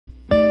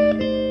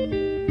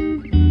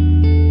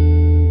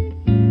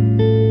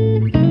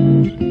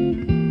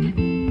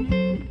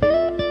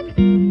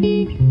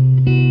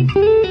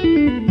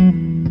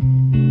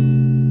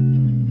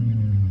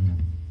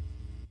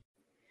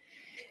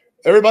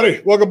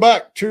Everybody, welcome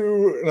back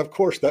to, and of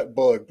course, that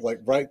bug, like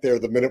right there,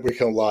 the minute we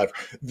come live.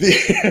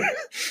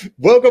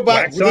 Welcome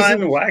back. Wax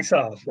on, wax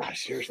off.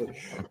 Gosh, seriously.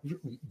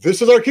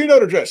 This is our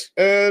keynote address.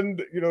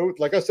 And,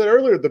 like I said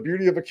earlier, the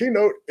beauty of a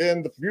keynote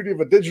and the beauty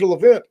of a digital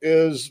event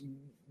is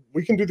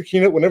we can do the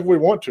keynote whenever we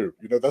want to.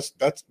 That's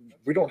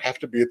we don't have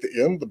to be at the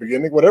end, the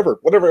beginning, whatever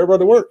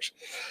everybody works.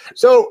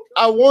 So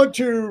I want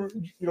to,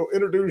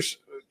 introduce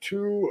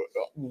two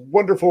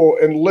wonderful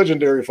and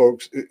legendary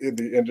folks in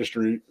the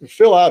industry.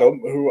 Phil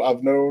Adam, who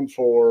I've known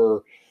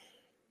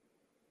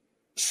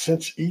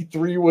since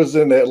E3 was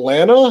in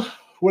Atlanta,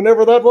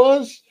 whenever that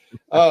was.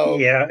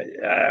 Yeah,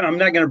 I'm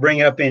not going to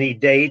bring up any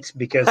dates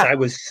because I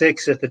was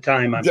 6 at the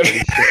time, I'm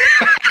pretty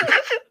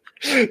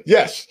sure.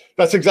 Yes,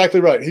 that's exactly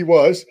right. He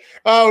was.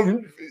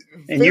 And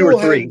Phil, you were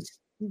 3.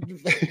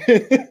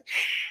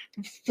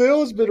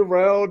 Phil's been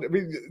around. I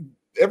mean,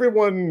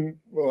 everyone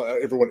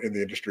in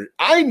the industry.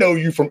 I know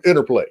you from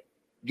Interplay,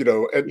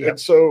 and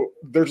so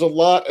there's a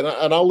lot,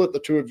 and I'll let the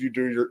two of you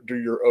do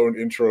your own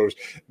intros.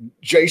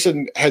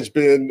 Jason has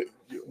been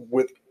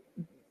with,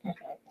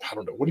 I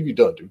don't know, what have you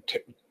done, dude?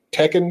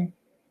 Tekken,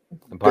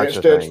 Dance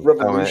Dance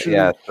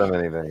Revolution. So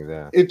many things.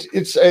 Yeah,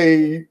 it's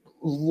a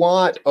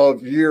lot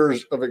of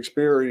years of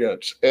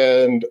experience,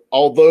 and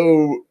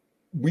although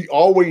we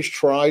always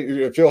try.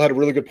 Phil had a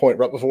really good point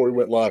right before we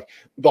went live.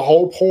 The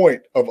whole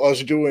point of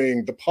us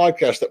doing the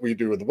podcast that we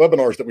do and the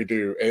webinars that we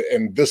do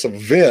and this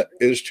event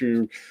is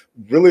to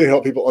really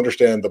help people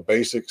understand the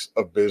basics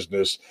of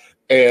business.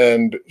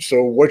 And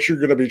so what you're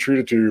going to be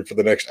treated to for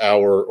the next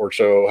hour or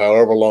so,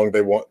 however long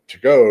they want to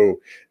go,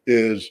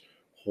 is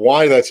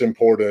why that's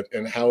important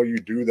and how you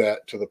do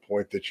that to the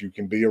point that you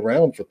can be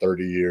around for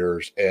 30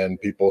 years and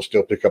people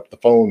still pick up the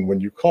phone when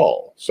you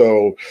call.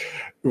 So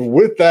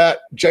with that,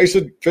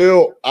 Jason,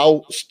 Phil,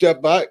 I'll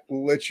step back,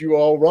 let you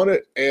all run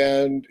it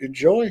and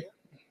enjoy.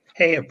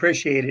 Hey,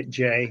 appreciate it,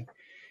 Jay.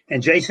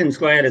 And Jason's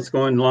glad it's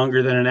going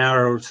longer than an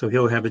hour, so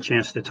he'll have a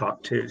chance to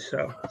talk too.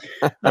 So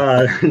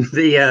I've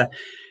been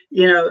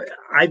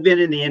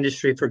in the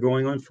industry for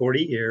going on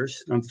 40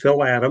 years. I'm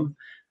Phil Adam.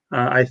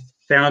 I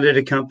founded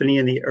a company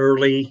in the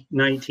early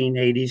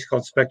 1980s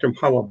called Spectrum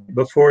Holobyte.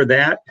 Before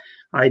that,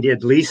 I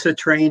did Lisa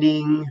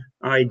training.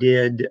 I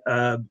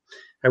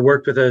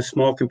worked with a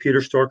small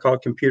computer store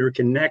called Computer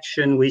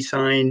Connection. We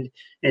signed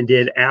and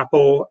did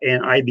Apple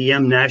and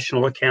IBM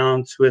national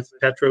accounts with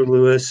Petro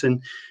Lewis.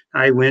 And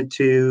I went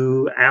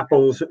to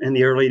Apple's in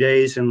the early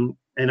days and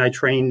I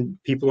trained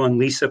people on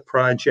Lisa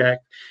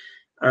project.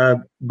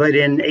 But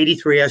in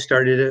 83, I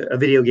started a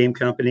video game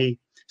company,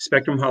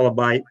 Spectrum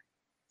Holobyte.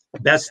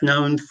 Best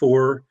known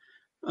for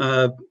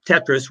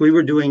Tetris. We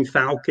were doing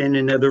Falcon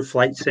and other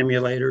flight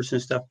simulators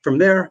and stuff. From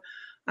there,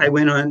 I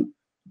went on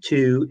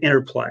to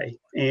Interplay.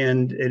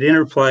 And at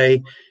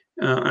Interplay,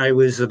 I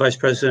was the vice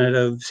president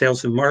of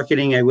sales and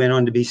marketing. I went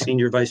on to be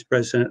senior vice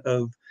president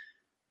of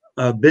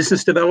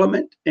business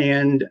development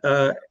and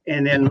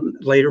then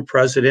later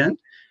president.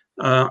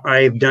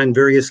 I've done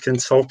various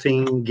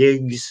consulting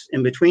gigs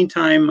in between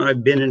time.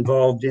 I've been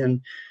involved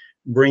in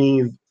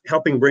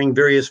helping bring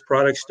various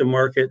products to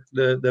market,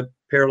 the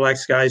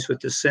Parallax guys with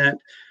Descent.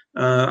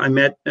 I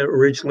met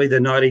originally the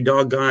Naughty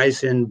Dog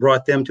guys and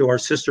brought them to our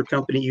sister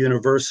company,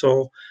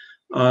 Universal.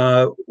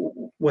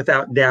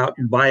 Without doubt,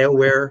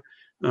 BioWare.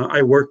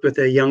 I worked with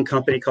a young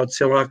company called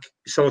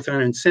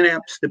Silicon and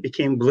Synapse that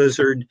became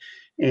Blizzard.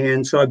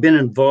 And so I've been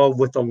involved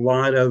with a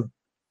lot of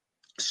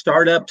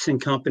startups and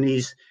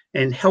companies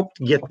and helped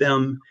get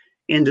them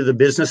into the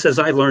business as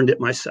I learned it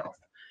myself.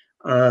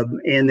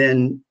 And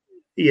then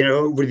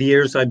over the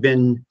years, I've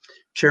been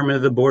chairman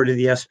of the board of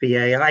the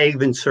SBA. I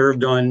even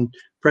served on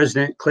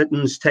President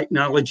Clinton's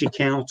Technology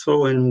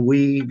Council, and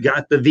we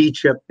got the V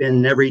chip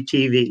in every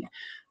TV.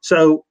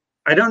 So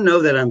I don't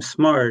know that I'm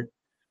smart,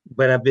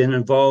 but I've been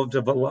involved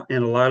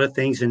in a lot of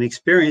things and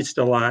experienced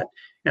a lot,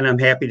 and I'm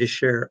happy to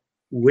share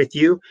with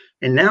you.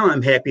 And now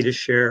I'm happy to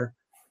share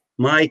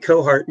my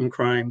cohort in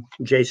crime,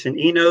 Jason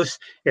Enos,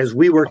 as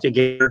we work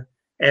together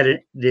at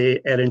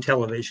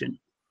Intellivision.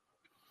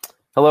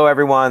 Hello,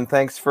 everyone.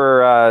 Thanks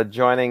for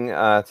joining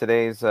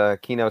today's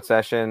keynote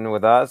session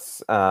with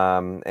us,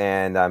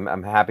 and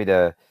I'm happy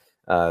to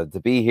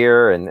be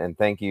here. And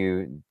thank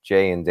you,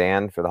 Jay and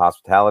Dan, for the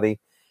hospitality.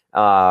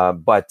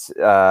 But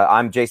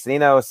I'm Jason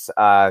Enos.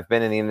 I've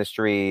been in the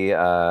industry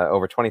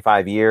over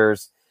 25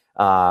 years,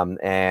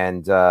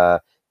 and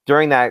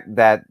during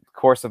that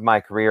course of my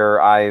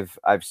career,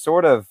 I've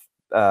sort of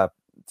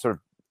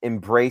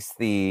embraced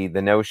the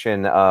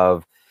notion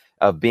of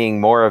being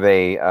more of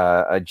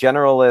a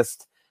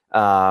generalist,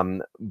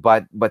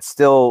 but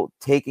still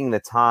taking the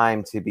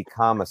time to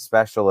become a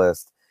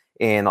specialist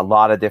in a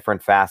lot of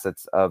different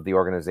facets of the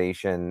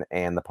organization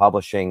and the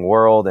publishing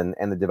world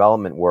and the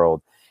development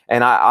world.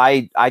 And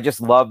I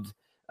just loved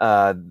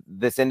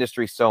this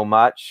industry so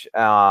much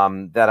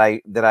that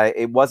I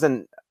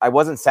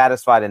wasn't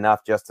satisfied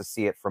enough just to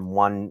see it from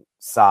one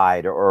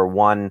side or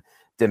one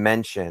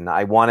dimension.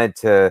 I wanted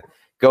to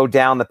go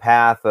down the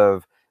path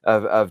of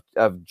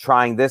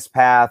trying this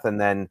path and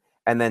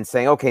then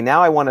saying, okay,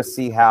 now I want to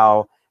see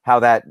how how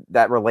that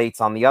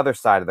relates on the other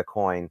side of the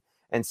coin.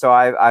 And so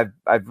I've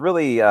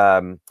really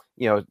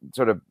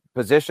sort of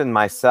positioned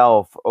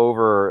myself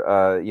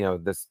over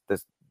this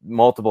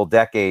multiple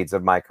decades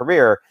of my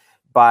career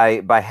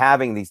by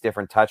having these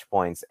different touch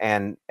points,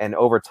 and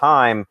over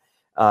time,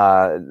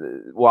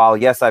 while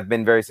yes, I've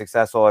been very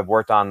successful, I've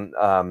worked on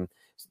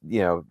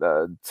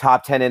the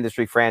top 10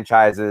 industry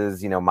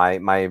franchises.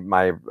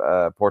 My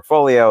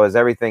portfolio is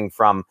everything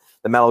from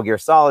the Metal Gear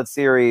Solid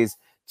series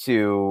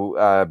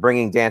to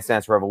bringing Dance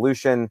Dance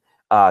Revolution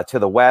to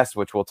the West,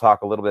 which we'll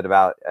talk a little bit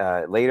about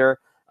later.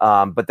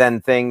 But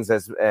then things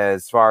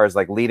as far as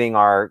like leading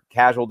our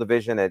casual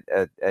division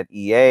at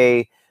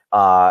EA,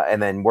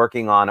 and then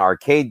working on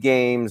arcade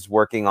games,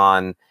 working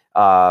on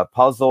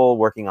puzzle,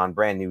 working on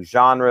brand new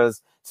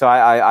genres. So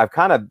I've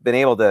kind of been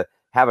able to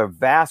have a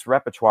vast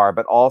repertoire,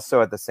 but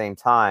also at the same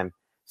time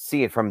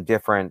see it from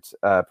different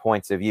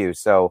points of view.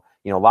 So,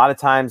 a lot of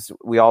times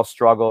we all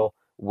struggle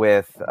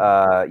with,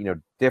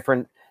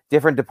 different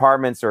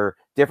departments or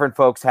different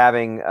folks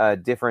having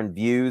different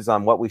views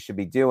on what we should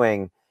be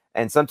doing.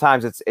 And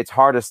sometimes it's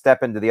hard to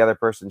step into the other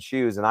person's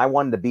shoes. And I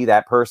wanted to be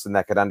that person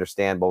that could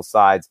understand both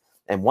sides.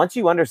 And once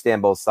you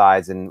understand both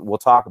sides, and we'll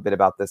talk a bit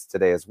about this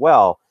today as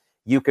well,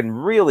 you can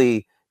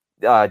really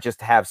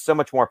just have so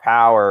much more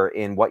power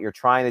in what you're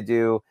trying to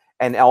do,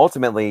 and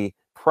ultimately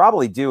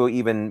probably do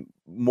even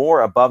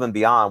more above and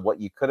beyond what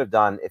you could have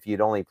done if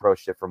you'd only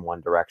approached it from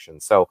one direction.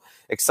 So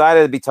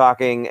excited to be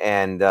talking,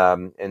 and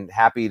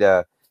happy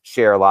to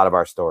share a lot of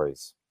our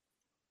stories.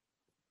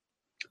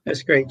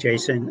 That's great,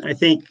 Jason. I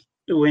think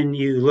when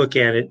you look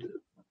at it,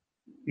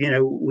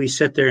 we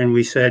sit there and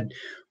we said,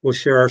 we'll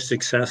share our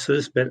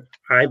successes, but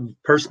I've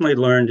personally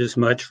learned as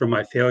much from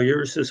my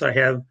failures as I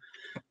have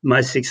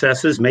my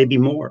successes, maybe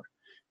more.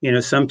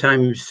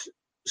 Sometimes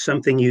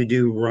something you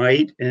do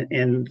right,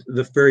 and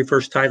the very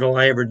first title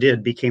I ever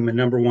did became a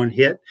 #1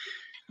 hit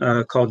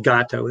called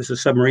Gato. It's a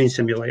submarine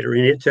simulator,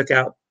 and it took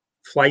out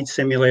Flight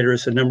Simulator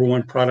as a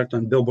 #1 product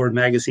on Billboard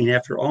magazine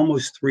after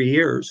almost 3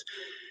 years,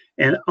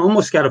 and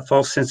almost got a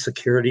false sense of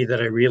security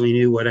that I really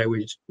knew what I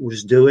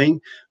was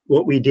doing.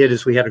 What we did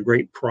is we had a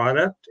great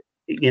product.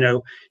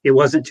 It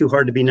wasn't too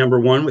hard to be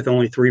 #1 with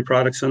only 3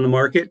 products on the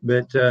market,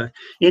 but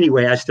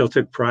anyway, I still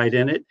took pride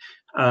in it.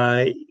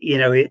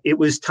 It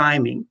was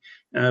timing.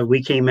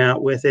 We came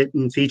out with it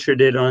and featured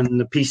it on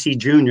the PC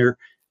Junior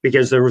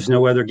because there was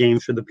no other game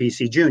for the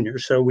PC Junior.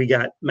 So we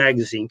got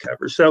magazine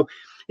covers. So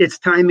it's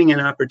timing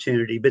and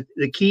opportunity. But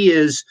the key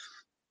is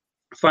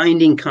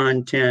finding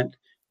content,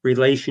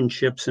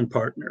 relationships, and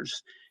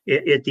partners.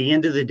 At the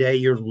end of the day,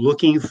 you're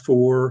looking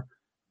for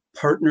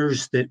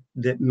partners that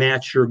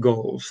match your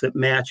goals, that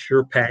match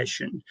your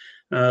passion.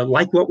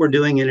 Like what we're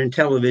doing in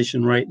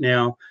television right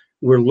now,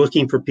 we're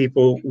looking for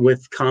people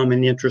with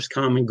common interests,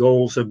 common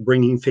goals of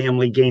bringing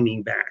family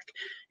gaming back.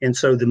 And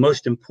so the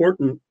most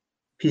important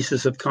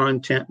pieces of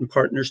content and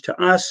partners to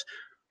us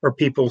are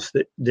people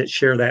that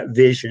share that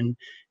vision.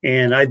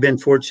 And I've been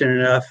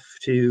fortunate enough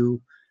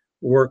to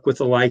work with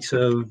the likes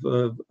of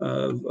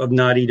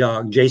Naughty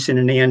Dog, Jason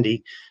and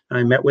Andy.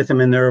 I met with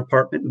them in their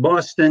apartment in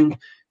Boston,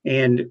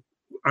 and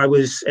I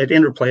was at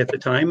Interplay at the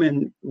time,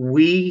 and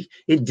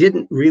it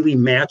didn't really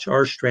match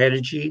our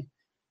strategy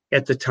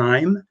at the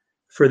time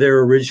for their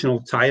original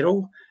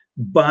title,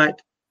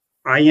 but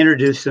I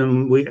introduced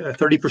them. A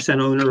 30%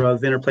 owner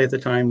of Interplay at the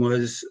time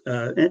was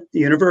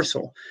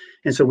Universal.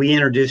 And so we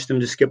introduced them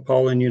to Skip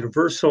Paul and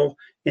Universal,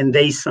 and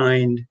they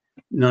signed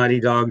Naughty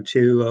Dog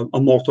to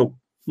a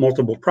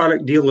multiple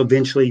product deal.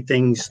 Eventually,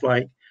 things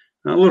like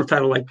a little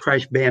title like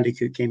Crash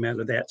Bandicoot came out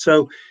of that.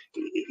 So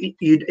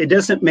it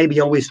doesn't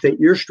maybe always fit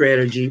your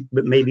strategy,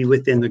 but maybe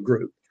within the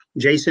group.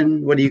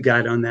 Jason, what do you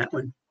got on that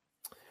one?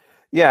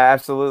 Yeah,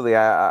 absolutely.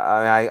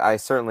 I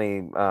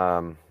certainly,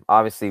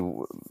 obviously,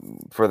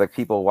 for the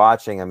people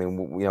watching, I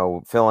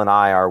mean, Phil and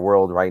I, our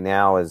world right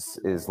now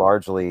is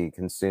largely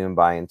consumed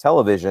by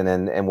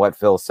Intellivision, and what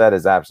Phil said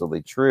is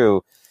absolutely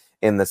true,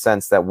 in the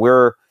sense that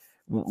we're,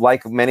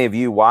 like many of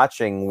you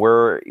watching,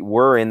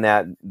 we're in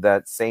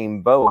that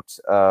same boat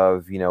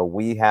of,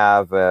 we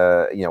have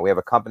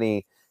a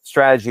company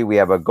strategy, we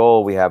have a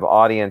goal, we have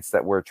audience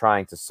that we're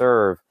trying to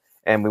serve,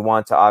 and we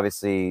want to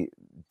obviously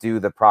do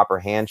the proper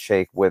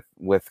handshake with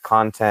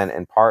content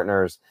and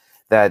partners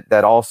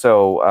that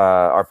also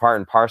are part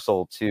and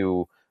parcel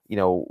to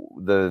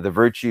the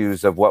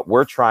virtues of what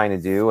we're trying to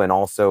do, and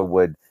also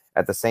would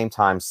at the same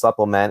time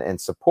supplement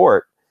and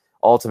support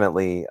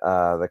ultimately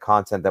the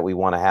content that we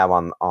want to have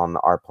on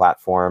our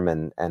platform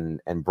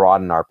and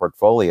broaden our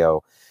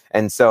portfolio.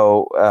 And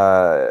so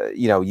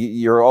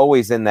you're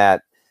always in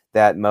that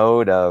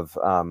mode of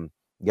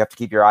you have to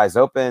keep your eyes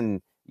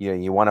open.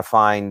 You want to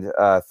find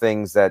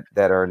things that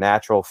are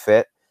natural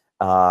fit,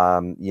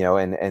 and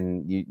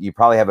you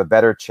probably have a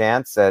better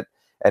chance at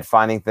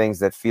finding things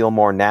that feel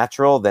more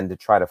natural than to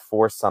try to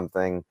force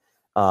something,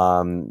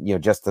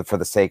 just for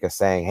the sake of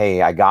saying,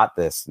 hey, I got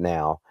this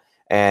now.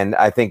 And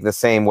I think the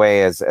same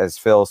way as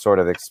Phil sort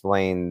of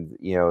explained,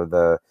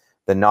 the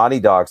Naughty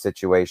Dog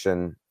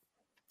situation,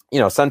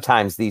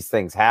 sometimes these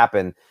things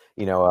happen.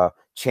 a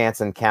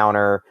chance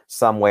encounter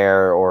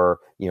somewhere, or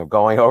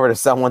going over to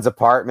someone's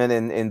apartment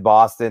in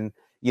Boston.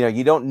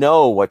 You don't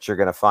know what you're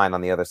going to find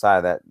on the other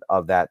side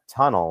of that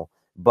tunnel.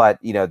 But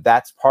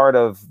that's part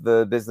of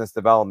the business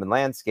development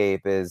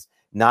landscape, is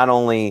not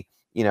only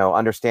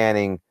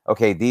understanding,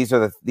 okay, these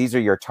are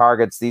your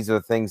targets, these are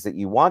the things that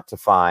you want to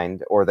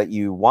find or that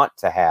you want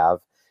to have,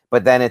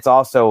 but then it's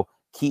also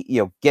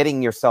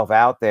getting yourself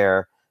out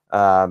there,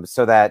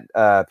 so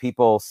that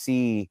people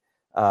see,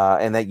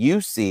 and that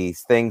you see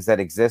things that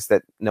exist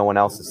that no one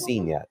else has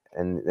seen yet,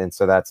 and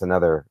so that's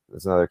another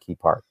key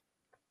part.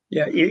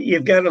 Yeah,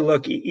 you've got to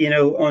look,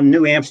 on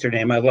New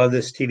Amsterdam. I love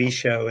this TV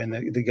show, and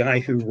the guy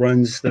who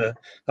runs the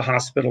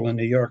hospital in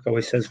New York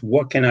always says,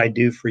 "What can I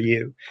do for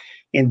you?"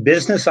 In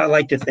business, I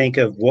like to think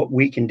of what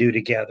we can do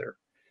together,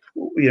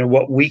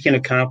 what we can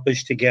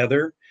accomplish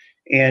together.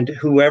 And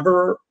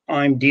whoever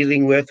I'm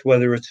dealing with,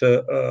 whether it's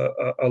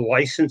a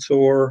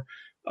licensor,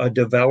 a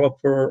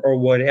developer, or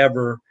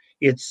whatever,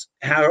 it's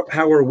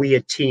how are we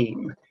a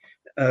team?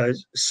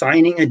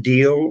 Signing a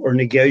deal or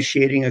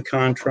negotiating a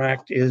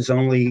contract is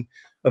only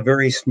a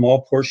very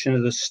small portion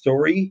of the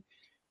story.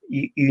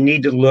 You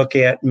need to look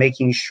at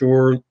making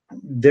sure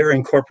they're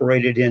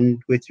incorporated in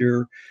with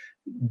your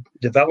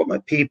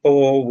development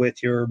people,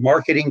 with your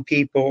marketing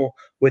people,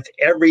 with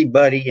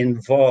everybody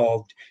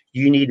involved.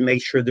 You need to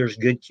make sure there's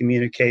good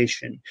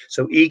communication.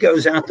 So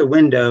ego's out the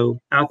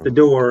window, out the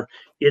door.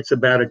 It's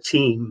about a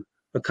team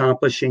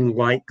accomplishing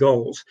like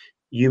goals.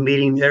 You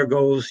meeting their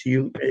goals,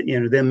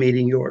 them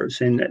meeting yours.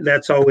 And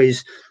that's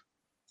always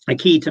a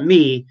key to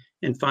me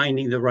in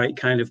finding the right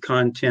kind of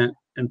content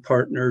and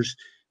partners,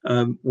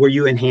 where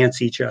you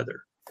enhance each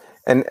other.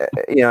 And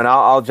and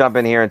I'll jump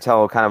in here and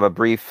tell kind of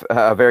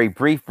a very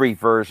brief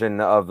version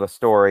of the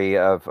story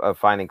of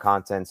finding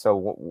content.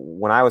 So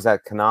when I was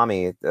at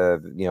Konami,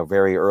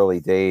 very early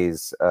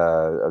days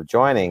of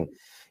joining,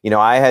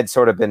 I had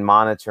sort of been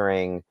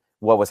monitoring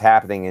what was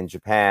happening in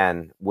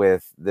Japan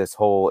with this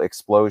whole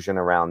explosion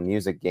around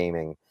music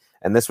gaming.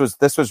 And this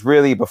was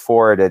really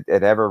before it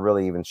had ever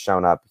really even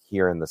shown up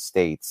here in the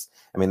States.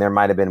 I mean, there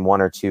might have been one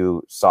or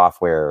two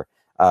software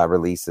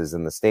releases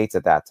in the States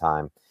at that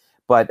time.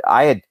 But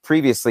I had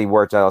previously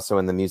worked also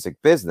in the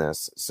music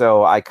business.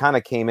 So I kind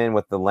of came in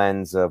with the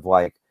lens of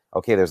like,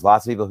 okay, there's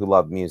lots of people who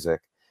love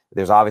music.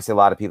 There's obviously a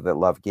lot of people that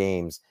love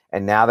games.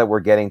 And now that we're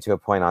getting to a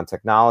point on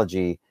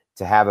technology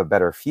to have a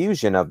better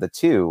fusion of the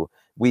two,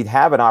 we'd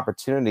have an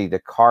opportunity to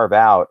carve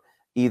out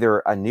either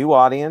a new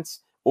audience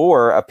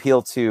or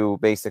appeal to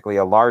basically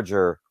a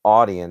larger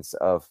audience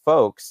of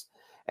folks.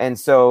 And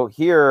so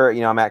here,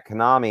 I'm at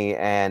Konami,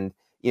 and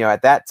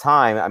at that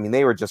time, I mean,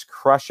 they were just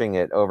crushing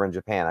it over in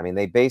Japan. I mean,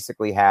 they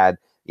basically had,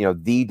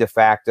 the de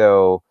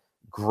facto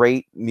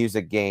great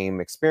music game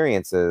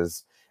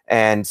experiences.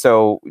 And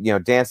so,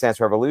 Dance Dance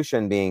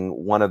Revolution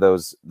being one of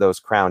those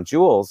crown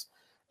jewels,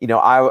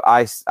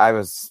 I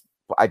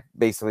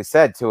basically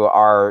said to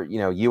our,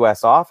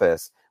 US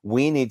office,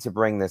 we need to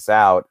bring this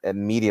out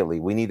immediately.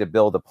 We need to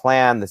build a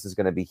plan. This is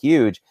going to be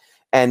huge.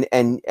 And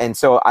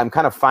so I'm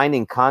kind of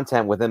finding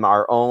content within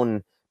our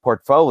own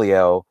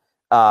portfolio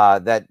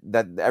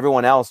that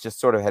everyone else just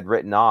sort of had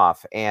written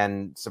off.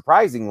 And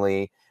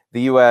surprisingly,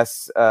 the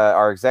U.S.,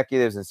 our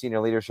executives and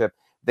senior leadership,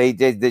 they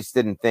just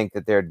didn't think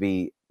that there'd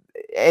be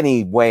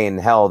any way in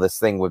hell this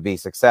thing would be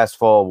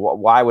successful.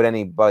 Why would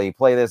anybody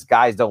play this?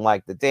 Guys don't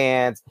like to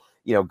dance.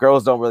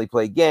 Girls don't really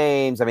play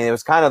games. I mean, it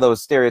was kind of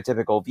those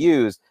stereotypical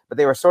views, but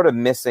they were sort of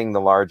missing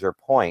the larger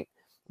point,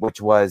 which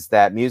was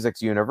that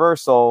music's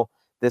universal.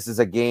 This is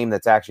a game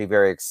that's actually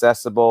very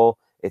accessible.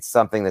 It's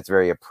something that's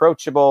very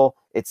approachable.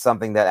 It's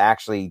something that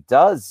actually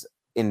does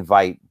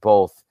invite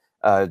both,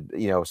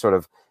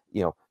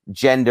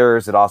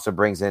 genders. It also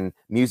brings in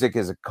music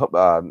as a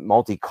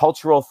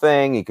multicultural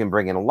thing. You can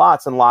bring in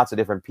lots and lots of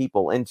different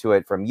people into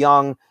it, from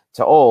young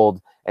to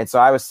old. And so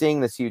I was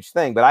seeing this huge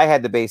thing, but I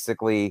had to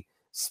basically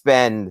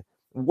spend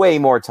way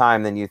more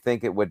time than you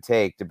think it would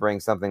take to bring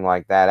something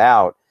like that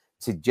out,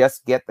 to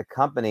just get the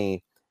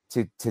company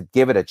to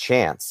give it a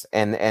chance.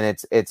 And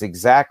it's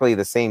exactly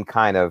the same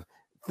kind of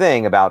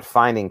thing about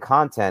finding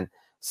content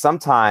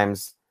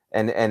sometimes.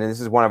 And this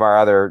is one of our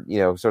other,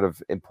 sort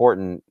of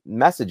important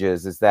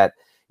messages, is that,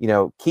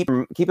 keep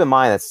in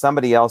mind that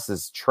somebody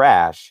else's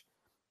trash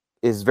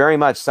is very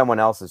much someone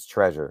else's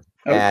treasure.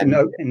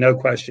 No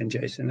question,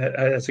 Jason.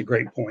 That's a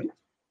great point.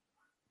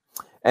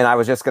 And I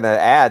was just going to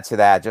add to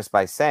that just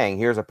by saying,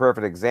 here's a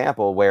perfect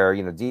example where,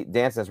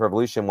 Dance Dance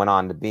Revolution went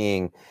on to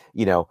being,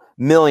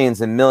 millions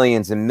and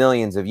millions and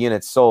millions of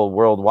units sold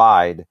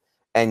worldwide.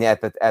 And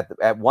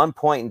at one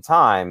point in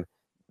time,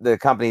 the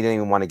company didn't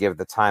even want to give it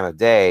the time of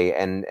day,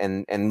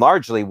 and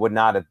largely would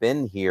not have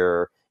been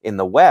here in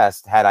the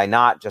West had I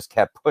not just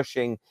kept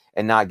pushing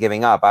and not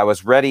giving up. I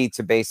was ready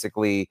to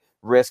basically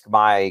risk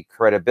my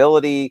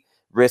credibility,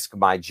 risk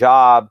my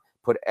job,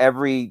 put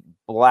every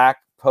black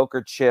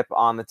poker chip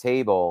on the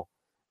table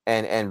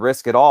and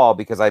risk it all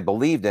because I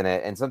believed in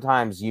it. And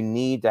sometimes you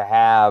need to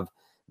have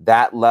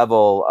that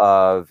level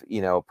of,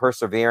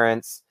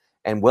 perseverance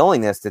and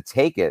willingness to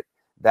take it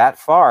that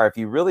far. If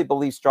you really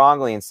believe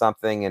strongly in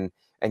something, and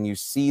and you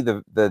see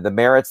the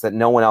merits that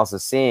no one else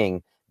is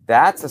seeing,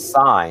 that's a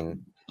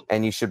sign,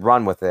 and you should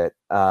run with it.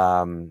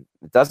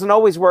 It doesn't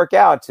always work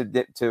out,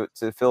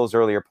 to Phil's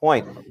earlier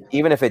point.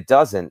 Even if it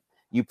doesn't,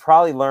 you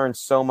probably learn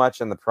so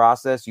much in the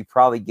process. You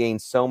probably gain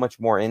so much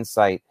more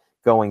insight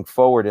going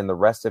forward in the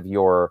rest of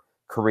your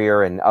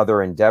career and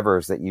other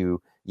endeavors that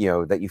you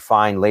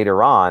find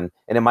later on,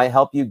 and it might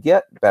help you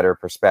get better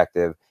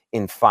perspective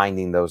in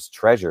finding those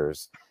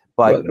treasures.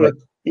 But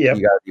you got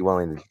to be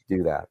willing to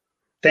do that.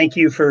 Thank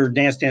you for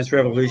Dance Dance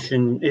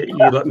Revolution.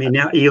 You let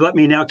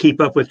me now keep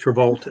up with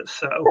Travolta.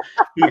 So,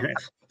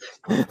 yes.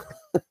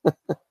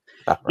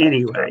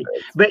 Anyway,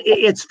 but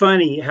it's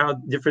funny how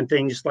different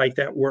things like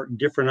that work,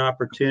 different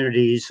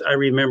opportunities. I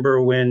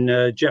remember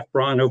when Jeff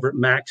Braun over at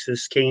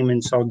Maxis came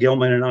and saw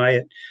Gilman and I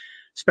at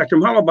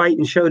Spectrum Holobyte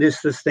and showed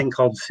us this thing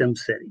called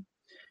SimCity.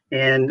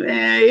 And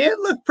it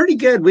looked pretty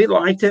good. We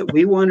liked it.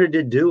 We wanted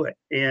to do it.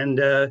 And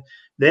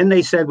then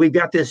they said, we've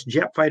got this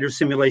jet fighter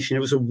simulation.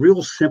 It was a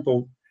real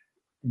simple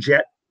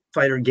jet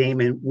fighter game.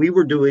 And we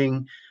were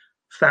doing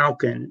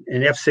Falcon,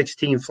 an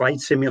F-16 flight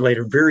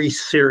simulator, very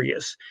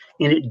serious.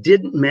 And it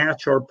didn't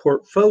match our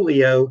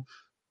portfolio.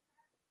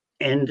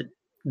 And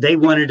they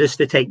wanted us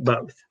to take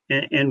both.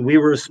 And we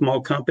were a small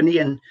company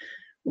and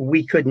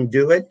we couldn't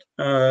do it.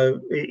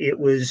 It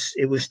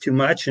was too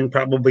much and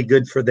probably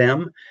good for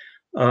them.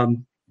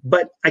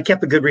 But I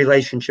kept a good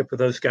relationship with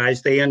those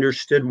guys. They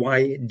understood why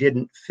it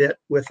didn't fit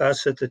with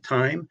us at the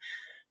time.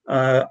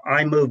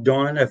 I moved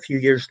on a few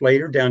years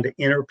later down to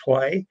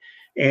Interplay,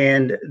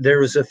 and there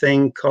was a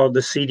thing called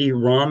the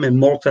CD-ROM, and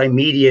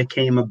multimedia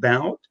came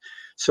about.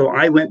 So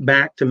I went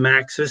back to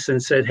Maxis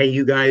and said, hey,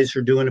 you guys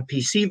are doing a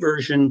PC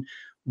version.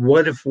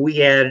 What if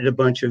we added a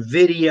bunch of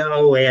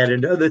video,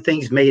 added other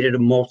things, made it a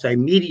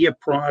multimedia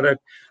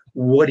product?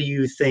 What do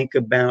you think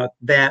about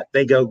that?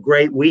 They go,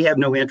 great. We have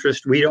no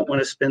interest. We don't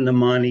want to spend the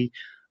money.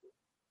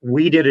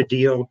 We did a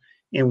deal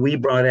and we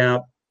brought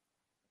out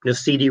the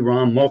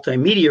CD-ROM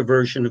multimedia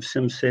version of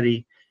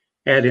SimCity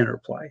at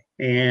Interplay.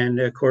 And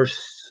of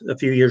course, a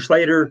few years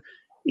later,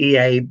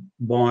 EA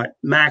bought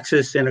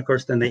Maxis. And of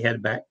course, then they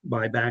had to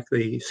buy back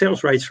the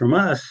sales rights from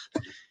us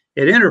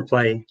at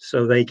Interplay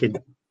so they could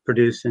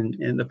produce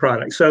in the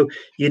product. So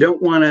you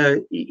want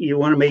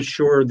to make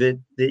sure that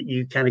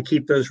you kind of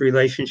keep those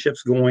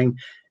relationships going.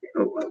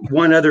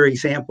 One other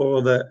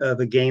example of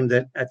a game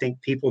that I think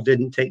people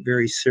didn't take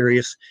very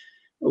serious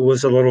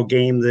was a little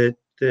game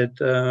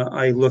that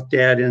I looked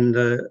at in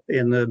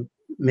the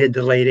mid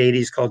to late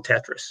 80s called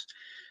Tetris.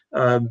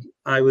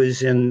 I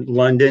was in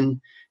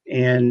London,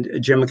 and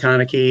Jim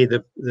McConaughey,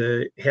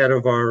 the head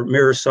of our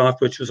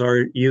Mirrorsoft, which was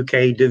our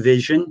UK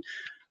division,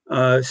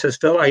 says,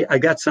 Phil, I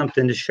got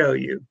something to show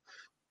you.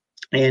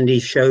 And he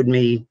showed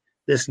me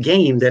this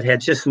game that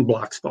had just some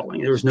blocks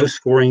falling. There was no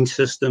scoring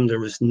system. There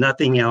was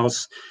nothing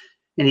else.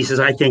 And he says,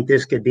 I think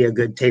this could be a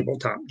good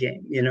tabletop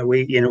game. We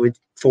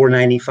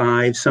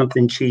 $4.95,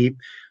 something cheap,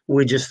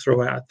 we just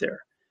throw out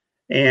there.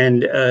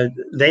 And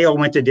they all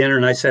went to dinner,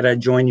 and I said, I'd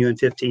join you in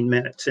 15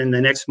 minutes. And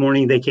the next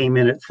morning they came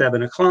in at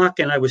 7:00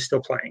 and I was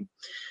still playing.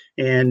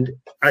 And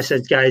I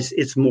said, guys,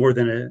 it's more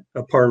than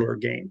a parlor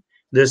game.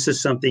 This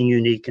is something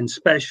unique and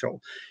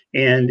special.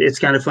 And it's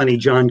kind of funny.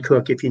 John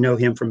Cook, if you know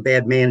him from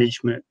Bad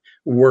Management,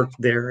 worked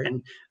there.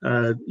 And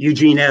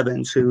Eugene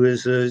Evans, who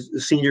is a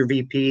senior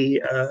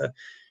VP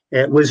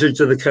at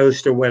Wizards of the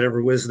Coast or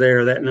whatever, was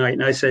there that night.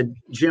 And I said,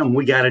 Jim,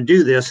 we got to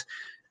do this.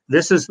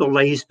 This is the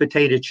Lay's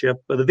potato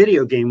chip of the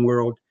video game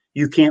world.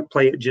 You can't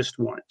play it just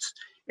once.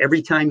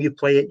 Every time you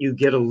play it, you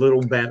get a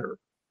little better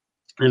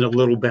and a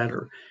little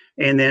better.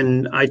 And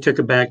then I took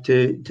it back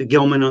to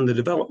Gilman on the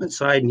development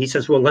side, and he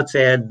says, well, let's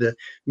add the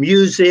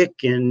music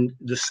and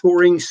the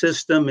scoring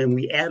system. And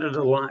we added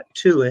a lot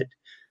to it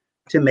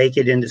to make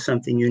it into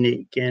something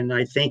unique. And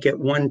I think at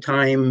one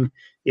time,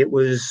 it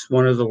was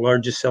one of the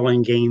largest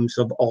selling games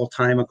of all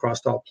time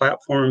across all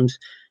platforms.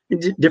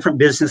 Different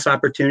business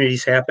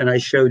opportunities happen. I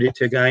showed it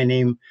to a guy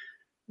named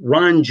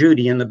Ron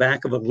Judy in the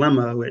back of a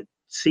limo at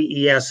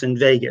CES in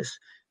Vegas,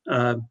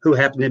 who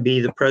happened to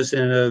be the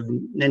president of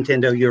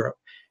Nintendo Europe.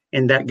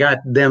 And that got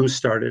them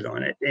started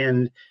on it.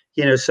 And,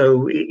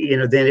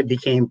 then it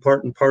became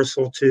part and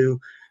parcel to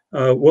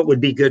what would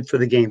be good for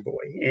the Game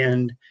Boy.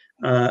 And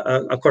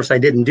of course, I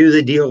didn't do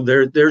the deal.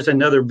 There's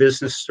another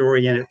business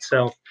story in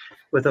itself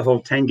with the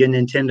whole Tenga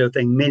Nintendo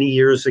thing many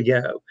years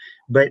ago.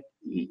 But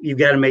you've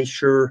got to make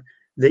sure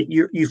that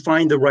you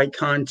find the right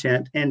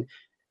content. And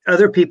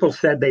other people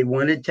said they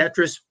wanted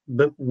Tetris,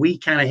 but we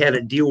kind of had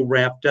a deal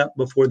wrapped up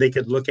before they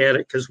could look at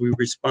it because we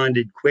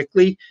responded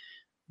quickly.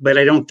 But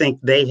I don't think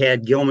they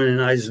had Gilman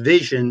and I's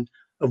vision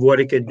of what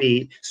it could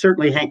be.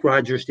 Certainly Hank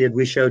Rogers did.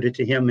 We showed it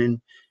to him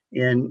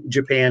in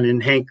Japan,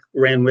 and Hank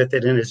ran with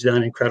it and has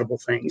done incredible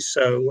things.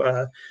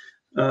 So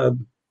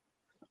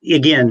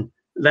again,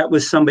 that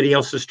was somebody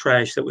else's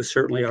trash. That was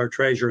certainly our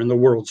treasure and the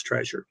world's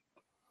treasure.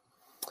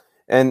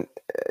 And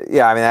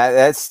yeah, I mean,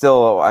 that's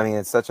still, I mean,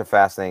 it's such a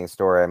fascinating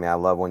story. I mean, I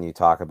love when you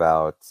talk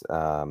about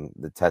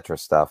the Tetris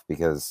stuff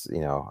because,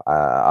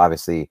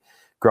 obviously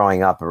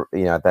growing up,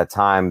 at that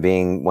time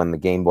being when the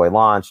Game Boy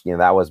launched,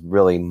 that was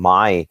really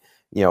my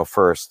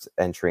first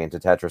entry into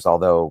Tetris,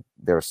 although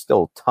there's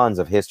still tons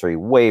of history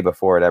way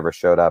before it ever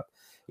showed up,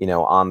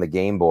 on the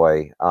Game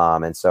Boy.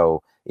 And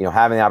so,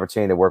 having the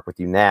opportunity to work with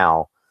you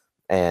now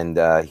and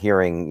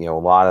hearing, a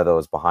lot of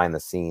those behind the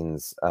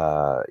scenes,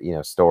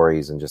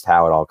 stories and just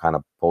how it all kind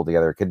of pulled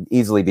together. It could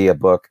easily be a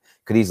book,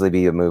 could easily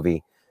be a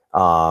movie.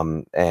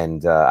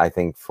 And I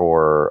think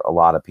for a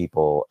lot of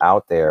people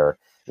out there,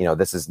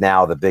 this is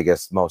now the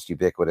biggest, most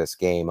ubiquitous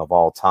game of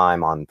all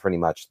time on pretty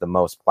much the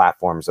most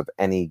platforms of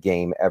any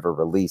game ever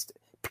released,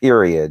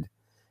 period.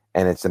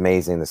 And it's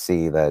amazing to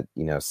see that,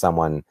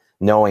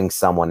 knowing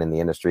someone in the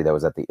industry that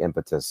was at the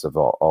impetus of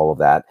all of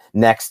that,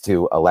 next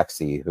to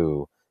Alexei,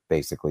 who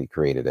basically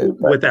created it.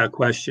 Without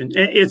question.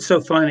 It's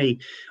so funny.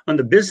 On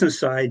the business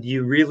side,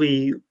 you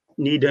really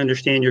need to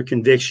understand your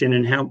conviction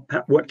and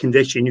what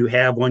conviction you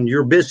have on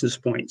your business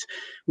points.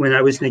 When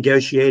I was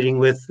negotiating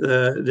with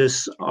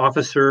this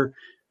officer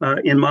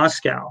in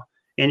Moscow,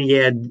 and he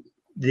had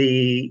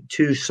the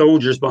two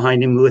soldiers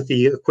behind him with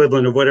the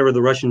equivalent of whatever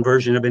the Russian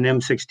version of an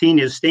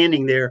M16 is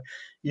standing there,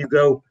 you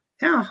go,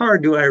 how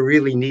hard do I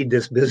really need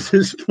this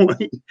business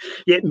point?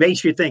 It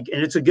makes you think.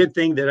 And it's a good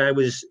thing that I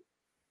was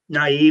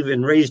naive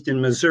and raised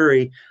in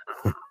Missouri.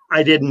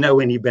 I didn't know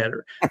any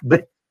better.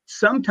 But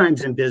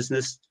sometimes in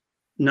business,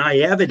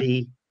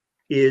 naivety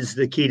is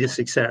the key to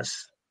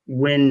success.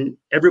 When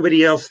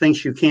everybody else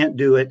thinks you can't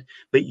do it,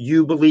 but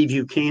you believe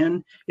you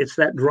can, it's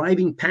that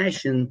driving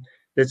passion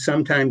that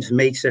sometimes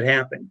makes it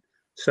happen.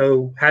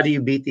 So how do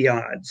you beat the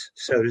odds,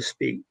 so to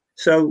speak?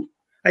 So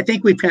I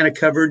think we've kind of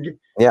covered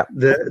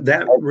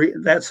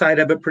that side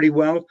of it pretty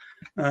well.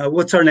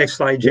 What's our next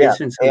slide,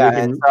 Jason?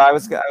 And so I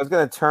was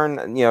going to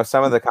turn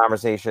some of the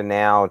conversation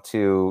now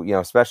to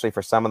especially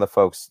for some of the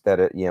folks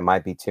that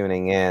might be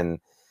tuning in,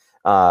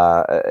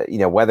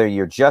 whether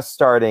you're just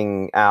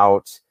starting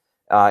out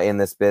in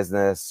this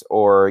business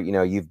or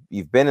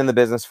you've been in the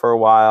business for a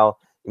while.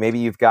 Maybe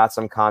you've got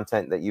some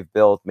content that you've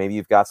built. Maybe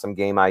you've got some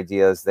game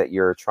ideas that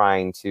you're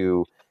trying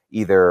to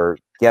either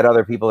get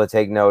other people to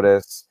take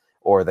notice,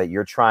 or that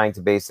you're trying to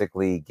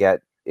basically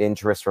get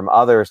interest from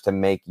others to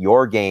make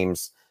your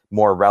games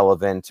more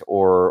relevant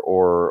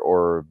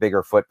or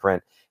bigger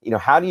footprint.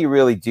 How do you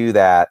really do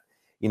that?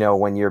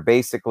 When you're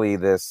basically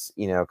this,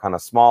 kind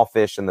of small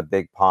fish in the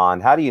big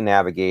pond? How do you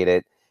navigate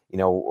it?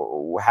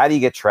 How do you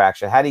get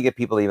traction? How do you get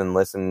people to even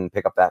listen,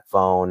 pick up that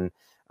phone?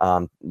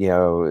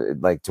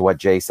 Like to what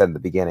Jay said at the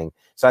beginning.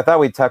 So I thought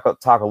we'd talk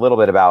a little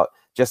bit about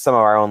just some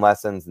of our own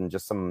lessons and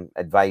just some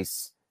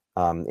advice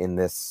in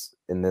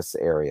this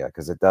area,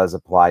 because it does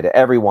apply to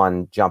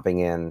everyone jumping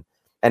in.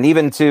 And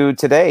even to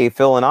today,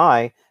 Phil and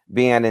I,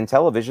 being in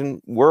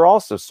television, we're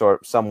also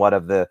somewhat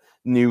of the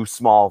new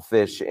small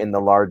fish in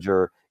the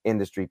larger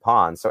industry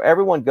pond. So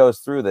everyone goes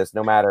through this,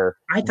 no matter.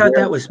 I thought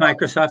that was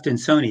Microsoft and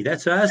Sony.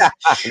 That's us.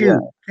 Shoot,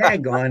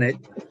 tag on it.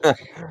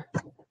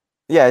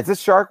 Yeah, is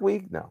this Shark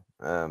Week? No.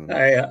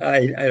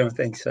 I don't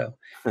think so.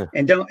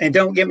 And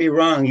don't get me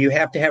wrong, you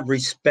have to have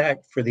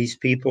respect for these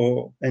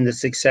people and the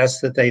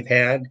success that they've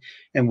had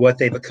and what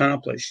they've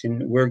accomplished.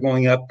 And we're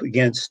going up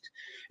against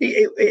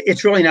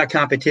it's really not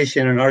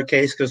competition in our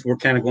case, because we're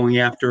kind of going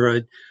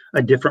after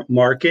a different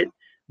market,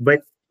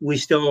 but we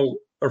still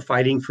are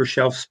fighting for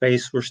shelf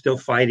space. We're still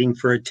fighting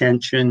for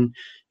attention.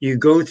 You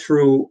go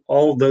through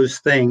all those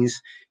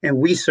things, and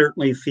we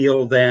certainly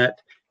feel that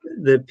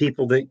the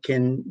people that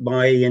can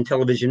buy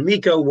Intellivision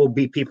Miko will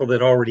be people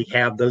that already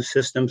have those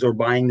systems or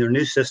buying their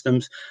new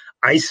systems.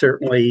 I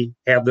certainly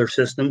have their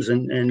systems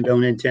and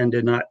don't intend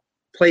to not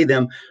play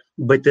them,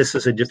 but this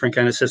is a different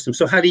kind of system.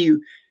 So how do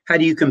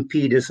you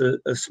compete as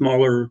a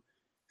smaller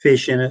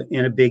fish in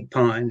a big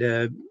pond?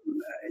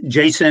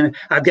 Jason,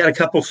 I've got a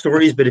couple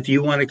stories, but if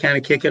you want to kind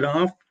of kick it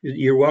off,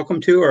 you're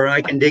welcome to, or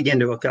I can dig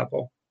into a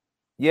couple.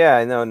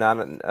 Yeah, no,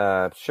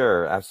 not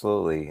sure,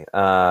 absolutely.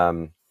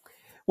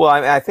 Well,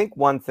 I think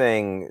one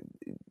thing,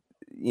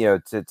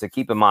 to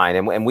keep in mind,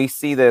 and we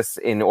see this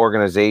in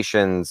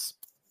organizations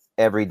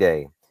every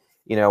day.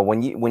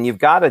 When you've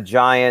got a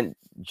giant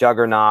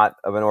juggernaut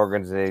of an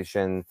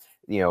organization,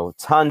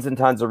 tons and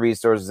tons of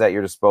resources at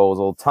your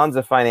disposal, tons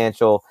of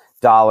financial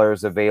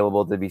dollars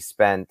available to be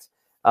spent.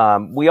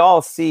 We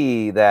all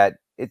see that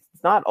it's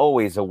not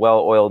always a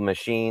well-oiled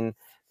machine.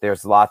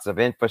 There's lots of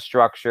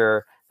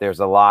infrastructure. There's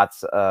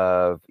lots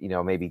of,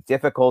 maybe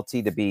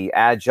difficulty to be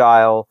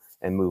agile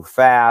and move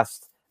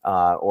fast,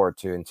 or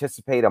to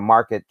anticipate a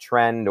market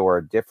trend or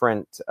a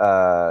different,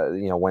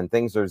 when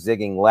things are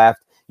zigging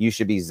left, you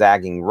should be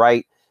zagging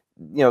right.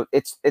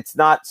 It's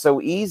not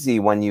so easy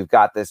when you've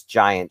got this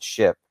giant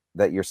ship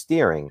that you're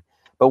steering.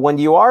 But when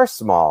you are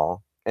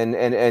small,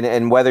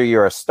 and whether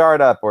you're a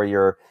startup or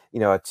you're,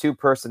 a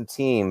 2-person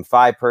team,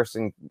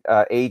 5-person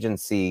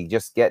agency,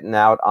 just getting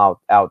out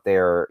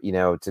there,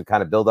 to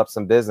kind of build up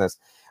some business.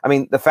 I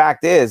mean, the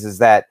fact is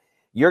that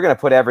you're going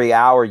to put every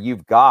hour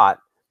you've got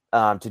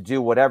to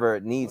do whatever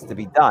it needs to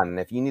be done.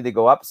 If you need to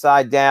go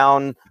upside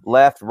down,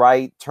 left,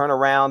 right, turn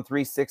around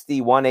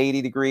 360,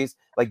 180 degrees,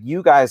 like,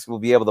 you guys will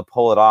be able to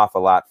pull it off a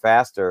lot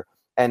faster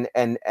and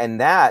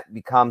that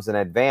becomes an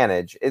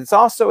advantage. It's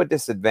also a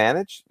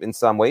disadvantage in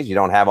some ways. You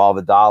don't have all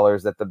the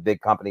dollars that the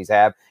big companies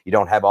have. You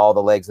don't have all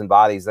the legs and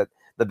bodies that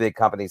the big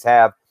companies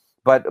have.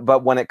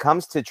 But when it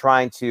comes to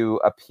trying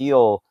to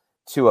appeal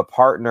to a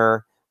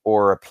partner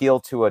or appeal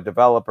to a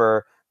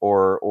developer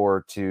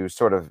or to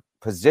sort of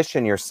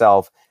position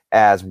yourself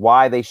as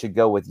why they should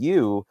go with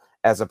you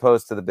as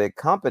opposed to the big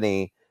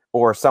company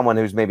or someone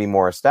who's maybe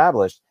more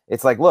established,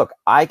 it's like, look,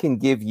 I can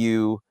give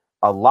you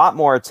a lot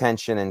more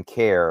attention and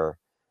care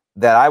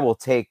that I will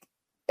take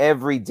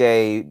every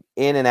day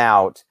in and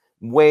out,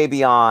 way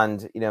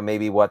beyond,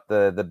 maybe what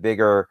the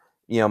bigger,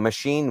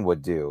 machine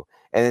would do.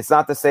 And it's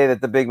not to say that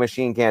the big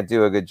machine can't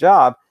do a good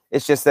job.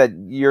 It's just that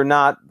you're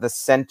not the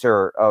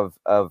center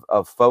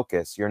of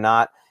focus. You're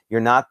not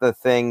the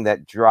thing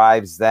that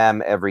drives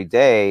them every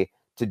day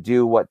to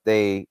do what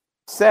they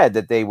said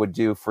that they would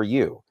do for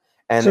you.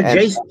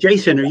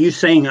 Jason, are you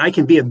saying I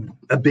can be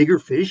a bigger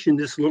fish in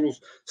this little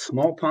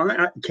small pond?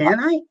 Can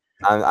I?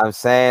 I'm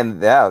saying,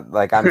 yeah,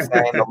 like I'm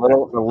saying, the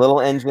little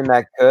engine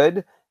that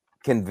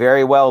can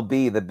very well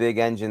be the big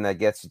engine that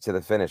gets you to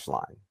the finish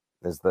line.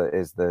 Is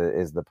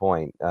the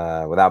point,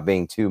 without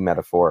being too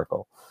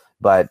metaphorical.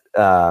 But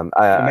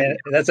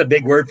that's a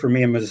big word for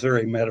me in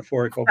Missouri,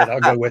 metaphorical. But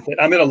I'll go with it.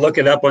 I'm going to look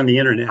it up on the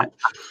internet.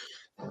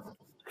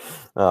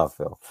 Oh,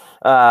 Phil.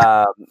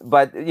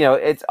 But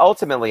it's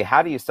ultimately,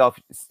 how do you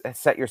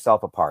set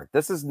yourself apart?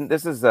 This is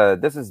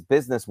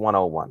business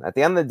 101. At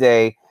the end of the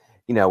day,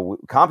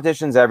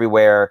 competition's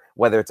everywhere,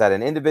 whether it's at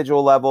an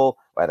individual level,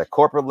 at a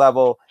corporate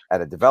level,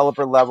 at a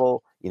developer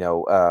level,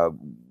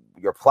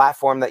 your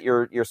platform that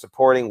you're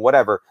supporting,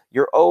 whatever,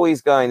 you're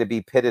always going to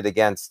be pitted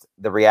against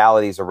the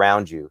realities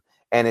around you.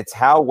 And it's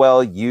how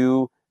well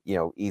you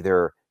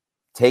either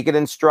take it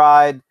in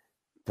stride,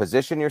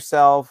 position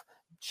yourself,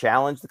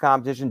 challenge the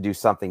competition, do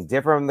something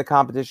different from the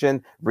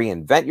competition,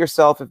 reinvent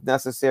yourself if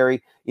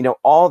necessary.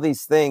 All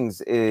these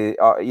things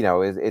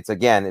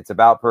it's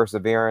about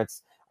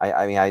perseverance.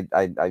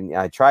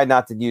 I tried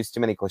not to use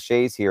too many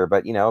cliches here,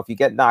 but if you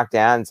get knocked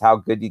down, it's how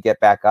good you get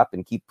back up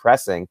and keep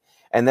pressing.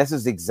 And this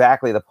is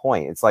exactly the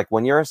point. It's like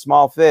when you're a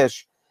small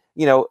fish,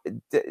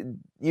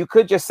 you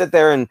could just sit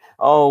there and,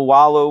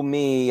 wallow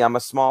me. I'm a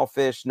small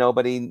fish.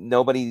 Nobody,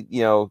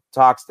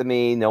 talks to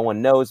me. No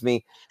one knows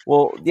me.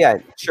 Well, yeah,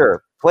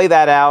 sure. Play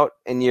that out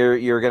and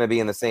you're going to be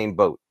in the same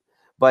boat.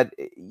 But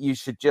you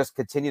should just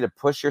continue to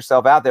push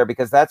yourself out there,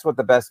 because that's what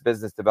the best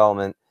business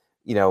development,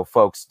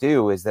 folks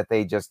do, is that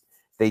they just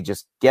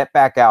get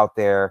back out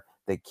there.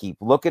 They keep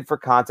looking for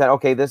content.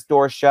 Okay, this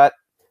door's shut.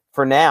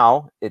 For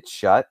now, it's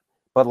shut.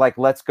 But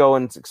let's go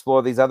and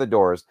explore these other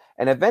doors.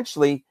 And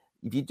eventually,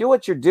 if you do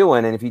what you're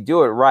doing and if you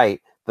do it right,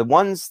 the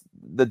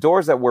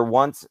doors that were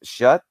once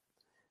shut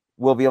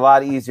will be a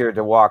lot easier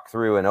to walk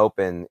through and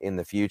open in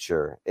the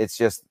future. It's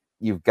just,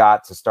 you've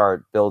got to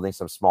start building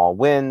some small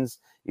wins.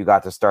 You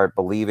got to start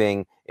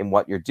believing in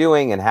what you're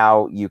doing and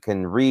how you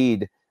can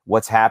read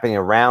what's happening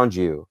around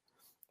you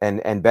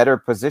and better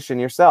position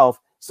yourself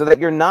so that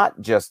you're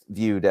not just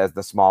viewed as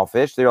the small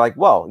fish. They're like,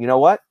 well, you know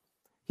what?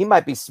 He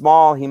might be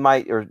small. He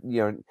might, or,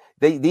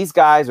 these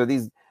guys or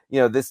these,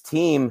 this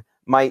team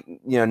might,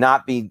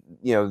 not be,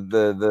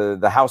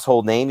 the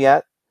household name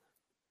yet,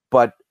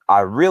 but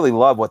I really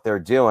love what they're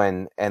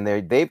doing. And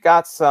they've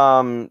got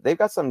some,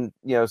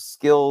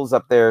 skills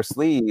up their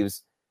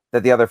sleeves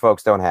that the other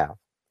folks don't have.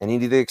 And you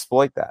need to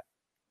exploit that.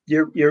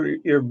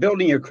 You're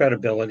building your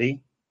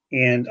credibility.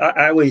 And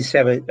I always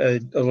have a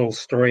little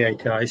story I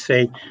tell. I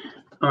say,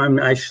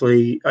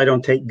 I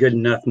don't take good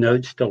enough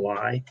notes to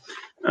lie.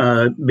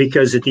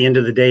 Because at the end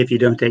of the day, if you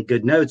don't take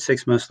good notes,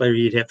 6 months later,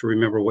 you'd have to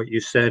remember what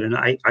you said. And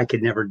I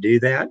could never do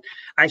that.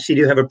 I actually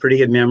do have a pretty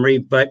good memory,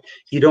 but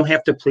you don't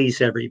have to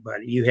please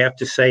everybody. You have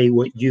to say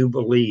what you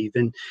believe.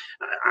 And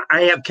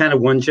I have kind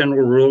of one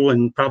general rule,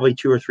 and probably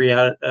 2 or 3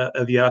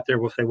 of you out there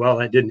will say, well,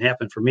 that didn't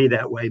happen for me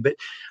that way. But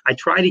I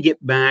try to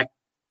get back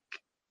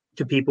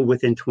to people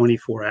within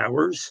 24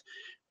 hours.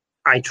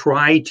 I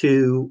try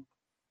to,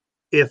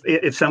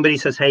 if somebody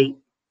says, hey,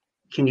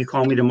 can you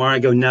call me tomorrow? I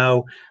go,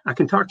 no, I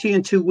can talk to you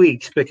in 2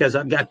 weeks because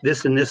I've got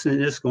this and this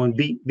and this going.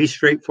 Be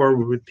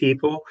straightforward with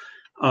people,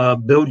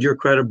 build your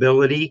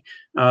credibility.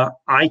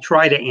 I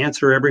try to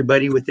answer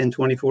everybody within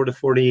 24 to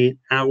 48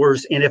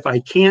 hours. And if I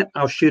can't,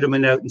 I'll shoot them a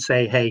note and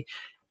say, hey,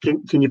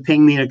 can you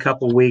ping me in a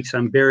couple of weeks?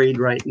 I'm buried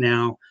right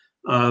now.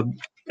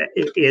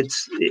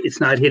 It's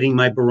not hitting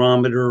my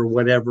barometer or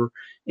whatever.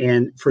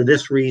 And for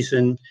this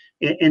reason,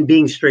 and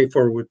being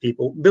straightforward with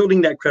people,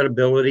 building that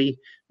credibility.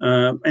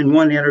 In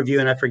one interview,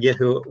 and I forget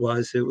who it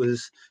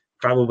was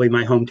probably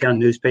my hometown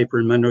newspaper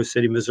in Monroe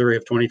City, Missouri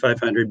of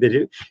 2,500, but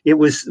it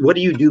was, what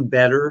do you do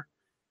better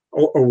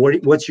or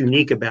what's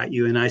unique about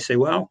you? And I say,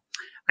 well,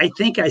 I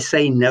think I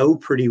say no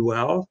pretty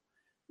well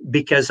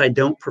because I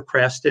don't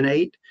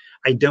procrastinate.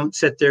 I don't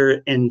sit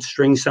there and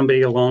string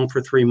somebody along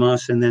for 3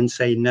 months and then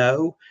say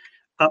no.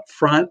 Up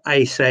front,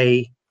 I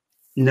say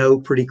no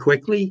pretty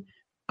quickly,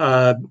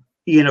 or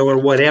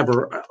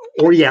whatever,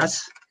 or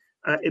yes.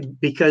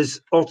 Because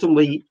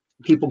ultimately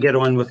people get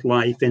on with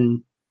life,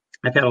 and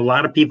I've had a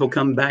lot of people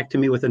come back to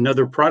me with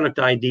another product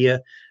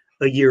idea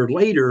a year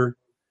later,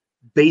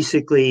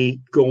 basically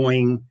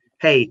going,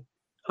 hey,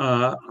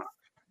 uh,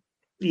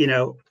 you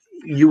know,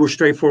 you were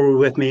straightforward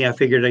with me. I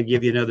figured I'd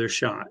give you another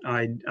shot.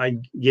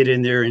 I'd get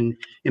in there and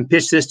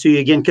pitch this to you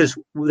again, because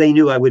they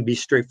knew I would be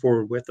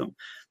straightforward with them.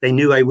 They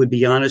knew I would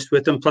be honest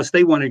with them. Plus,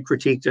 they wanted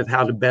critiques of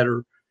how to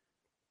better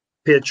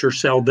pitch or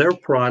sell their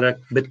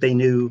product, but they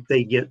knew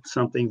they get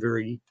something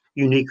very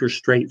unique or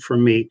straight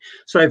from me.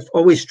 So I've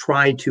always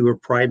tried to, or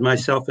pride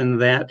myself in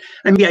that.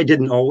 I mean, I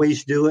didn't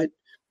always do it,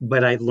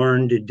 but I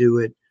learned to do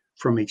it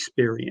from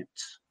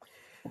experience.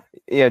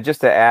 Yeah,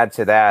 just to add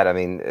to that, I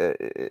mean,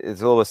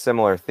 it's a little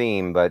similar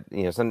theme, but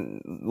you know,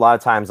 a lot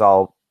of times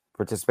I'll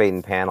participate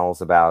in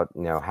panels about,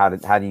 you know, how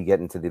do you get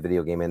into the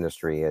video game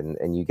industry,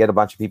 and you get a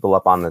bunch of people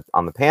up on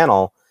the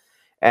panel,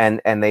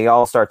 and they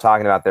all start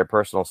talking about their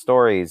personal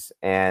stories.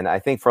 And I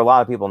think for a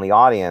lot of people in the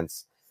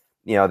audience,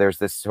 you know, there's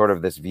this sort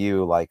of this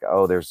view like,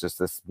 oh, there's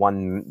this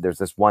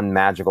one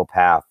magical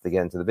path to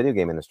get into the video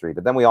game industry.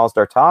 But then we all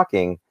start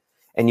talking,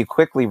 and you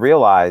quickly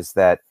realize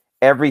that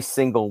every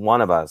single one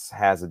of us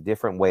has a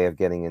different way of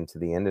getting into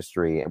the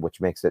industry,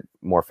 which makes it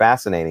more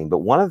fascinating. But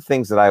one of the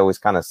things that I always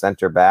kind of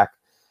center back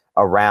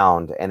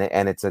around, and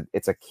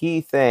it's a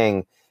key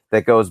thing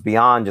that goes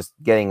beyond just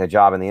getting a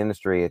job in the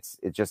industry. It's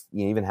just,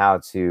 you know, even how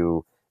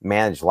to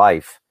manage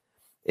life,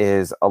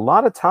 is a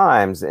lot of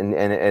times, and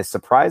as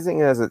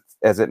surprising as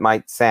it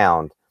might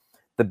sound,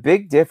 the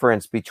big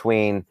difference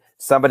between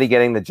somebody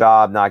getting the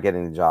job, not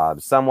getting the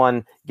job,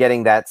 someone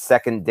getting that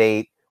second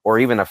date, or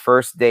even a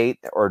first date,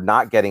 or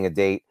not getting a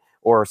date,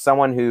 or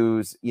someone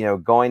who's, you know,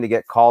 going to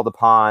get called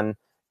upon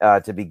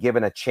to be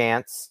given a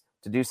chance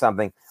to do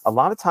something. A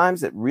lot of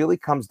times it really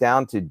comes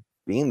down to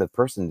being the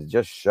person that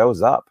just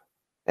shows up.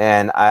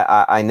 And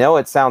I know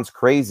it sounds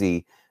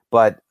crazy,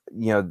 but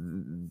you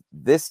know,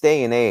 this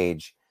day and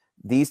age,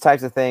 these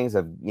types of things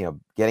of, you know,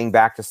 getting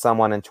back to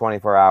someone in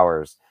 24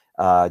 hours,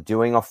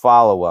 doing a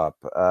follow-up,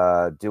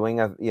 doing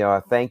a, you know,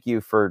 a thank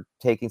you for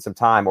taking some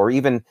time, or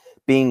even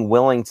being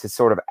willing to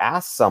sort of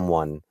ask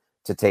someone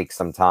to take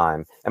some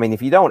time. I mean,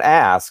 if you don't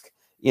ask,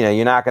 you know,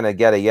 you're not going to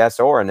get a yes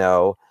or a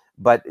no,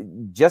 but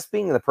just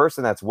being the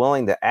person that's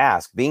willing to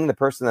ask, being the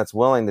person that's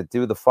willing to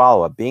do the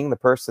follow-up, being the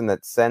person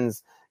that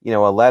sends, you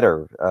know, a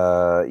letter,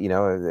 you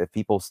know, if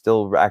people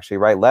still actually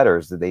write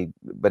letters,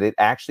 but it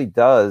actually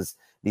does,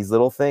 these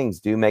little things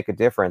do make a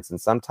difference. And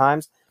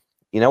sometimes,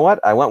 you know what,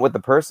 I went with the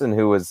person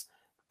who was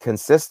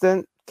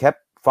consistent,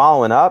 kept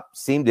following up,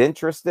 seemed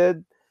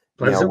interested,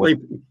 Pleasantly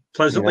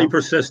you know?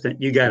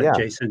 persistent. You got it,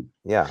 Jason.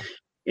 Yeah.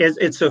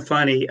 It's so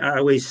funny. I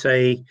always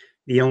say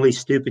the only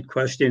stupid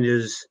question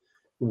is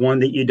one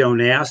that you don't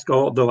ask,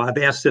 although I've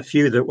asked a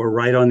few that were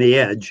right on the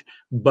edge.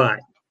 But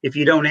if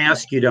you don't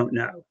ask, you don't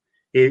know.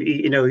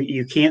 You know,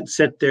 you can't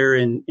sit there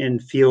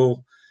and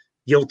feel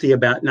guilty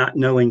about not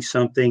knowing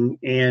something.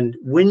 And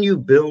when you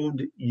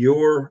build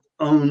your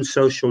own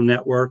social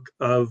network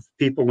of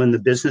people in the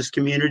business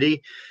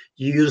community,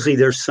 usually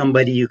there's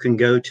somebody you can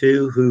go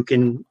to who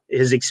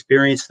has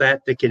experienced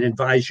that can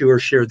advise you or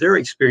share their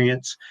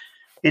experience.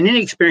 And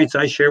any experience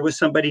I share with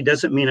somebody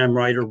doesn't mean I'm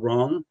right or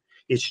wrong.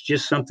 It's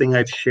just something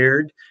I've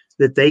shared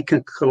that they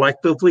can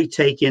collectively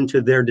take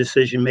into their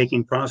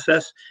decision-making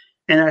process.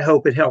 And I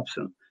hope it helps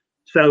them.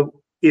 So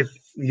if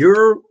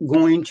you're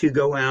going to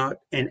go out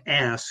and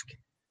ask,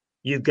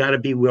 you've got to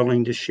be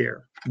willing to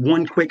share.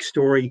 One quick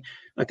story,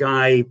 a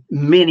guy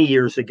many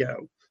years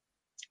ago,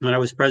 when I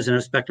was president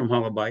of Spectrum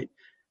Holobyte,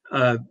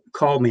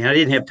 called me. I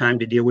didn't have time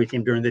to deal with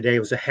him during the day. It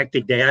was a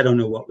hectic day. I don't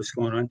know what was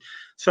going on.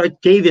 So I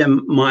gave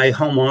him my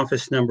home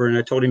office number, and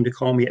I told him to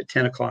call me at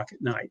 10 o'clock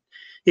at night.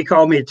 He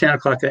called me at 10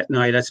 o'clock that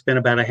night. I spent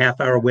about a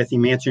half hour with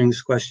him answering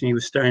his question. He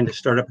was starting to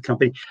start up a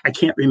company. I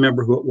can't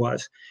remember who it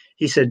was.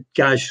 He said,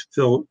 "Gosh,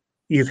 Phil,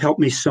 you've helped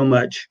me so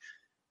much.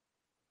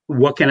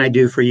 What can I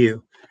do for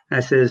you?"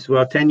 I says,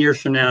 "Well, 10 years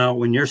from now,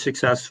 when you're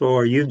successful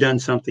or you've done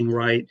something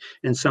right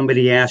and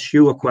somebody asks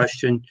you a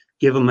question,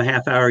 give them a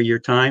half hour of your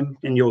time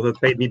and you'll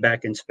have paid me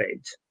back in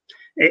spades."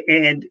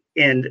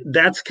 And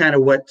that's kind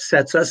of what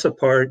sets us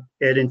apart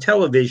at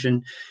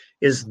Intellivision,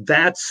 is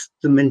that's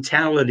the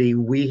mentality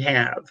we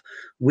have.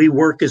 We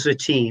work as a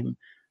team.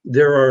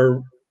 There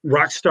are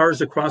rock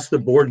stars across the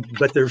board,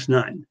 but there's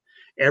none.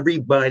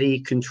 Everybody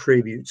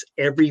contributes.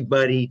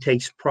 Everybody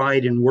takes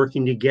pride in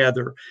working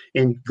together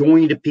and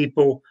going to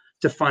people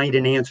to find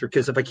an answer.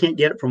 Because if I can't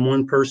get it from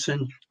one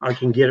person, I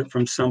can get it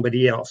from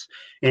somebody else.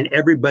 And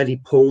everybody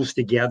pulls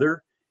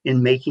together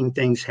in making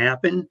things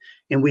happen.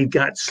 And we've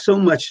got so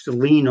much to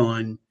lean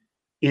on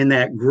in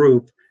that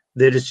group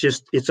that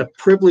it's a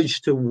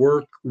privilege to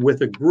work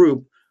with a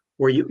group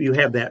where you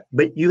have that.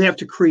 But you have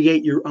to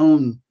create your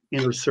own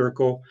inner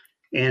circle.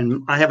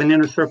 And I have an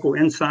inner circle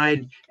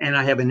inside and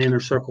I have an inner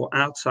circle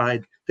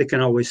outside that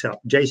can always help.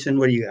 Jason,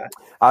 what do you got?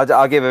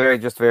 I'll give a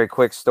very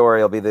quick story.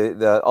 It'll be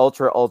the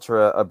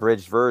ultra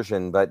abridged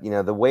version. But you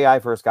know, the way I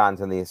first got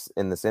into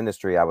this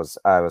industry, I was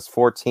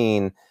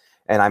 14,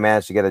 and I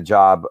managed to get a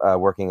job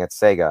working at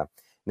Sega.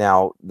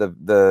 Now,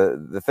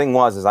 the thing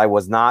is I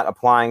was not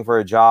applying for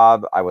a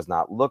job. I was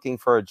not looking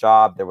for a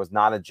job. There was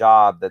not a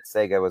job that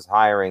Sega was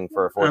hiring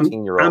for a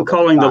 14-year-old. I'm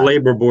calling the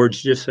labor boards,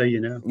 just so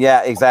you know.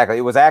 Yeah, exactly.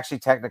 It was actually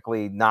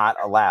technically not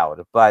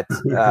allowed. But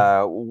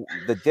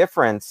the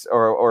difference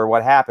or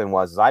what happened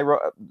was I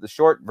wrote the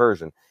short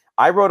version.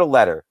 I wrote a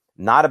letter,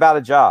 not about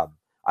a job.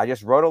 I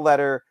just wrote a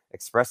letter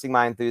expressing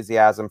my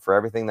enthusiasm for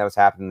everything that was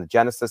happening. The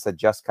Genesis had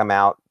just come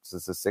out.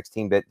 This is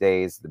 16-bit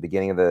days, the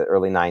beginning of the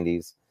early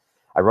 90s.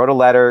 I wrote a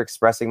letter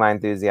expressing my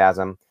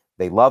enthusiasm.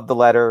 They loved the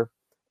letter.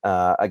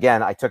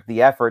 Again, I took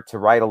the effort to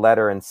write a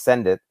letter and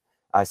send it.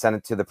 I sent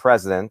it to the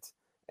president,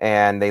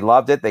 and they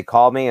loved it. They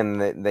called me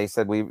and they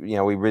said, we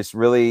just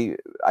really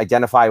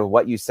identify with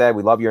what you said.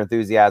 We love your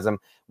enthusiasm.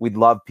 We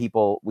love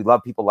people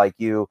like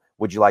you.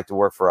 Would you like to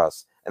work for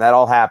us? And that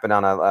all happened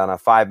on a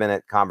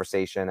 5-minute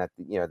conversation at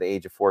the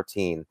age of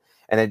 14.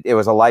 And it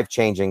was a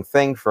life-changing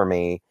thing for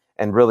me,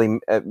 and really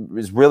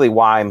is really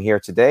why I'm here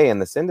today in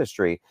this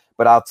industry.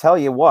 But I'll tell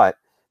you what,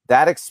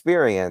 that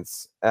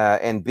experience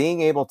and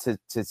being able to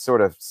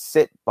sort of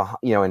sit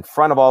in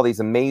front of all these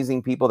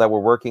amazing people that were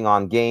working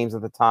on games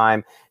at the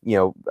time,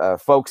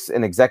 folks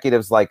and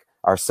executives like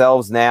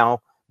ourselves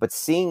now, but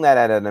seeing that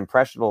at an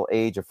impressionable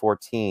age of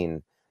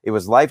 14, it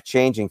was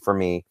life-changing for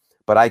me.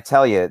 But I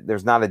tell you,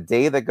 there's not a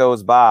day that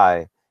goes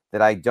by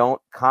that I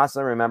don't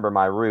constantly remember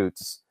my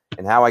roots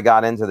and how I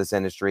got into this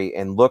industry,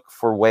 and look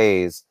for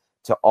ways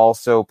to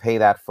also pay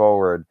that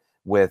forward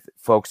with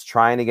folks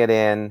trying to get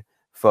in,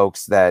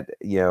 folks that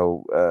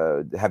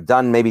have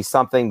done maybe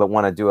something but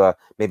want to do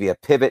maybe a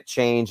pivot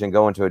change and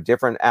go into a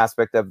different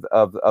aspect of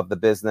the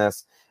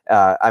business.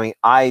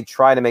 I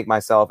try to make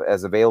myself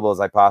as available as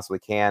I possibly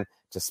can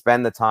to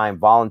spend the time,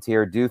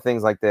 volunteer, do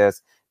things like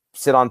this,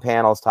 sit on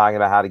panels talking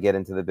about how to get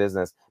into the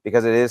business,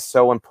 because it is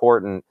so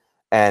important.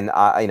 And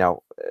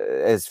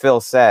as Phil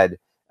said,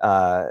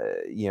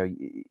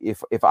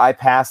 if I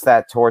pass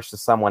that torch to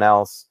someone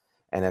else,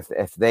 and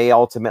if they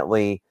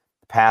ultimately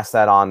pass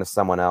that on to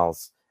someone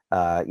else,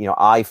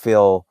 I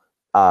feel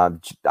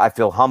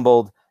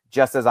humbled,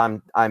 just as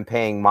I'm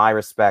paying my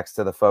respects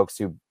to the folks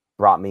who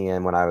brought me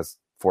in when I was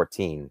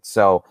 14.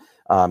 So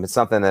it's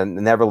something that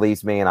never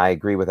leaves me, and I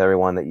agree with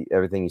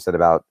everything you said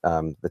about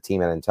the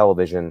team at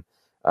Intellivision.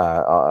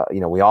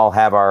 We all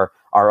have our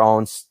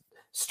own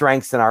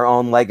strengths and our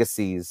own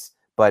legacies,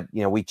 but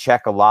we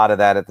check a lot of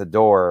that at the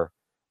door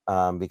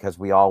because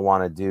we all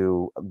want to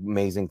do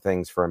amazing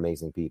things for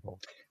amazing people.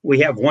 We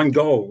have one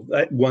goal,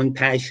 one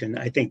passion.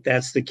 I think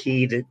that's the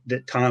key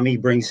that Tommy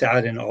brings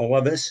out in all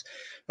of us,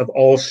 of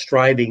all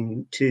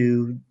striving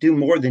to do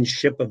more than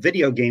ship a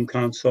video game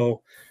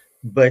console,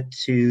 but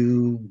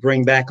to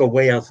bring back a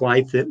way of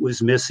life that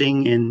was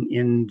missing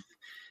in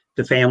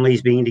the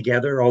families being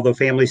together. Although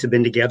families have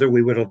been together,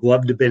 we would have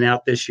loved to have been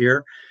out this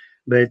year,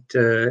 but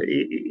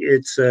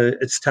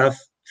it's tough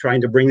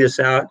trying to bring this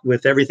out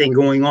with everything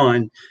going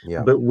on.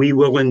 Yeah. But we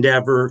will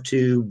endeavor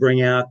to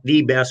bring out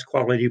the best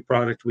quality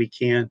product we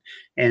can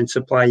and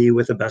supply you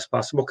with the best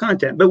possible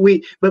content. But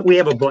we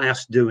have a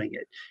blast doing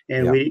it,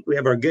 and we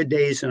have our good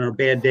days and our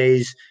bad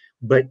days,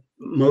 but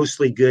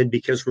mostly good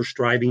because we're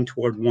striving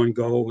toward one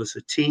goal as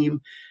a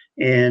team.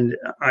 And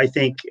I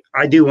think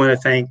I do want to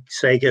thank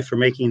Sega for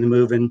making the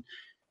move and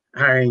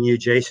hiring you,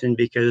 Jason,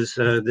 because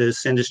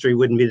this industry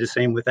wouldn't be the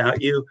same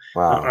without you.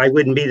 Wow. I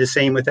wouldn't be the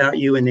same without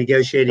you in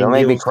negotiating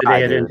deals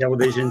today at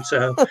Intellivision.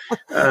 So,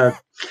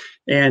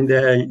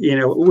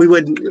 we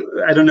wouldn't,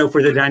 I don't know if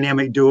we're the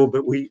dynamic duo,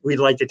 but we'd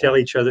like to tell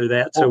each other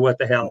that. So what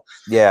the hell?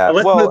 Yeah.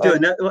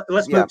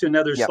 Let's move to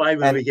another slide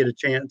when we get a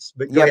chance.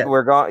 But go ahead.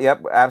 We're going.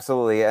 Yep,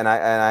 absolutely.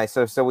 And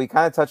so we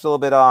kind of touched a little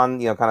bit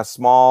on, kind of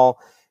small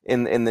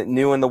in the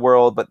new in the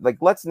world, but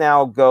let's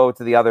now go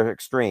to the other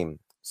extreme.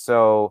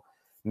 So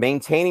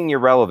maintaining your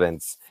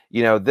relevance,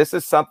 this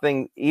is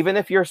something, even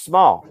if you're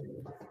small,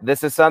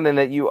 this is something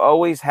that you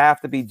always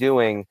have to be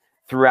doing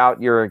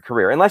throughout your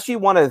career, unless you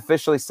want to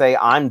officially say,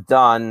 I'm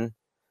done,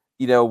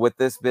 with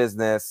this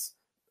business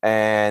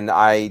and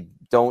I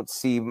don't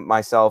see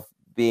myself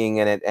being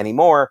in it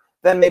anymore.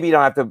 Then maybe you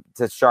don't have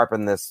to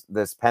sharpen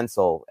this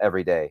pencil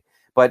every day.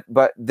 But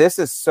this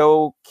is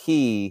so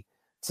key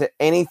to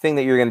anything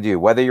that you're going to do,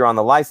 whether you're on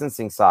the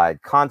licensing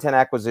side, content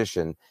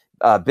acquisition,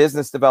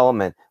 business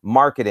development,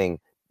 marketing,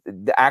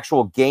 the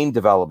actual game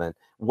development,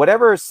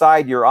 whatever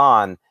side you're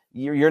on,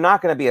 you're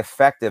not going to be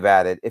effective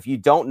at it if you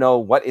don't know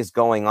what is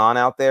going on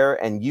out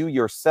there, and you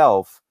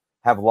yourself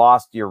have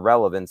lost your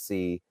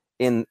relevancy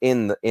in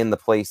the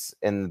place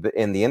in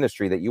the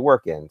industry that you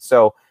work in.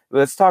 So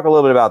let's talk a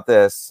little bit about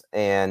this.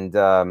 And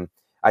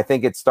I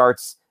think it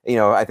starts,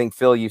 I think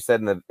Phil, you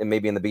said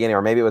maybe in the beginning,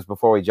 or maybe it was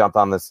before we jumped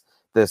on this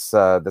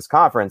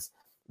conference,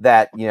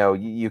 that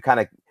you kind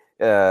of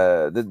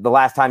the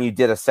last time you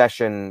did a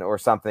session or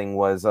something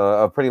was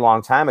a pretty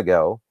long time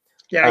ago.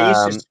 Yeah, I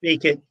used to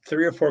speak at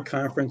 3 or 4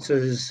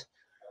 conferences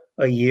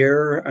a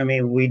year. I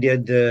mean, we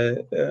did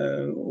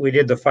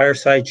the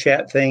fireside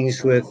chat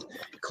things with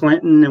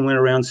Clinton and went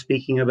around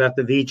speaking about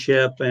the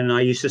V-chip. And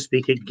I used to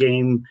speak at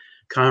game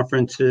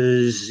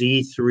conferences,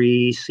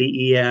 E3,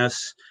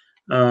 CES,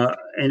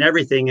 and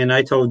everything. And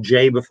I told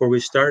Jay before we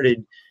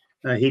started,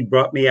 he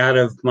brought me out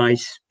of my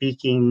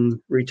speaking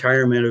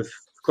retirement of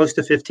close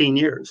to 15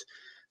 years.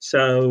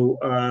 So,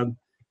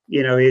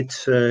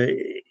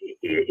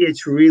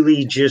 it's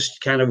really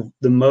just kind of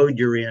the mode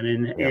you're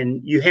in,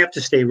 and you have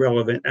to stay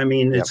relevant. I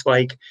mean, it's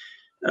like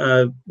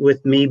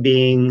with me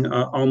being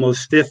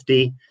almost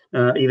 50,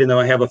 even though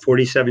I have a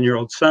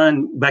 47-year-old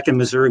son, back in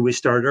Missouri, we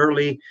start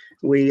early.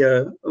 We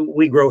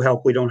grow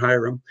help. We don't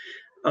hire them.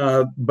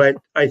 But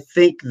I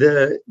think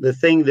the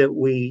thing that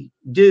we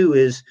do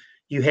is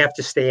you have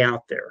to stay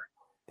out there.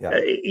 Yeah.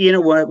 You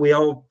know what? We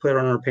all put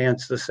on our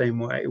pants the same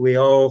way. We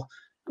all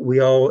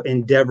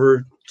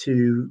endeavor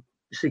to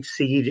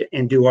succeed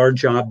and do our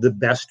job the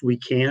best we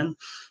can.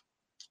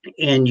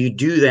 And you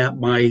do that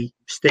by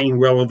staying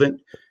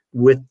relevant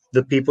with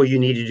the people you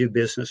need to do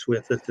business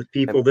with, the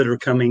people that are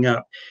coming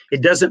up.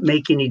 It doesn't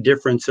make any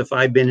difference if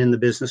I've been in the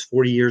business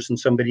 40 years and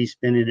somebody's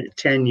been in it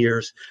 10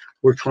 years.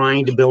 We're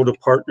trying to build a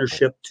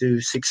partnership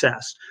to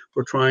success.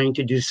 We're trying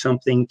to do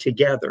something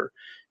together.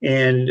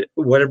 And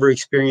whatever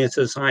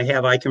experiences I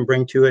have, I can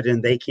bring to it,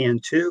 and they can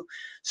too.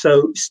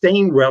 So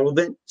staying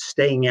relevant,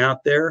 staying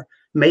out there.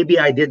 Maybe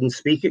I didn't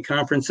speak at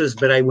conferences,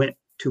 but I went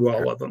to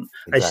all of them.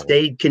 Exactly.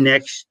 I stayed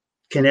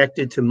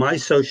connected to my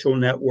social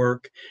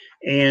network,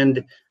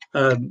 and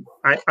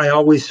I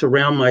always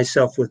surround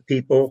myself with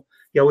people.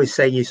 You always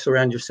say you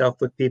surround yourself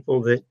with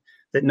people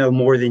that know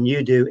more than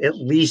you do, at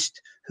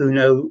least who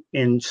know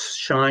and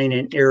shine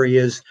in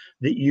areas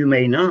that you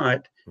may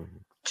not,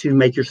 to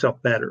make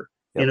yourself better.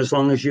 Yep. And as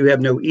long as you have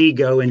no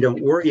ego and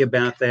don't worry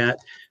about that,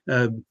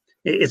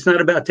 it's not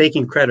about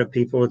taking credit,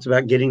 people. It's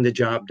about getting the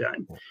job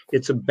done.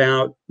 It's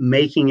about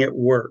making it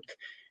work.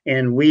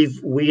 And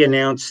we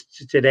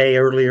announced today,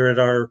 earlier at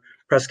our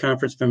press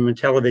conference from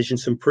Intellivision,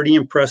 some pretty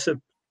impressive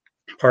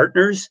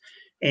partners,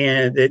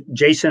 and that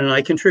Jason and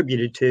I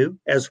contributed to,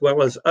 as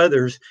well as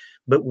others,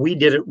 but we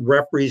did it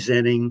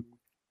representing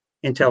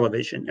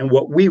Intellivision and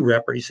what we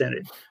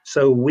represented.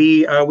 So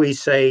we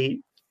always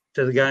say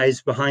to the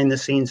guys behind the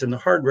scenes and the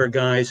hardware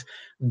guys,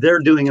 they're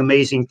doing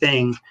amazing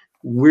things.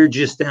 We're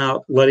just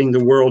out letting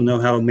the world know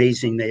how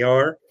amazing they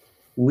are.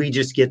 We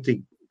just get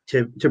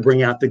to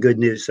bring out the good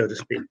news, so to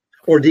speak,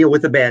 or deal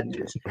with the bad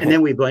news, and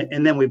then we blame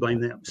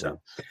them. So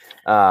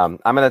I'm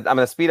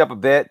gonna speed up a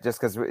bit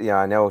just because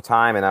I know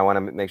time, and I want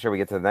to make sure we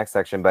get to the next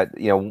section. But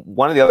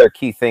one of the other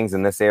key things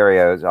in this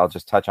area is I'll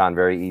just touch on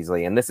very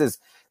easily, and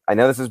I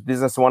know this is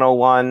business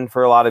 101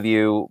 for a lot of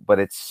you, but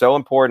it's so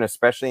important,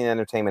 especially in the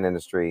entertainment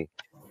industry,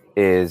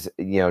 is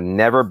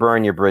never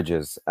burn your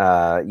bridges.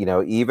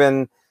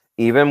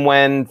 Even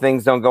when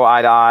things don't go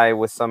eye to eye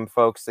with some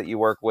folks that you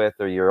work with,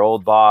 or your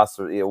old boss,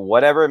 or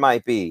whatever it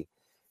might be,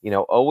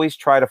 always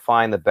try to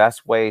find the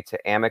best way to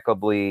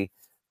amicably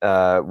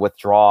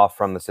withdraw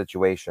from the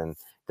situation.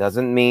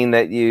 Doesn't mean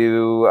that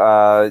you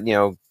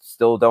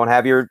still don't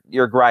have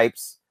your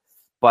gripes,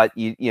 but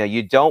you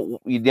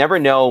never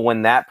know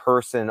when that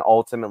person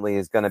ultimately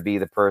is going to be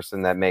the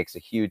person that makes a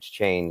huge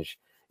change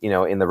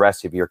in the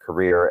rest of your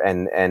career,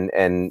 and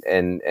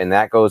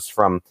that goes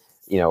from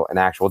an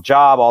actual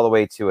job all the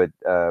way to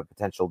a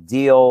potential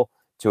deal,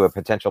 to a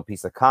potential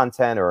piece of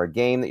content or a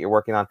game that you're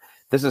working on.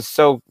 This is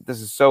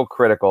so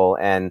critical,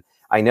 and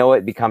I know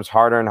it becomes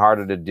harder and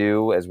harder to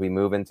do as we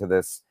move into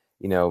this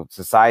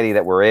society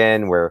that we're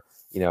in, where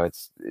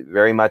it's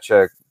very much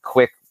a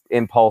quick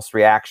impulse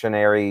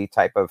reactionary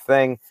type of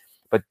thing.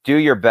 But do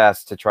your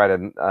best to try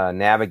to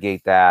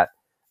navigate that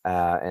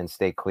and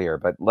stay clear.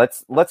 But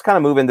let's kind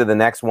of move into the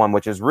next one,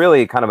 which is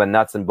really kind of a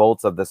nuts and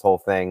bolts of this whole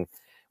thing,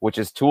 which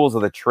is tools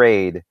of the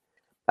trade.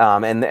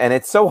 And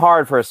it's so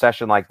hard for a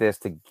session like this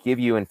to give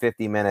you in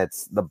 50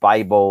 minutes the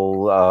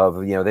Bible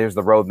of, there's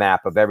the roadmap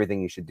of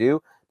everything you should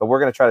do. But we're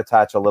going to try to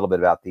touch a little bit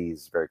about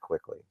these very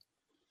quickly.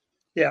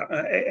 Yeah.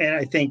 And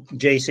I think,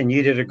 Jason,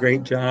 you did a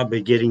great job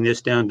of getting this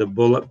down to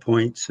bullet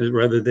points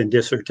rather than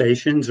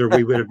dissertations, or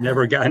we would have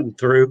never gotten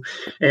through.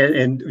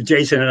 And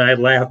Jason and I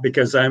laugh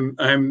because I'm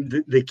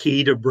the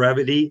key to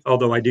brevity,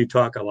 although I do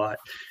talk a lot.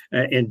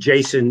 And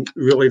Jason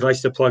really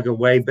likes to plug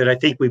away, but I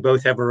think we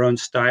both have our own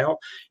style.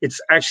 It's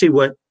actually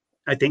what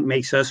I think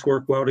makes us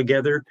work well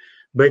together.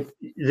 But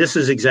this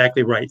is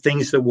exactly right.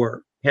 Things that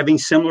work. Having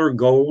similar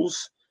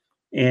goals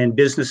and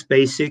business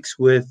basics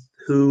with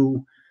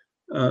who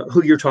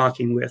you're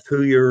talking with,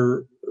 who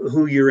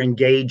you're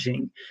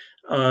engaging.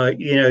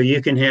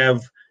 You can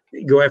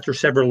go after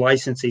several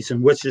licensees,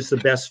 and which is the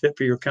best fit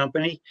for your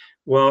company.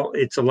 Well,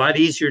 it's a lot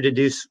easier to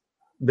do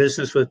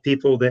business with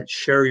people that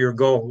share your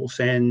goals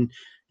and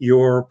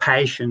your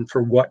passion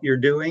for what you're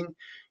doing,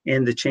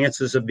 and the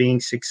chances of being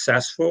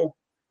successful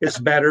is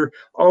better.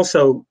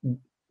 Also,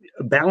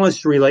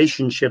 balanced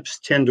relationships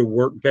tend to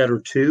work better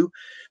too,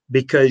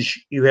 because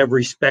you have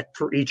respect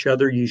for each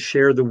other. You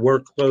share the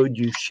workload,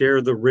 you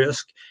share the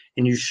risk,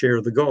 and you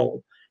share the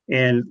goal.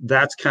 And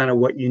that's kind of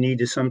what you need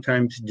to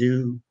sometimes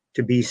do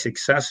to be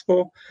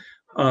successful,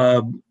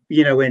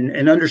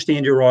 and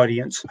understand your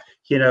audience.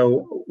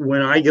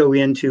 When I go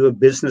into a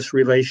business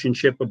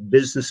relationship, a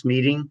business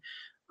meeting,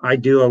 I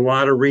do a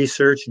lot of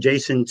research.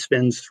 Jason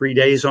spends 3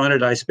 days on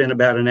it. I spend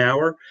about an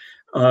hour.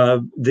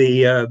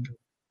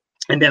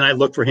 And then I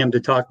look for him to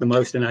talk the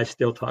most, and I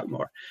still talk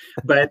more.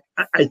 But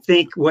I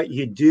think what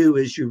you do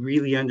is you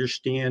really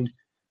understand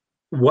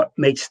what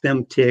makes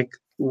them tick,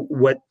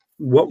 what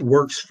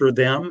works for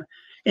them,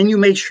 and you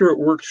make sure it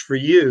works for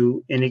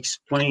you, and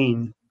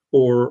explain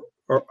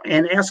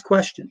and ask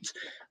questions.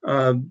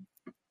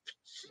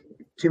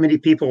 Too many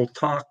people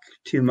talk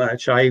too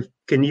much. I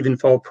can even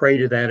fall prey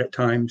to that at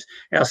times.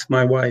 Ask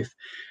my wife.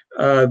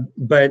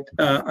 But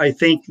I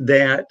think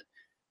that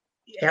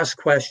ask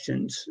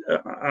questions.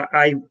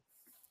 I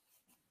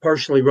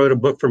partially wrote a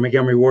book for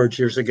Montgomery Ward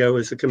years ago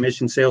as a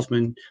commission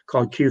salesman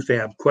called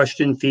QFAB: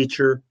 Question,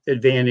 Feature,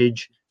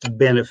 Advantage,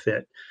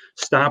 Benefit.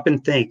 Stop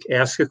and think.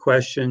 Ask a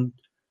question.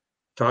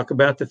 Talk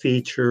about the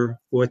feature,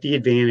 what the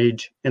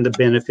advantage and the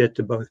benefit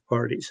to both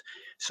parties.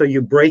 So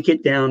you break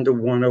it down to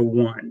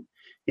 101.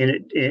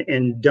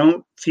 And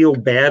don't feel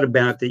bad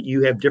about that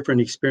you have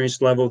different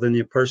experience level than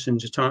the person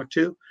to talk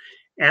to.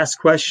 Ask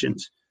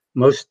questions.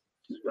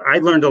 I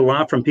learned a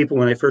lot from people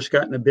when I first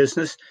got in the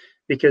business,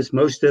 because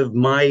most of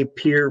my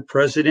peer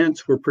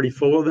presidents were pretty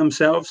full of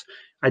themselves.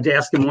 I'd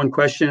ask them one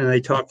question and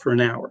they talk for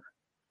an hour.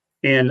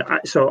 And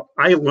so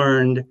I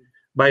learned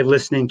by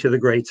listening to the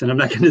greats, and I'm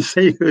not going to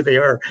say who they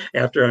are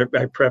after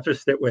I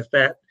prefaced it with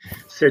that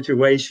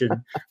situation,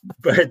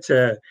 but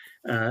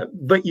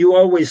you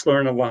always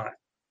learn a lot.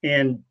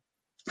 And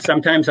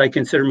sometimes I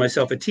consider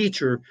myself a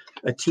teacher.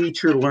 A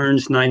teacher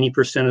learns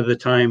 90% of the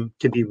time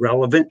to be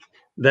relevant.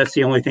 That's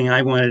the only thing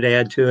I wanted to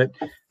add to it.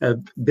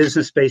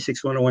 Business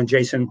Basics 101,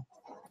 Jason.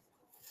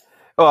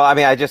 Well, I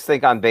mean, I just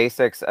think on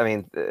basics, I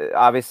mean,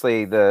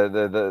 obviously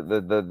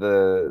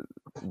the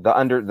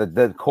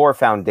core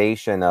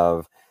foundation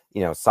of,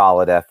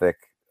 solid ethic,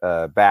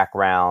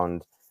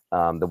 background,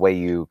 the way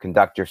you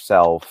conduct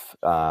yourself,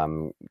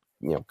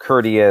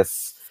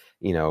 courteous,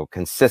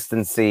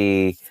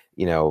 consistency,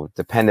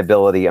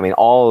 dependability. I mean,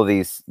 all of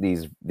these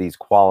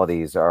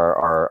qualities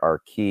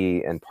are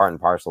key and part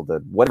and parcel to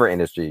whatever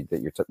industry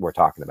that we're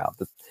talking about.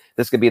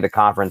 This could be the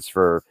conference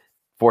for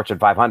Fortune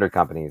 500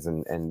 companies,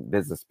 and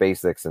business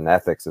basics and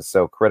ethics is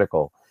so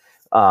critical.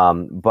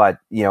 But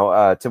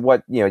to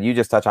what you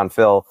just touched on,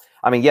 Phil.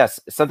 I mean, yes,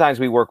 sometimes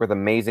we work with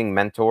amazing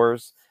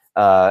mentors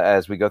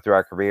as we go through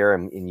our career,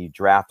 and you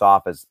draft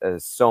off as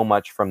so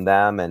much from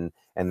them, and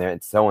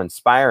it's so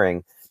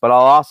inspiring. But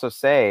I'll also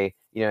say,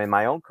 in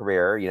my own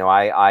career,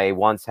 I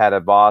once had a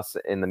boss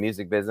in the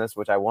music business,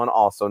 which I won't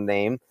also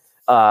name.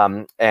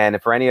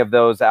 And for any of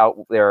those out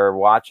there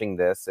watching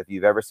this, if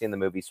you've ever seen the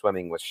movie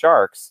Swimming with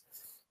Sharks,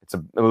 it's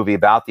a movie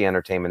about the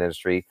entertainment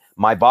industry.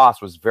 My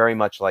boss was very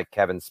much like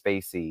Kevin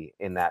Spacey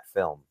in that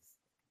film.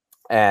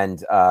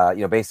 And,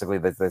 basically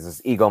there's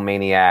this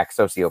egomaniac,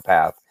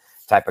 sociopath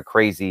type of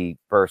crazy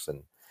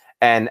person.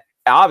 And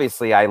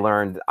obviously I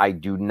learned I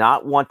do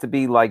not want to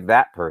be like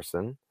that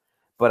person,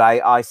 but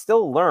I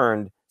still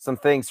learned some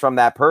things from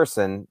that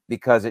person,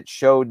 because it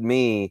showed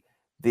me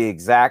the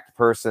exact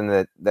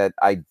person that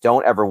I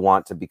don't ever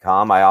want to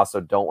become. I also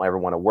don't ever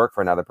want to work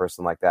for another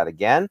person like that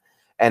again.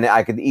 And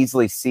I could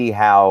easily see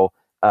how,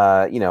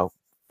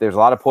 there's a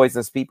lot of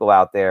poisonous people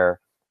out there,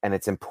 and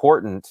it's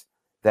important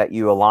that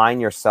you align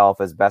yourself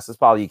as best as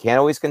possible. You can't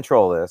always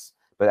control this,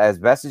 but as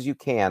best as you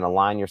can,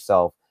 align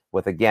yourself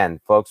with,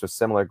 again, folks with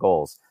similar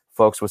goals,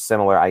 folks with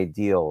similar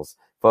ideals,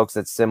 folks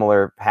with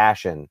similar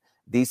passion.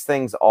 These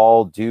things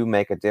all do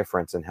make a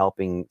difference in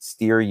helping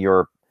steer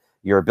your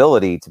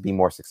ability to be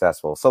more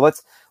successful. So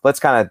let's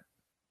kind of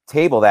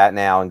table that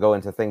now and go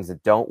into things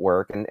that don't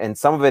work. And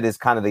some of it is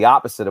kind of the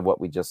opposite of what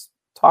we just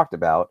talked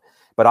about.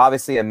 But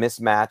obviously a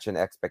mismatch in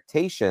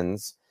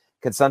expectations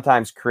can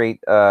sometimes create,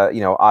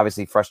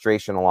 obviously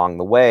frustration along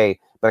the way,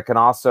 but it can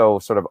also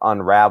sort of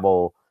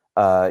unravel,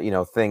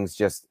 things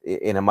just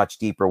in a much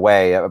deeper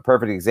way. A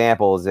perfect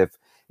example is if,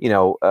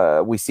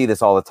 we see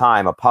this all the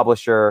time, a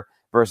publisher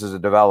versus a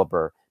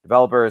developer.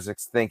 Developer is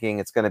thinking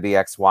it's going to be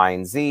X, Y,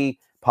 and Z.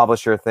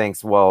 Publisher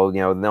thinks, well,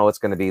 no, it's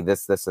going to be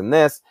this, this, and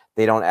this.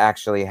 They don't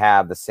actually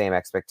have the same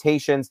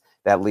expectations.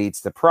 That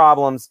leads to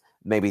problems.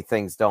 Maybe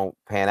things don't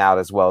pan out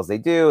as well as they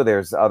do.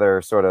 There's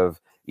other sort of,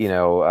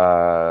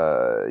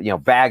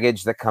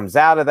 baggage that comes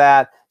out of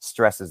that,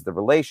 stresses the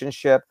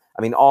relationship.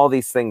 I mean, all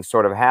these things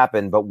sort of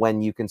happen, but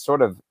when you can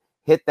sort of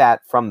hit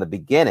that from the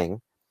beginning,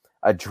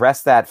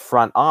 address that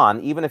front on,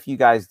 even if you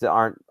guys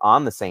aren't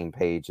on the same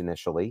page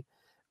initially,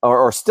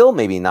 or still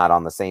maybe not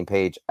on the same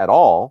page at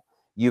all,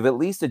 you've at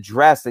least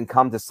addressed and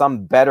come to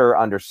some better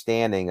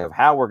understanding of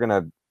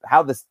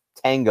how this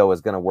tango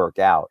is going to work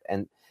out.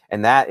 And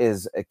that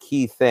is a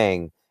key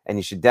thing. And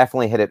you should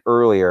definitely hit it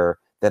earlier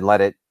than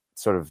let it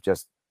sort of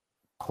just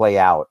play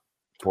out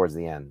towards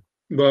the end.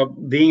 Well,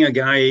 being a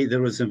guy that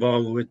was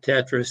involved with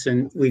Tetris,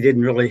 and we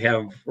didn't really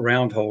have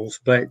round holes,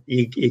 but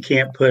you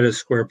can't put a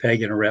square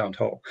peg in a round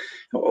hole,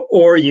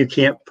 or you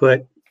can't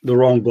put the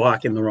wrong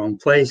block in the wrong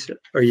place,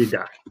 or you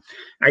die.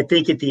 I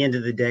think at the end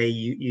of the day,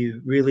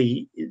 you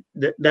really,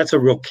 that's a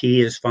real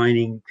key, is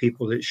finding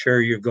people that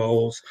share your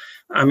goals.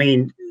 I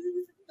mean,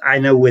 I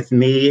know with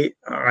me,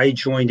 I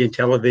joined in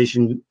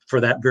television for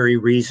that very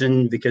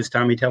reason, because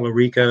Tommy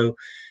Tallarico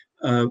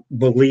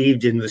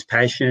believed and was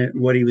passionate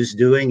in what he was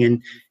doing.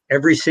 And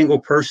every single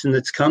person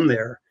that's come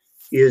there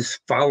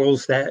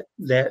follows that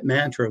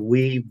mantra.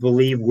 We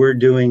believe we're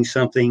doing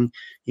something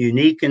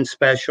unique and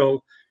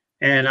special.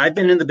 And I've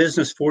been in the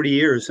business 40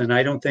 years, and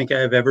I don't think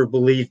I've ever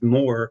believed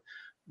more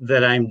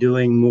that I'm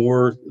doing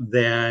more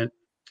than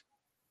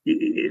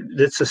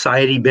that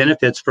society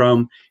benefits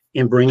from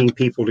in bringing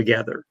people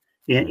together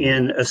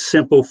in a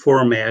simple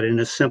format, in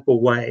a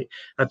simple way.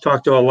 I've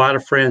talked to a lot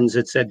of friends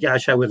that said,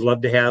 gosh, I would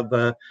love to have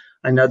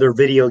another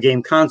video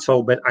game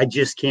console, but I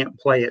just can't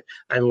play it.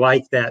 I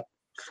like that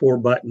 4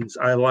 buttons.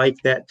 I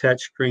like that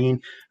touch screen.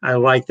 I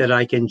like that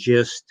I can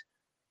just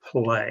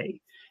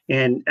play.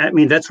 And I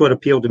mean, that's what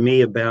appealed to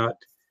me about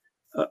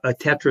a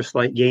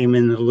Tetris-like game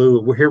in the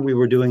Lou. Here we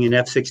were doing an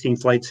F-16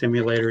 flight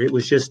simulator. It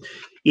was just,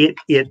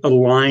 it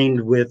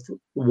aligned with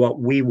what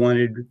we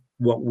wanted,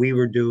 what we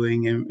were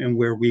doing, and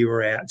where we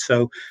were at.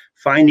 So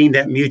finding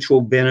that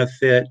mutual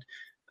benefit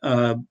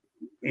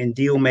in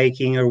deal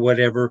making or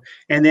whatever.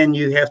 And then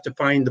you have to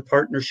find the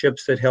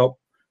partnerships that help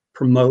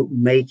promote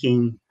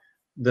making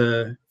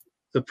the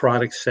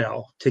product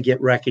sell to get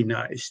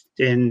recognized.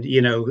 And,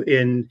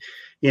 and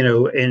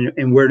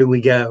where do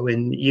we go?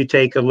 And you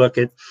take a look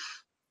at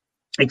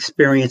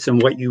experience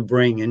and what you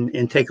bring,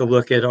 and take a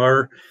look at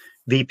our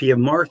VP of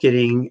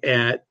marketing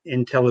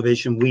in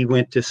television. We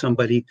went to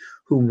somebody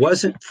who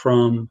wasn't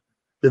from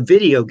the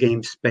video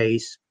game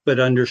space, but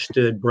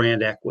understood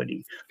brand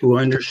equity, who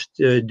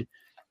understood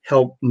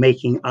help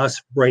making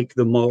us break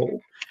the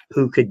mold,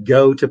 who could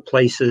go to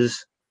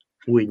places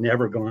we'd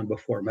never gone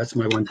before. That's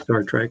my one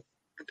Star Trek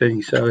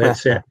thing. So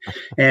that's it.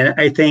 And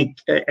I think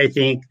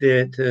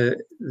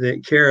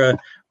that Kara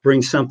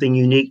brings something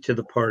unique to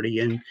the party.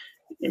 And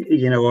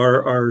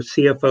our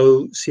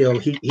CFO,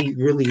 he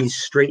really is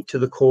straight to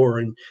the core,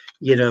 and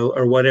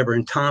or whatever.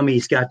 And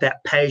Tommy's got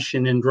that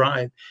passion and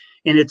drive,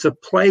 and it's a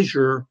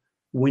pleasure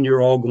when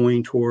you're all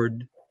going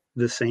toward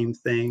the same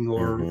thing,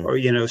 or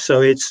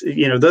so it's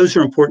those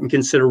are important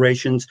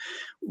considerations,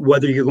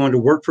 whether you're going to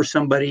work for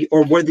somebody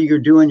or whether you're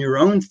doing your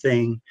own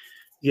thing.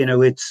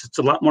 It's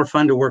a lot more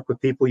fun to work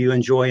with people you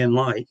enjoy and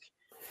like,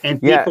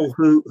 and people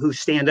who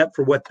stand up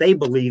for what they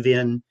believe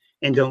in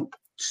and don't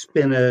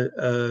spin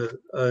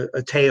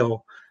a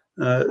tale.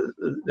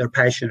 They're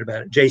passionate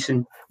about it.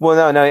 Jason.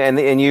 Well, no,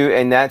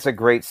 and that's a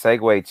great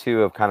segue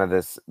too of kind of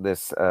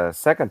this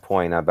second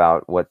point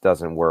about what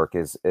doesn't work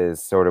is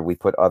sort of we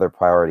put other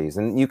priorities,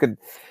 and you could,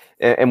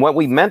 and what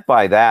we meant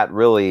by that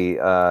really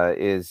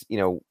is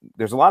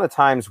there's a lot of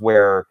times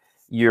where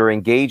you're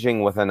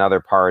engaging with another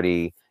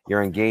party,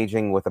 you're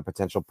engaging with a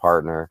potential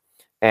partner,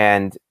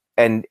 and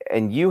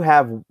you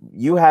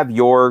have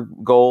your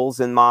goals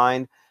in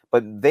mind,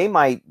 but they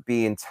might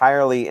be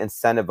entirely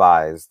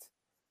incentivized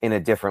in a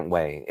different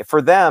way.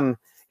 For them,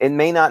 it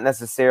may not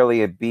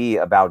necessarily be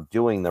about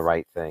doing the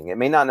right thing. It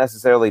may not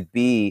necessarily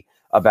be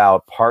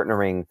about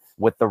partnering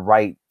with the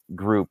right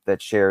group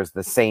that shares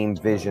the same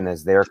vision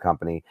as their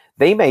company.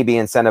 They may be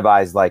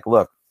incentivized like,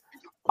 look,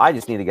 I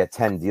just need to get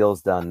 10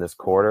 deals done this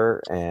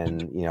quarter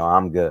and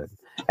I'm good.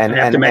 And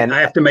I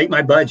have to make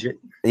my budget.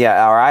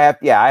 Yeah, or I have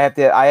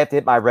to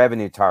hit my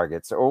revenue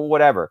targets or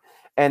whatever.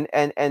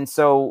 And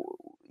so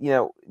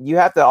you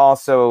have to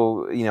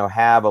also,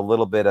 have a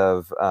little bit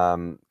of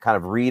kind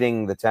of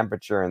reading the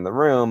temperature in the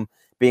room,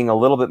 being a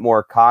little bit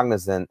more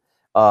cognizant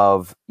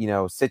of,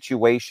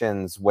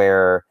 situations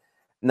where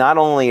not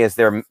only is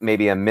there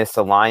maybe a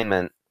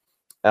misalignment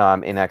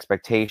in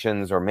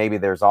expectations, or maybe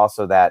there's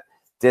also that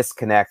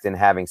disconnect in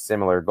having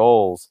similar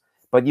goals,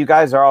 but you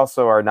guys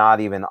are not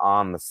even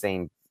on the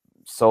same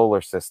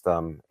solar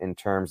system in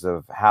terms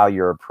of how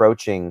you're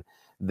approaching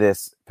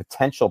this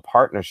potential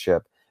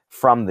partnership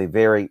from the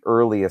very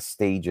earliest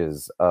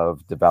stages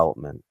of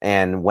development.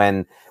 And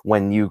when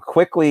you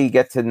quickly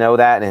get to know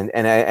that,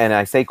 and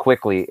I say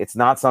quickly, it's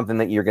not something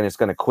that you're just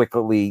going to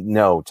quickly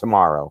know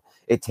tomorrow.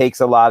 It takes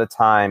a lot of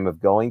time of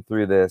going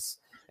through this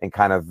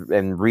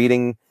and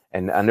reading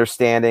and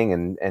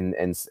understanding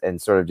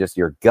and sort of just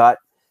your gut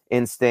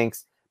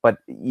instincts. But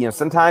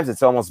sometimes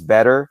it's almost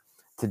better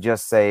to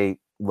just say,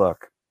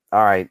 look,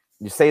 all right,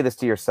 you say this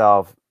to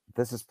yourself,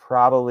 this is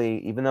probably,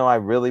 even though I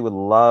really would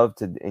love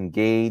to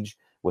engage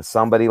with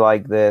somebody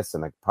like this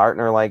and a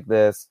partner like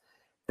this,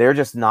 they're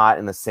just not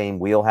in the same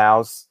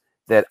wheelhouse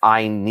that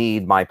I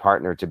need my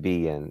partner to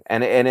be in.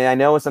 And I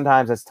know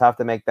sometimes it's tough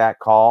to make that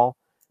call,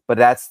 but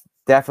that's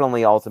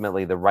definitely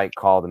ultimately the right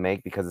call to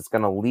make, because it's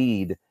going to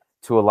lead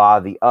to a lot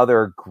of the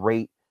other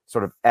great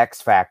sort of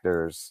X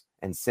factors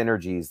and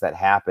synergies that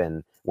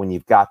happen when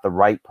you've got the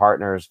right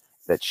partners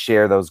that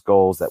share those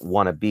goals, that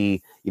want to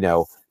be,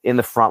 in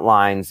the front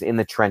lines, in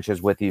the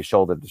trenches with you,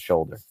 shoulder to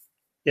shoulder.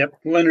 Yep.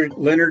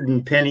 Leonard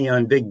and Penny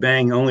on Big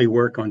Bang only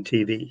work on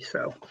TV.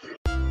 So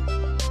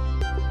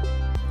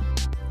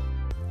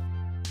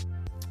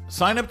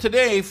sign up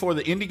today for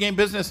the Indie Game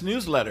Business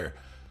newsletter.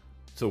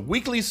 It's a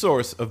weekly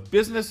source of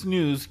business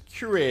news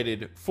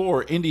curated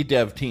for indie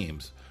dev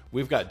teams.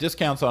 We've got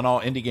discounts on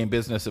all Indie Game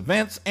Business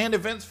events and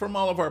events from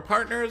all of our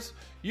partners.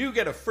 You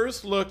get a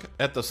first look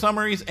at the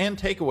summaries and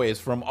takeaways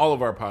from all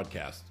of our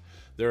podcasts.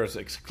 There's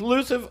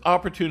exclusive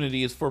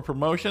opportunities for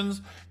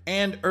promotions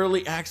and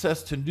early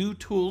access to new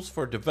tools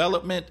for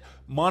development,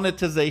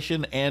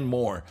 monetization, and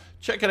more.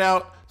 Check it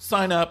out.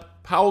 Sign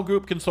up,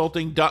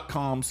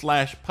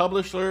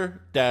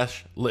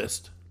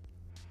 powellgroupconsulting.com/publisher-list.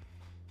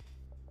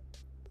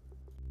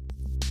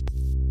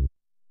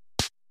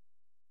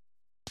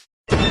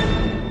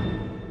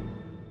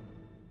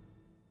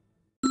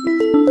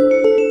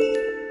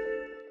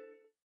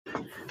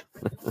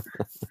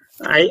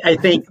 I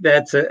think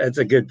that's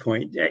a good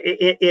point.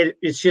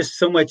 It's just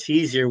so much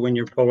easier when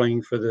you're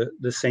pulling for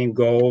the same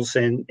goals,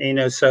 and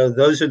so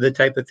those are the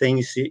type of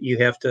things that you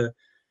have to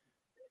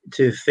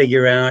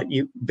figure out.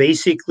 You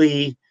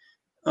basically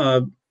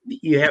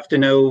you have to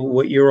know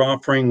what you're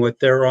offering, what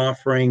they're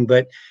offering,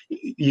 but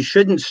you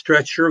shouldn't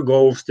stretch your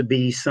goals to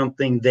be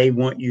something they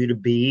want you to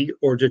be,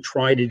 or to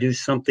try to do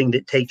something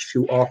that takes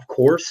you off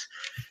course,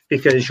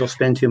 because you'll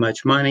spend too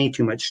much money,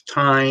 too much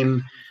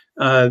time.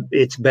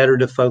 It's better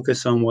to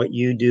focus on what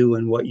you do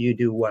and what you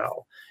do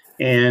well.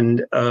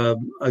 And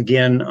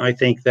again, I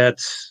think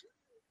that's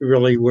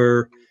really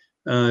where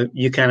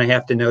you kind of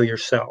have to know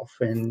yourself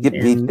and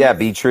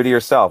be true to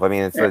yourself. I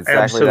mean, it's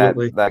exactly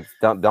absolutely that.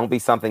 Don't be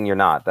something you're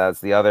not.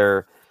 That's the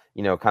other,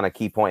 kind of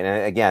key point.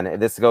 And again,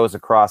 this goes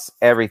across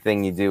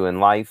everything you do in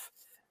life,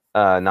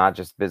 not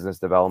just business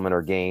development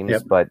or games,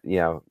 Yep. but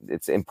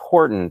it's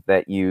important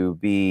that you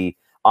be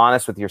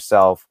honest with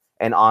yourself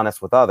and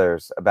honest with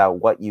others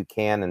about what you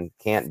can and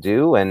can't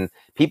do. And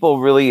people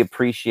really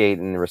appreciate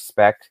and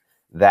respect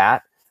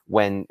that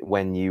when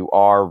you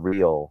are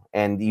real.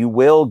 And you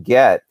will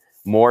get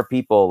more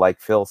people,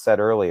 like Phil said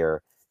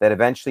earlier, that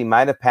eventually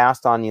might have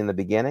passed on you in the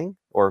beginning,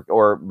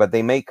 but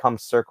they may come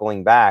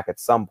circling back at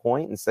some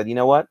point and said, you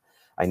know what,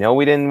 I know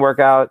we didn't work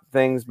out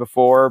things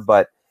before,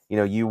 but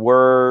you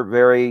were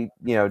very,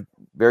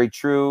 very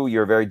true.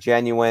 You're very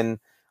genuine.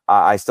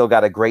 I still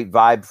got a great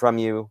vibe from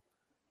you.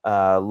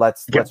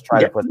 Let's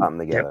try to put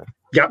something together.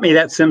 Got me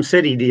that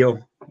SimCity deal.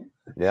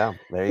 Yeah,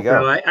 there you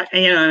go. So I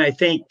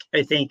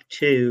think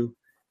too,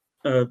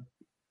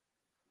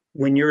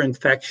 when you're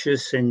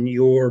infectious and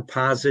you're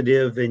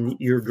positive and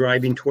you're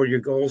driving toward your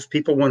goals,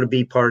 people want to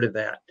be part of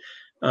that.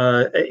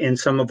 And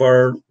some of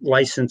our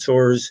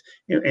licensors,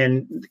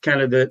 and kind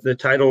of the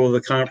title of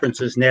the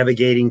conference is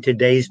Navigating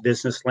Today's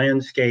Business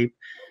Landscape.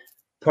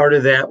 Part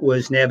of that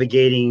was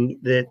navigating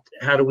that.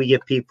 How do we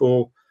get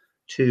people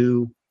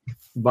to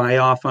buy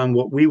off on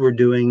what we were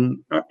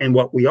doing and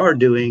what we are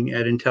doing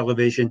at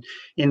Intellivision?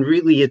 And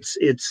really it's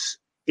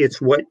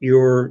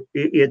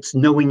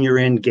knowing your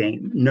end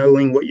game,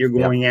 knowing what you're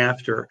going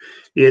after.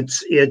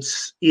 It's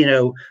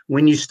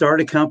when you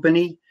start a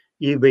company,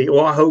 I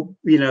hope,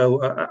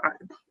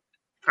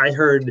 I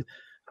heard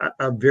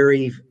a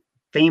very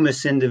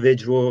famous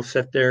individual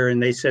sit there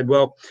and they said,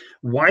 well,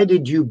 why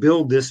did you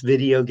build this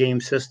video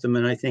game system?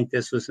 And I think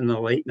this was in the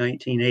late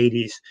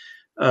 1980s.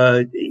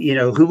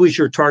 Who was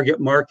your target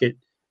market?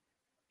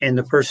 And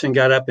the person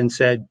got up and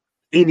said,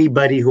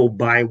 anybody who'll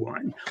buy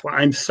one. Well,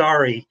 I'm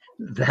sorry,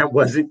 that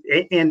wasn't,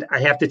 and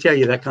I have to tell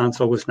you that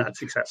console was not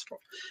successful.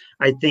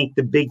 I think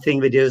the big thing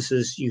of it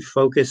is you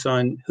focus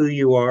on who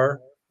you are,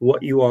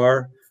 what you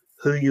are,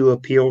 who you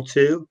appeal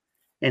to,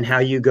 and how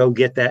you go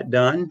get that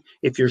done.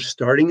 If you're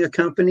starting a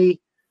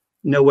company,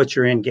 know what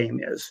your end game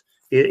is.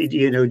 Are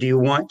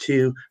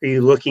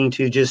you looking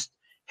to just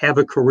have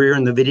a career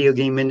in the video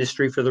game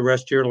industry for the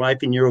rest of your life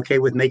and you're okay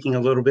with making a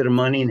little bit of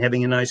money and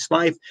having a nice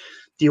life?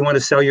 Do you want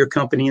to sell your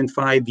company in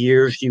 5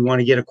 years? Do you want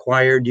to get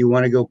acquired? Do you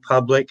want to go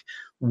public?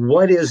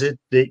 What is it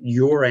that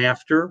you're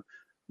after?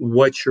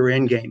 What's your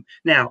end game?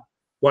 Now,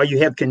 while you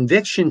have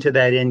conviction to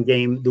that end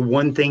game, the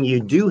one thing you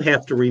do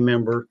have to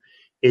remember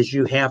is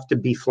you have to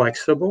be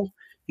flexible.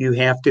 You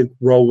have to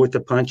roll with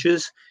the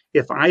punches.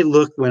 If I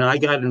look when I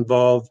got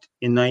involved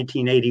in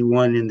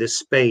 1981 in this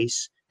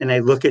space, and I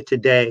look at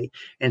today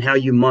and how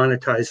you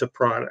monetize a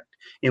product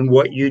and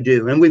what you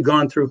do, and we've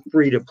gone through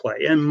free to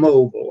play and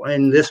mobile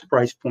and this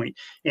price point,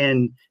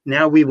 and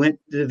now the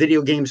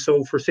video games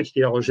sold for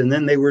 $60 and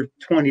then they were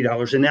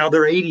 $20 and now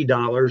they're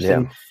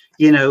 $80.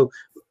 Yeah. And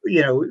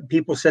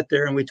people sit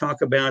there and we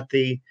talk about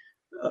the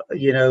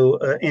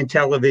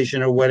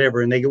Intellivision or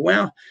whatever, and they go,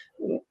 well,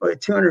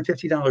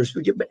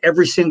 $250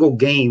 every single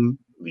game.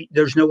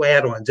 There's no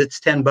add-ons. It's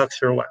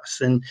 $10 or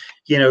less. And,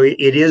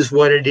 it is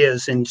what it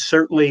is. And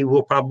certainly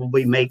we'll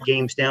probably make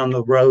games down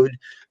the road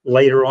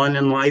later on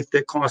in life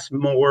that cost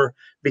more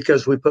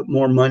because we put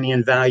more money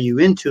and value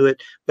into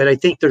it. But I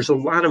think there's a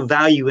lot of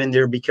value in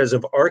there because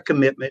of our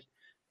commitment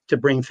to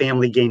bring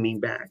family gaming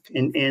back.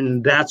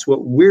 And that's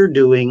what we're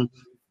doing,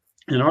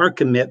 and our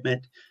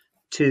commitment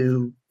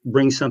to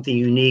bring something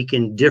unique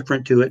and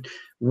different to it.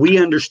 We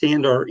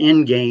understand our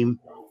end game,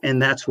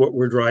 and that's what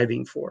we're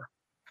driving for.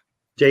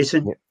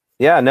 Jason?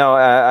 Yeah, no,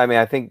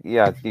 I think,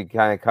 you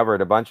kind of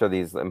covered a bunch of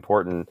these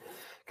important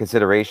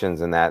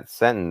considerations in that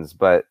sentence,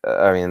 but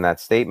in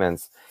that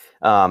statements.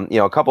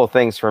 A couple of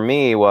things for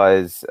me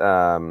was,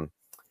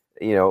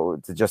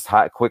 to just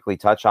quickly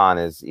touch on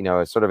is,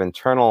 sort of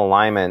internal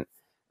alignment,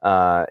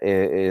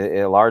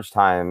 a large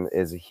time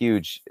is a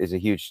huge,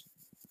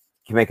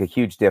 can make a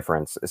huge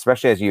difference,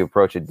 especially as you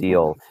approach a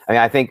deal. I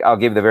mean, I think I'll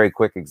give you the very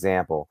quick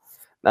example.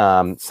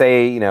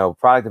 Say,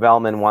 product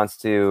development wants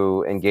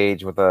to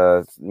engage with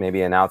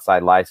maybe an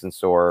outside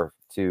licensor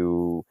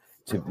to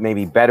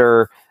maybe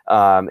better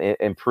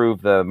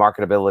improve the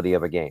marketability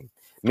of a game.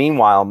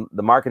 Meanwhile,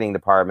 the marketing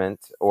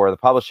department or the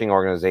publishing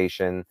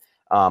organization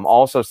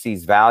also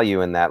sees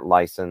value in that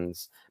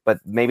license, but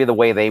maybe the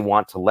way they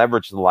want to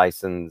leverage the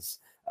license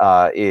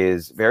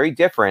is very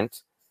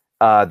different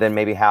than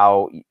maybe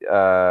how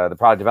the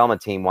product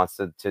development team wants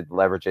to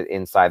leverage it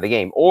inside the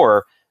game.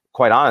 Or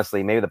quite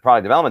honestly, maybe the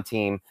product development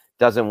team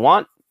doesn't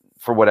want,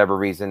 for whatever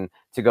reason,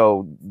 to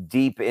go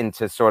deep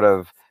into sort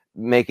of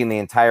making the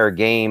entire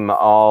game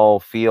all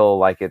feel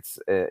like it's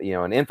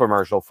an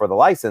infomercial for the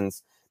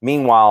license.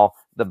 Meanwhile,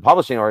 the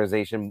publishing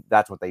organization,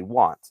 that's what they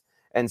want.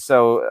 And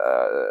so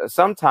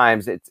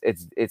sometimes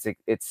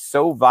it's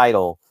so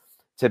vital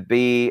to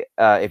be,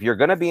 if you're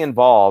going to be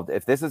involved,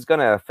 if this is going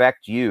to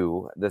affect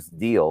you, this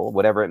deal,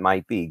 whatever it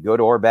might be,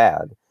 good or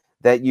bad,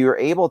 that you're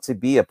able to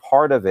be a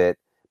part of it,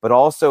 but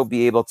also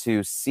be able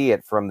to see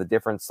it from the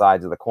different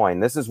sides of the coin.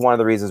 This is one of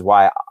the reasons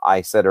why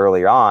I said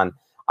earlier on,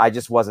 I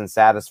just wasn't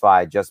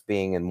satisfied just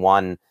being in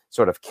one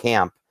sort of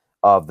camp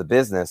of the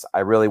business. I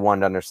really wanted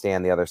to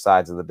understand the other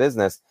sides of the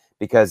business,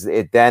 because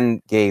it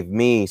then gave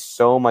me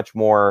so much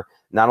more,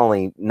 not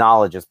only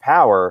knowledge is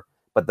power,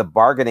 but the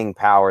bargaining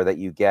power that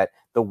you get,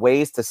 the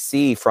ways to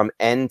see from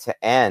end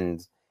to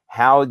end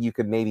how you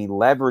could maybe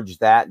leverage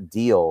that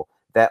deal,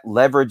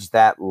 leverage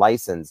that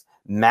license,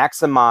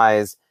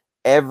 maximize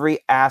every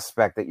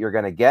aspect that you're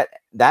going to get.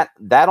 That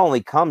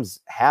only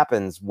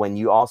happens when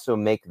you also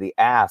make the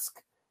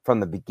ask from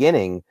the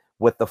beginning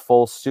with the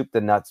full soup to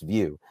nuts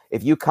view.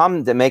 If you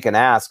come to make an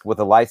ask with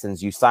a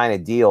license, you sign a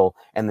deal,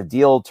 and the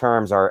deal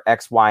terms are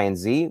X, Y, and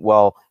Z.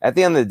 Well, at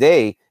the end of the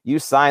day, you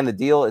sign the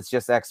deal, it's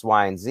just X,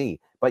 Y, and Z.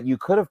 But you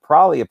could have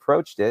probably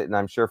approached it, and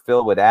I'm sure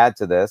Phil would add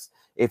to this,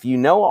 if you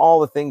know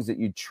all the things that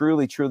you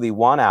truly, truly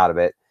want out of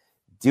it,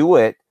 do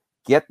it,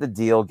 get the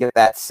deal, get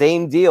that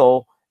same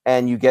deal,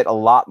 and you get a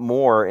lot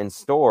more in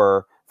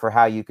store for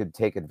how you could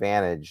take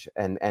advantage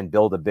and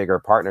build a bigger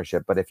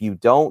partnership. But if you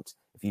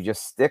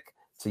just stick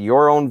to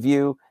your own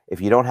view, if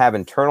you don't have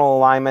internal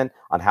alignment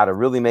on how to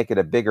really make it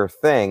a bigger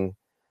thing,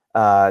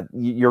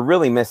 you're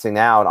really missing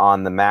out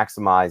on the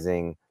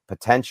maximizing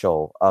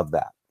potential of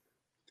that.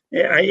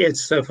 Yeah,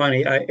 it's so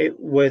funny.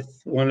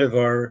 With one of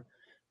the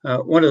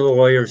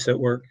lawyers that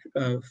worked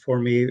for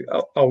me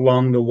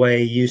along the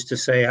way used to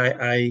say,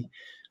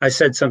 I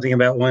said something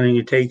about wanting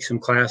to take some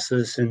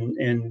classes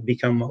and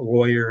become a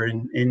lawyer,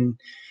 and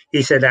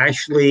he said,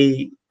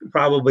 actually,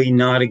 probably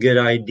not a good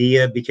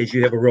idea, because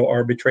you have a real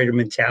arbitrator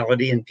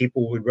mentality and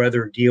people would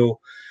rather deal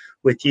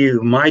with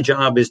you. My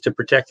job is to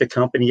protect the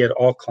company at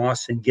all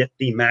costs and get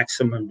the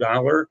maximum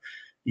dollar.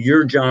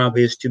 Your job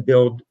is to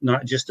build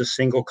not just a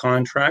single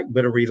contract,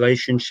 but a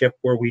relationship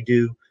where we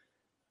do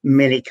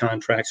many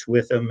contracts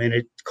with them, and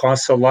it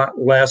costs a lot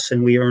less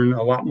and we earn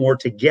a lot more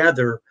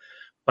together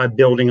by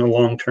building a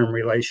long-term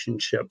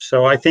relationship.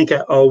 So I think I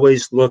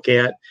always look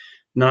at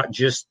not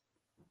just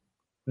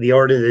the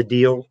art of the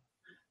deal,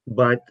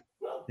 but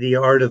the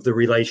art of the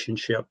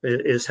relationship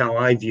is how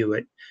I view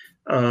it.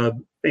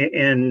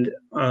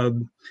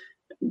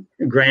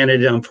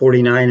 Granted, I'm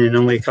 49 and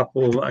only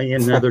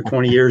another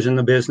 20 years in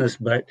the business,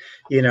 but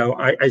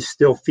I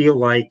still feel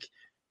like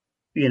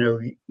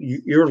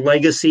your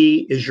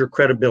legacy is your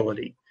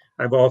credibility.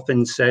 I've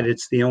often said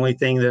it's the only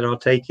thing that I'll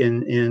take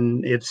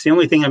in it's the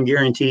only thing I'm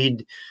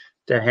guaranteed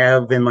to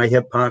have in my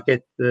hip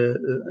pocket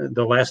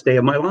the last day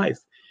of my life,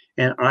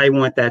 and I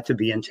want that to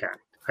be intact.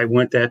 I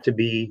want that to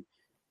be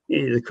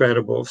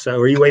credible. So,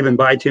 are you waving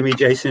bye to me,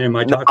 Jason? Am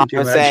I talking too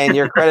much? I'm saying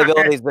your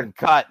credibility's been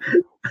cut.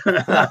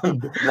 I'm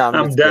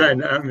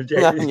done. I'm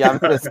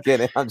just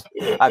kidding.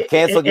 I've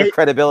canceled your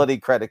credibility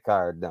credit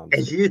card. No,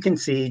 as you can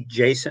see,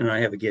 Jason and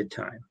I have a good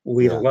time.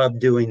 We love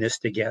doing this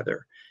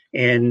together.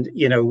 And,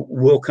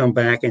 we'll come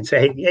back and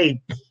say, hey,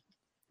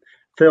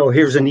 Phil,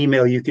 here's an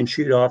email you can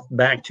shoot off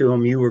back to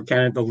him. You were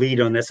kind of the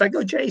lead on this. I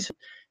go, Jason,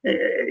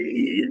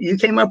 you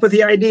came up with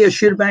the idea,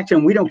 shoot it back to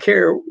him. We don't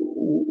care.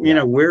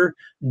 We're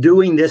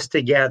doing this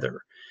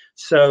together.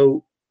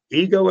 So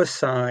ego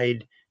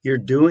aside, you're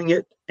doing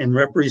it and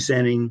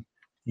representing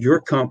your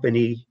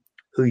company,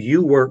 who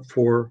you work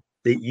for,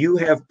 that you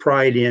have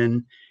pride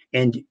in,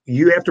 and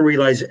you have to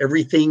realize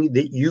everything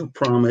that you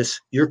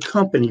promise, your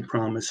company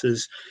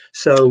promises.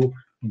 So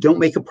don't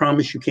make a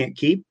promise you can't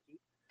keep.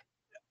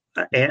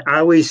 And I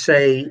always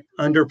say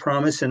under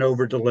promise and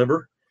over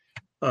deliver.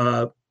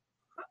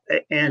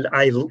 And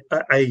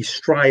I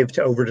strive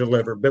to over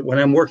deliver. But when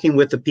I'm working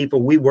with the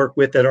people we work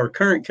with at our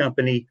current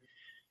company,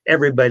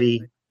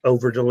 everybody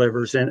over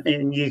delivers.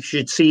 And you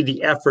should see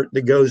the effort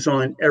that goes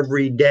on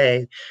every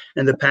day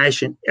and the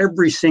passion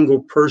every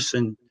single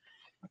person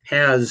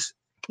has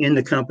in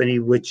the company,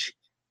 which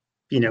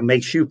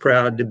makes you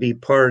proud to be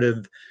part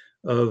of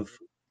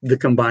the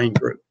combined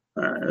group.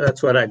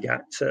 that's what I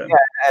got. So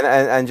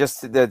and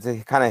just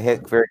to kind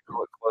of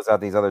close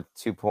out these other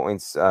 2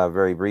 points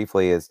very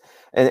briefly is,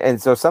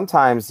 and so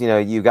sometimes,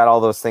 you got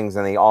all those things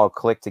and they all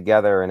click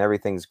together and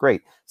everything's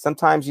great.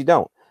 Sometimes you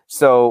don't.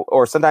 So,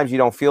 or sometimes you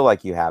don't feel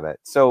like you have it.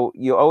 So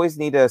you always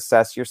need to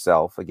assess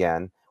yourself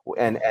again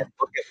and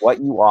look at what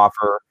you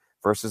offer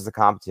versus the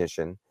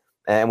competition.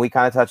 And we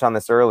kind of touched on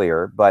this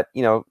earlier, but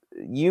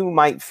you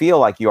might feel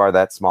like you are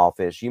that small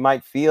fish. You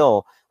might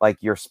feel like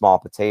you're small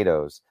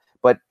potatoes,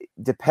 but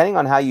depending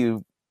on how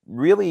you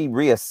really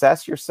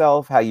reassess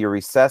yourself, how you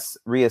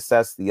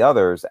reassess the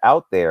others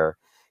out there,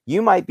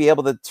 you might be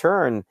able to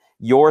turn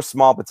your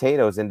small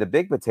potatoes into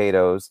big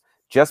potatoes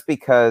just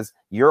because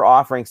you're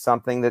offering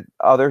something that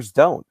others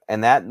don't.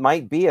 And that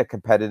might be a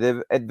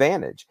competitive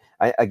advantage.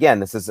 Again,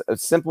 this is a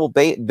simple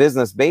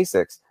business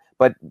basics,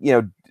 but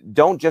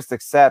don't just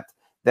accept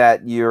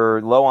that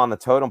you're low on the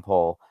totem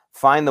pole.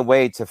 Find the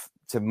way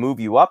to move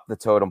you up the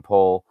totem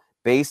pole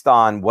based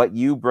on what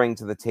you bring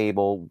to the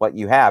table, what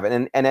you have.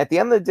 And at the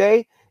end of the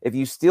day, if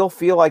you still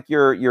feel like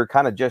you're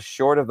kind of just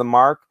short of the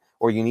mark,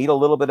 or you need a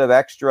little bit of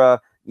extra,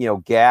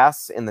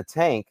 gas in the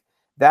tank,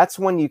 that's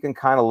when you can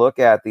kind of look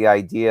at the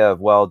idea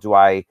of, well, do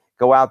I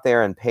go out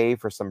there and pay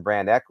for some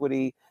brand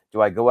equity?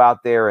 Do I go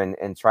out there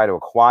and try to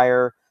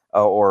acquire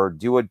or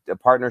do a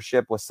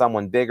partnership with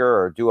someone bigger,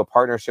 or do a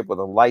partnership with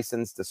a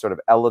license to sort of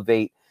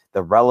elevate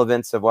the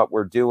relevance of what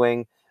we're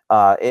doing?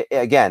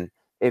 Again,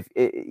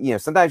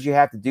 sometimes you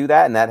have to do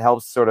that, and that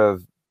helps sort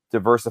of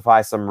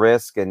diversify some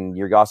risk, and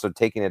you're also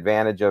taking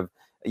advantage of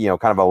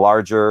kind of a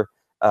larger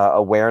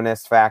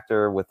awareness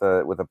factor with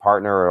a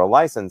partner or a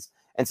license.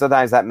 And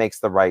sometimes that's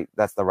the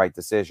right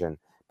decision.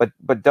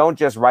 But don't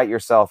just write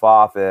yourself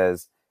off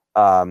as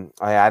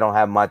I don't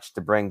have much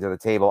to bring to the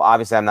table.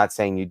 Obviously, I'm not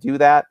saying you do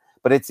that,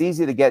 but it's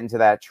easy to get into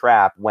that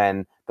trap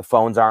when the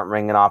phones aren't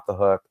ringing off the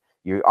hook.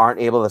 You aren't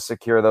able to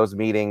secure those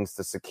meetings,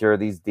 to secure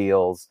these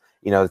deals.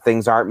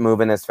 Things aren't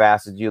moving as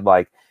fast as you'd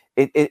like.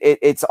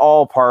 It's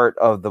all part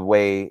of the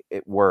way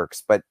it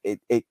works, but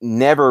it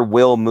never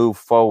will move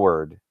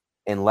forward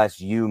unless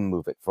you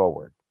move it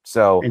forward.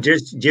 So, and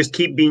just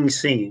keep being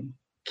seen.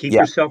 Keep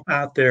yourself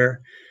out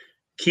there.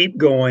 Keep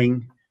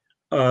going.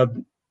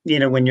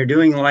 When you're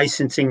doing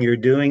licensing, you're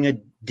doing a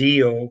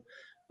deal.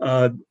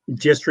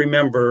 Just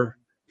remember,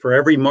 for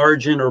every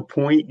margin or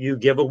point you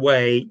give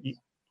away,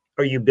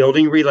 are you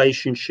building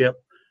relationship?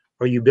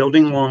 Are you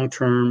building long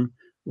term?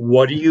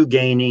 What are you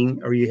gaining?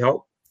 Are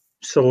you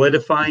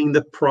solidifying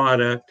the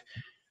product?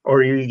 Or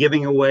are you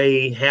giving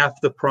away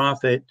half the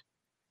profit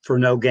for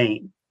no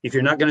gain? If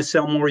you're not going to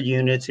sell more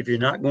units, if you're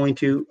not going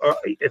to,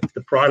 if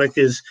the product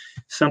is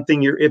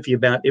something you're iffy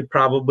about, it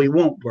probably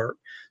won't work.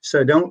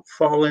 So don't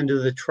fall into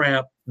the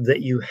trap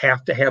that you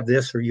have to have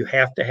this or you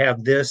have to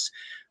have this.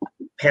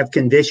 Have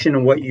conviction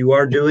in what you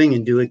are doing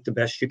and do it the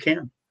best you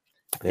can.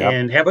 Yep.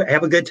 And have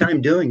a good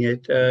time doing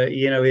it.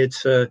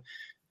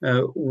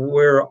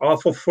 We're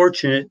awful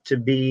fortunate to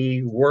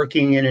be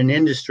working in an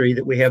industry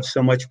that we have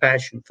so much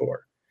passion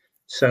for.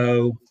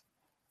 So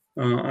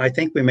I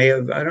think we may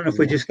have, I don't know if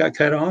we just got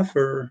cut off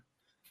or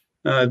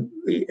I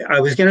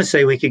was going to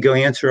say we could go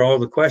answer all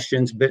the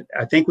questions, but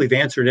I think we've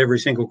answered every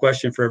single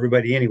question for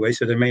everybody anyway,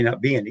 so there may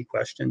not be any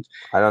questions.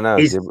 I don't know.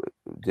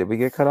 Did we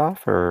get cut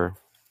off or?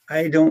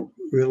 I don't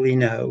really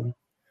know.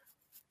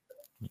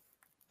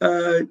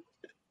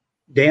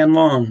 Dan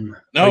Long.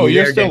 No,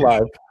 you're still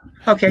live.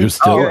 Okay. You're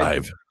still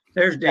live.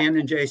 There's Dan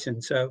and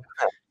Jason. So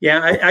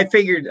yeah, I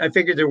figured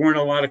there weren't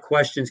a lot of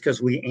questions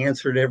because we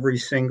answered every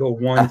single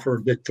one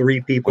for the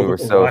 3 people who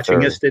were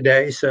watching us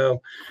today.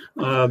 So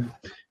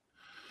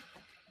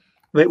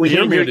but we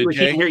can't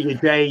hear you,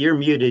 Jay. You're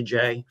muted,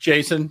 Jay.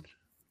 Jason.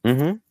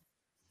 Mm-hmm.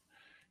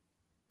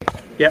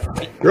 Yep.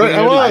 Right.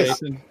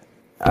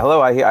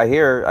 Hello, I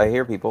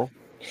hear people.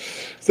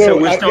 So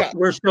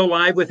we're still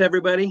live with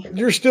everybody?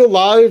 You're still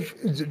live.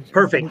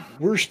 Perfect.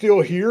 We're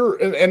still here.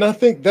 And I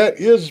think that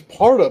is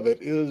part of it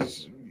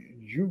is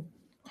you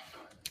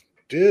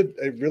did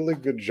a really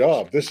good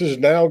job. This is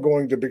now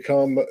going to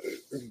become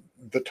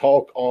the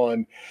talk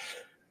on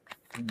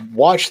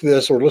watch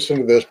this or listen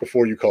to this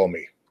before you call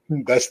me.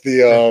 That's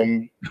the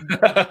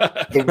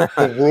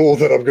rule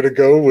that I'm going to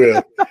go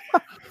with.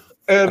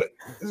 And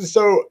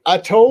so I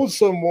told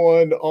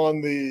someone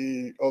on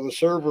the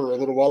server a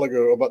little while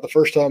ago about the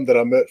first time that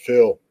I met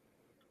Phil.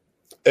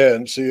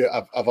 And see,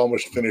 I've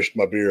almost finished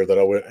my beer that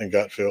I went and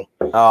got Phil.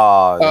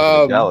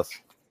 Oh, jealous.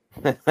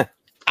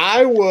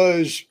 I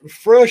was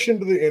fresh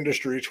into the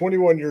industry,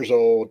 21 years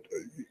old.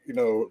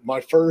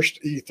 My first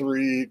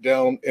E3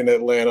 down in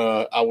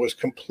Atlanta, I was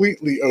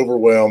completely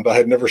overwhelmed. I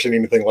had never seen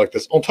anything like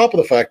this. On top of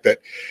the fact that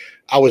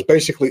I was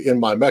basically in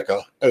my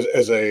Mecca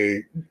as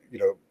a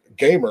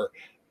gamer.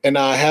 And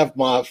I have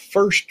my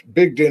first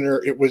big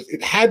dinner.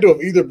 It had to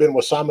have either been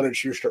with Simon &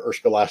 Schuster or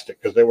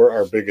Scholastic because they were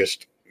our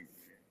biggest,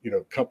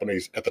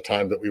 companies at the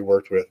time that we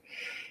worked with.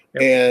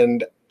 Yep.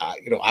 And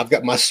I've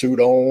got my suit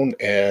on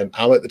and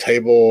I'm at the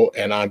table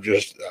and I'm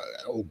just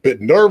a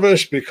bit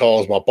nervous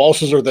because my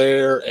bosses are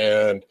there.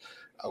 And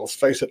let's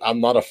face it,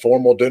 I'm not a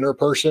formal dinner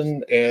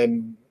person.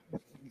 And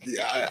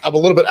I'm a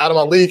little bit out of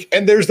my league.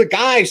 And there's the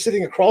guy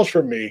sitting across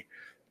from me,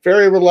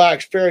 very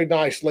relaxed, very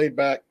nice, laid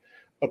back,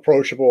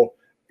 approachable.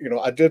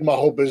 I did my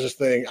whole business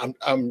thing.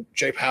 I'm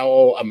Jay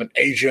Powell. I'm an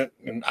agent,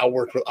 and I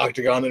worked with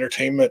Octagon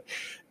Entertainment.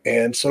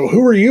 And so,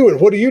 who are you,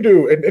 and what do you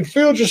do? And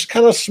Phil just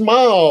kind of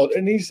smiled,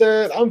 and he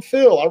said, "I'm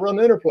Phil. I run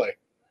Interplay."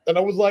 And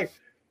I was like,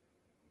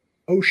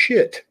 "Oh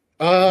shit."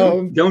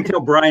 Don't tell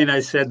Brian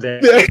I said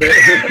that.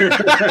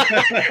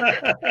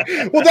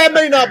 Well, that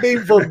may not be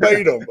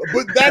verbatim,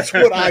 but that's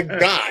what I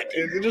got.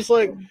 It's just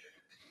like,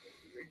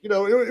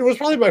 it was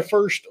probably my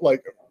first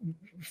like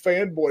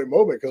fanboy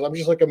moment, because I'm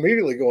just like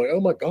immediately going, "Oh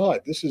my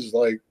God, this is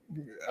like,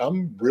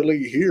 I'm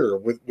really here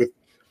with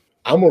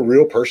I'm a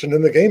real person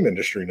in the game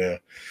industry now."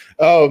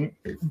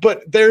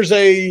 But there's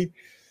a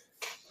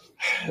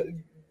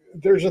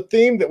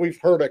theme that we've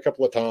heard a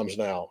couple of times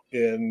now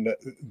in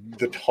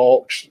the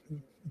talks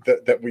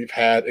that we've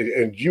had,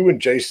 and you and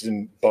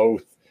Jason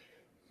both,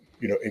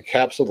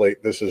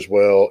 encapsulate this as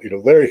well.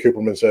 Larry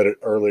Cooperman said it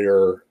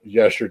earlier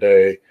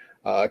yesterday.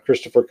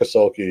 Christopher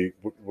Kasulki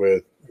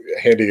with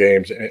Handy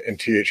Games and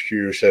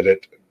THQ said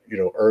it,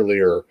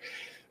 earlier.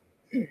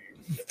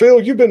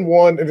 Phil, you've been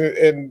one,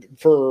 and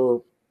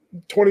for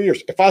 20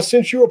 years, if I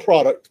sent you a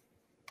product,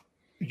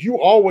 you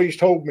always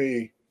told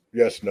me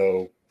yes,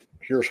 no,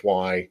 here's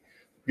why.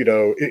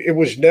 It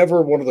was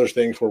never one of those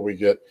things where we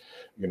get,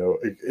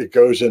 it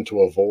goes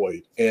into a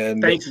void.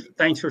 And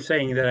thanks for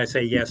saying that. I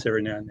say yes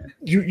every now and then.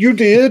 You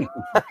did.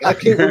 I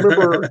can't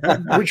remember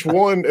which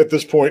one at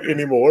this point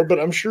anymore, but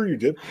I'm sure you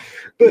did.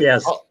 But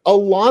yes, a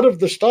lot of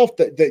the stuff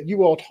that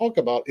you all talk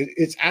about,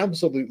 it's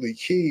absolutely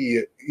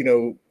key.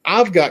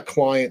 I've got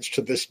clients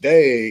to this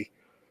day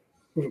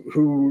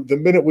who the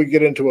minute we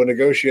get into a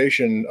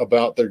negotiation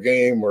about their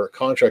game or a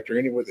contract or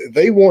anything,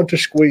 they want to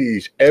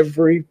squeeze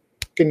every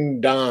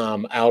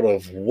dime out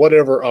of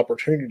whatever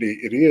opportunity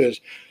it is.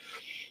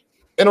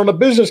 And on a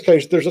business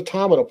case, there's a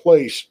time and a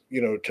place,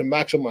 to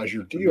maximize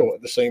your deal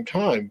at the same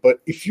time. But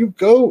if you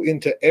go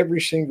into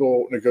every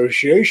single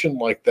negotiation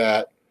like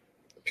that,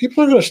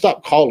 people are going to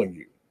stop calling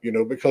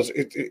you, because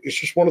it's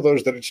just one of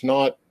those that it's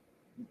not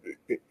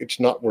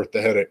worth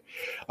the headache.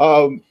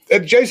 And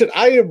Jason,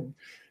 I am,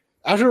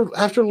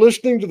 after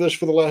listening to this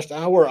for the last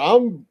hour,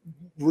 I'm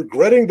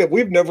regretting that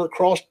we've never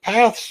crossed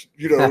paths,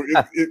 in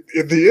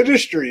the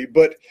industry.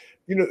 But,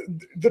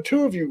 the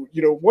two of you,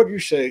 what you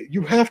say,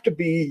 you have to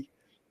be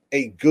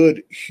a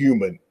good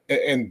human.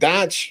 And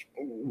that's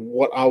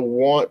what I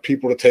want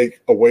people to take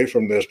away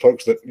from this,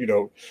 folks that,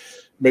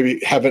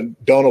 maybe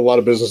haven't done a lot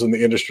of business in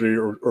the industry,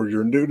 or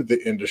you're new to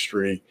the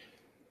industry.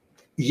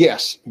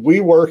 Yes, we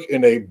work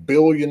in a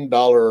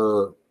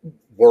billion-dollar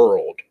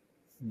world,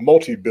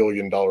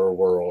 multi-billion-dollar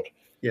world.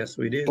 Yes,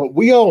 we do. But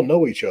we all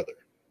know each other.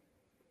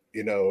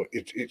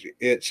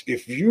 It's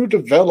if you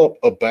develop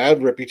a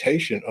bad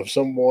reputation of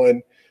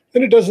someone,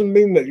 then it doesn't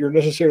mean that you're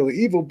necessarily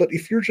evil. But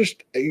if you're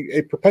just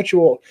a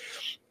perpetual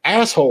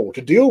asshole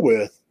to deal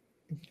with,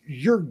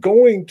 you're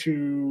going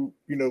to,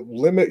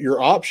 limit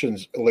your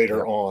options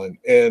later on.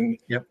 And,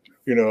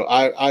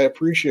 I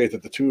appreciate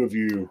that the two of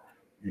you,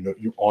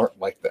 you aren't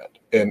like that.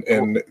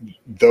 And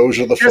those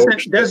are the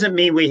folks. Doesn't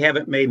mean we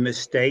haven't made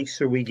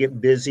mistakes or we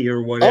get busy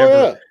or whatever.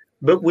 Oh, yeah.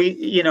 But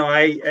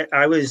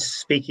I was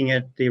speaking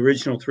at the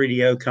original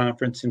 3DO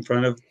conference in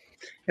front of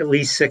at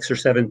least 6 or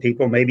 7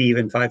 people, maybe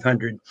even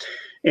 500.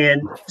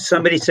 And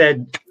somebody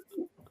said,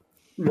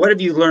 "What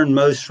have you learned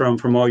most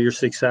from all your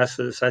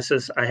successes?" I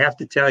says, "I have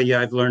to tell you,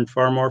 I've learned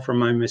far more from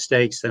my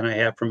mistakes than I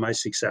have from my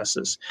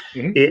successes."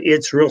 Mm-hmm.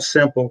 It's real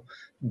simple.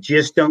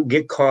 Just don't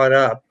get caught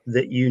up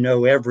that you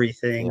know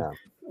everything. Yeah.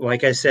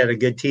 Like I said, a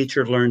good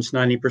teacher learns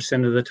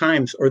 90% of the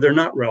times, or they're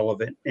not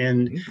relevant.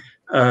 And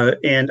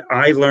and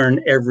I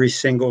learn every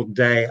single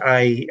day.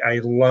 I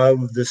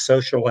love the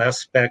social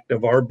aspect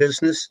of our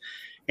business.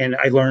 And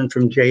I learned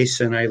from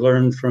Jason. I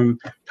learned from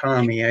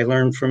Tommy. I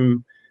learned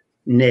from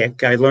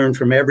Nick. I learned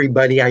from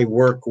everybody I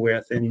work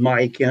with, and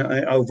Mike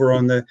over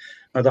on the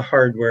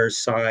hardware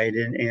side,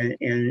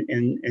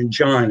 and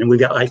John. And we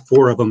got like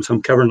 4 of them, so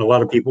I'm covering a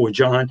lot of people with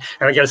John.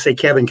 And I got to say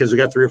Kevin, because we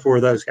got 3 or 4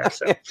 of those guys.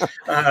 So,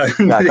 a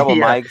couple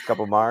Mikes, a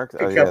couple Marks,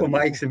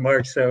 Mikes and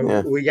Marks.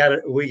 So we got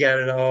it. We got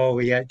it all.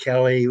 We got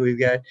Kelly. We've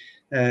got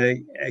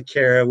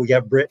Kara, we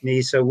got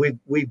Brittany. So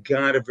we've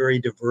got a very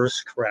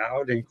diverse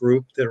crowd and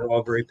group that are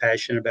all very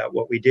passionate about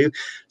what we do.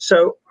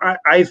 So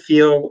I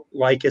feel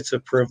like it's a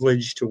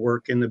privilege to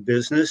work in the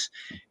business,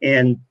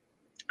 and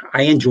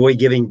I enjoy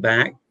giving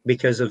back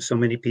because of so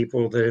many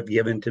people that have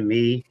given to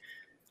me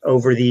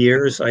over the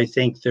years. I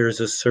think there's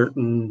a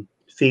certain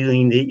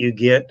feeling that you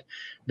get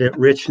that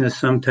richness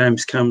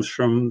sometimes comes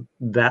from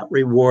that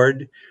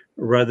reward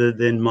rather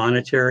than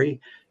monetary.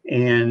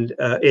 And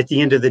at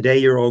the end of the day,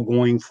 you're all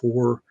going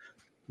for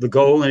the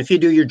goal. And if you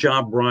do your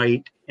job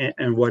right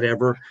and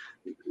whatever,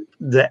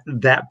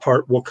 that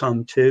part will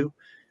come too.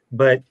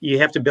 But you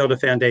have to build a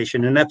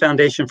foundation. And that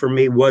foundation for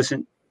me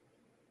wasn't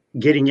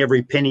getting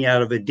every penny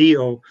out of a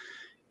deal.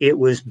 It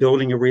was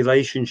building a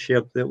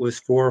relationship that was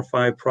 4 or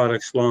 5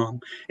 products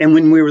long. And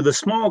when we were the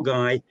small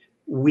guy,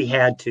 we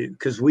had to,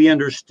 because we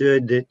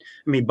understood that,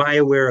 I mean,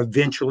 BioWare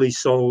eventually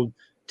sold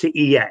to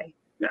EA.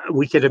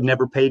 We could have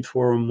never paid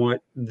for them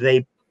what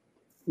they,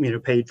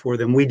 paid for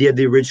them. We did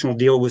the original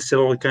deal with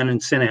Silicon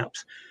and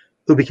Synapse,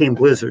 who became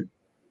Blizzard,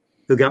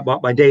 who got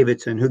bought by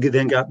Davidson, who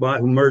then got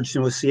bought, who merged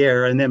in with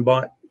Sierra and then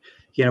bought,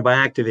 by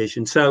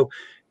Activision. So,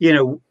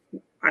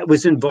 I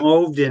was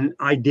involved, and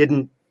I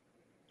didn't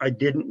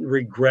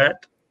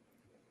regret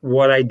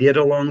what I did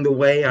along the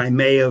way. I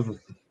may have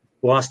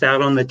lost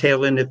out on the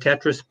tail end of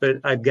Tetris, but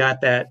I got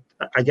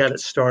it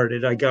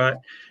started. I got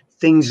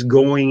things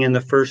going in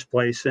the first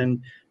place.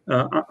 And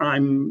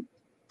I'm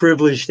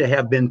privileged to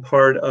have been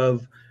part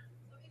of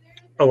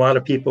a lot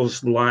of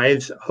people's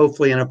lives,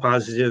 hopefully in a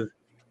positive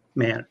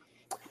manner.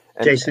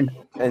 Jason.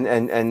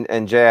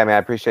 And Jay, I mean, I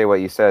appreciate what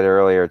you said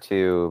earlier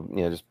too,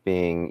 just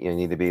being, you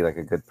need to be like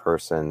a good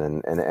person.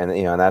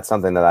 And that's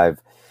something that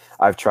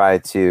I've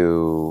tried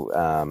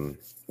to,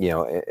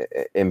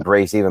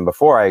 embrace even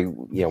before I,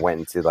 went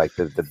into like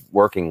the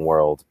working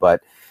world.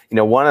 But,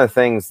 one of the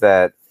things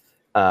that,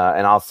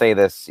 and I'll say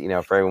this,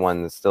 for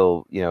everyone that's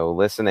still,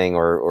 listening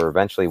or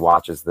eventually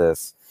watches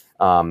this,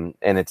 and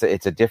it's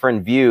a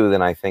different view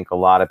than I think a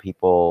lot of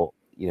people,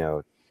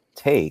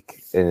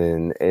 take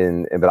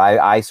but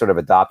I sort of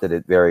adopted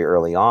it very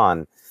early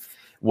on,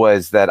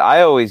 was that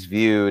I always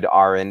viewed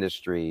our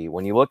industry,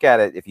 when you look at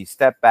it, if you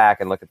step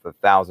back and look at the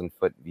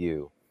 1,000-foot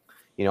view,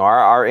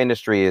 our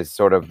industry is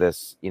sort of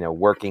this,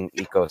 working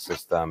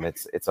ecosystem.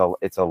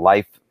 It's a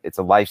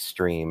life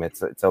stream.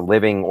 It's a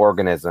living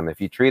organism.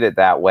 If you treat it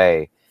that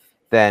way,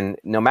 then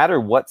no matter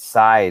what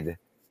side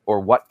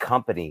or what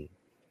company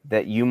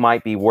that you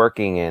might be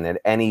working in at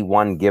any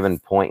one given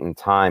point in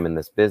time in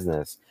this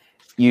business,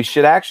 you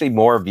should actually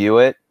more view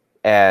it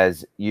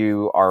as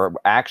you are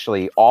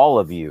actually, all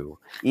of you,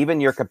 even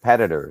your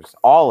competitors,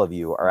 all of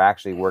you are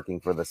actually working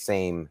for the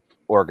same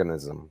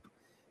organism.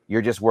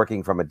 You're just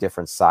working from a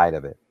different side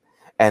of it.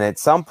 And at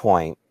some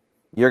point,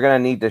 you're going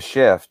to need to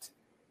shift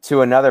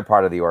to another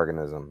part of the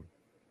organism.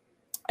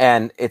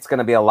 And it's going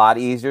to be a lot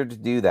easier to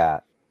do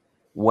that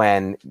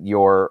when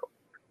your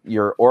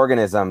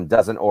organism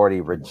doesn't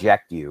already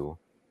reject you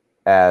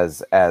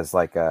as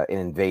like an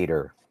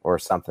invader or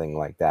something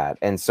like that.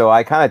 And so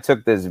I kind of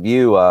took this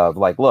view of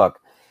like, look,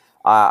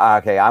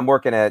 okay, I'm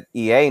working at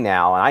EA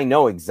now, and I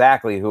know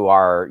exactly who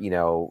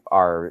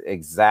our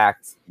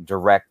exact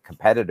direct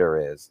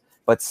competitor is.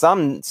 But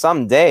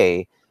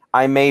someday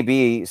I may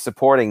be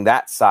supporting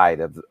that side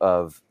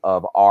of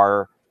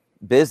our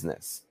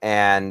business,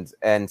 and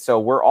so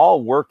we're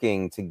all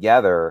working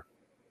together.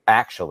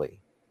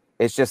 Actually,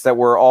 it's just that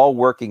we're all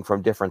working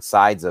from different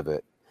sides of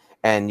it,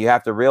 and you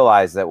have to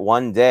realize that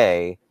one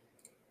day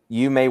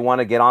you may want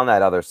to get on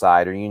that other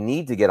side, or you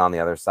need to get on the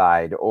other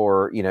side,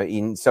 or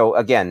so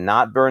again,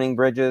 not burning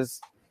bridges,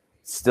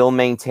 still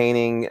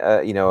maintaining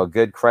a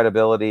good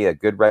credibility, a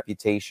good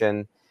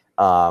reputation.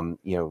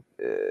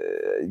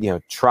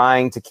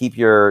 Trying to keep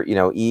your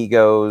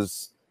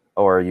egos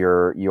or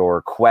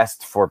your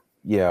quest for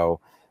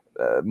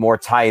more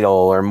title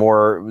or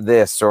more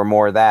this or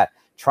more that,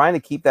 trying to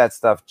keep that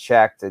stuff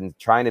checked and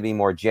trying to be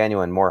more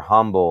genuine, more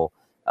humble.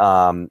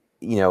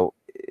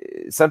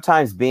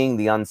 Sometimes being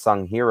the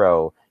unsung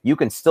hero, you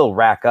can still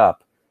rack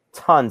up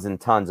tons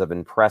and tons of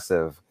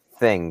impressive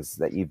things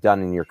that you've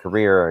done in your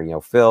career.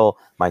 Phil,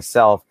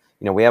 myself,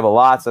 we have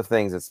lots of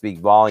things that speak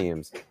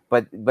volumes,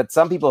 but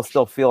some people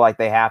still feel like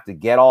they have to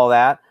get all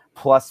that,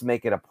 plus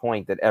make it a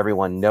point that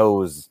everyone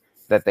knows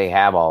that they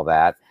have all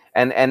that.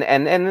 And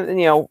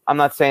I'm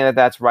not saying that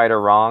that's right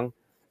or wrong,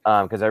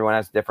 because everyone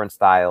has a different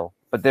style.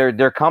 But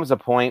there comes a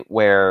point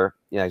where,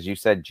 as you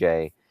said,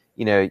 Jay,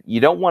 you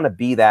don't want to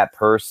be that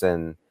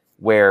person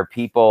where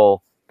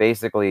people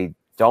basically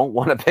don't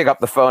want to pick up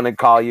the phone and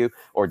call you,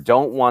 or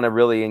don't want to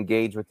really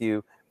engage with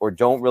you, or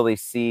don't really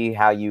see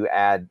how you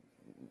add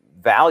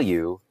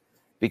value,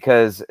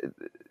 because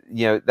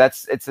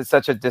it's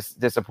such a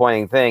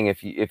disappointing thing.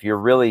 If you're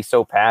really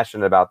so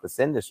passionate about this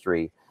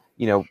industry,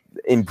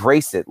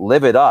 embrace it,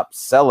 live it up,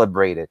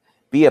 celebrate it,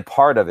 be a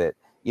part of it,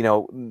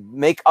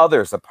 make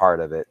others a part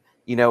of it,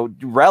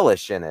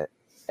 relish in it,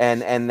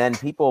 and then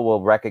people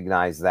will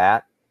recognize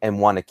that and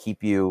want to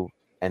keep you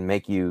and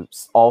make you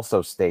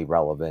also stay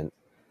relevant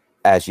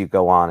as you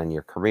go on in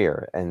your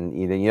career. And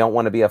you don't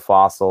want to be a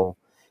fossil.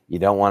 You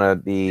don't want to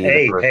be.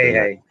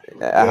 Hey.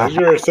 Yeah,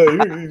 sure. So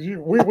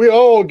we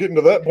all getting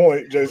to that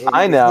point, Jason.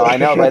 I know.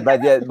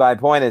 But my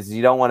point is,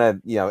 you don't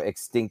want to,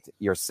 extinct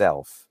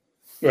yourself.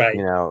 Right.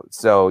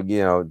 So,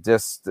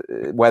 just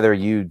whether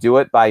you do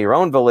it by your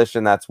own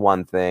volition, that's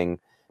one thing,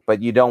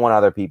 but you don't want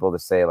other people to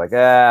say like,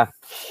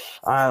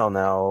 I don't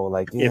know,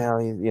 like,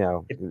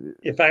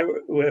 If I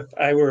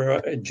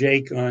were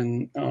Jake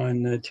on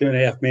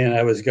 2.5 Men,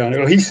 I was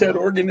going, he said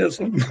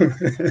organism.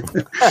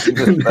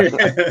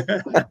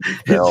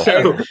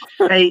 So,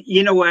 hey,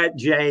 you know what,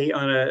 Jay,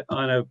 on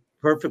a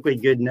perfectly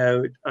good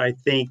note, I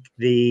think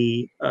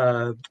the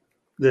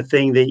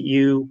thing that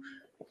you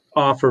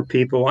offer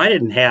people, I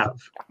didn't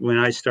have when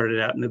I started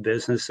out in the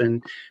business,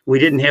 and we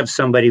didn't have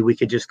somebody we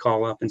could just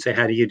call up and say,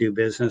 how do you do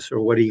business, or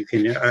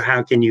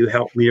how can you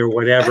help me, or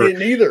whatever. I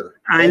didn't either.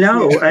 I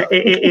know.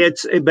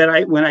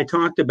 When I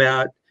talked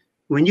about,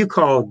 when you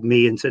called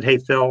me and said, hey,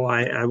 Phil,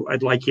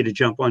 I'd like you to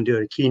jump on, do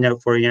a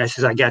keynote for you. And I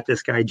says, I got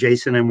this guy,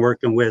 Jason, I'm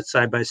working with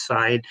side by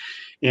side.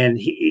 And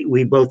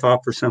we both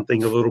offer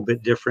something a little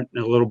bit different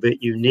and a little bit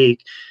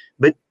unique.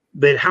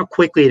 But how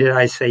quickly did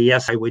I say,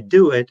 yes, I would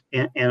do it?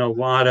 And a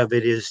lot of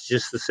it is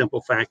just the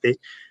simple fact that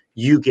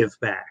you give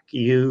back.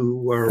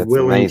 You are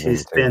willing to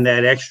spend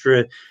that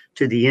extra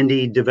to the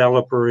indie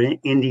developer,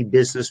 indie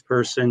business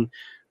person.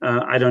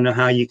 I don't know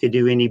how you could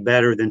do any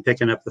better than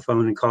picking up the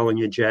phone and calling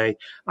you, Jay.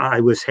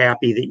 I was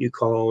happy that you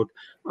called.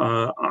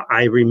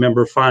 I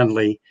remember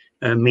fondly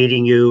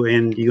meeting you,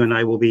 and you and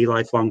I will be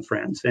lifelong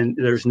friends. And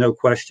there's no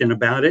question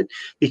about it,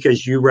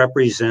 because you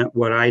represent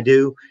what I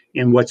do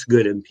and what's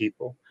good in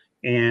people.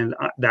 And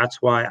that's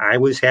why I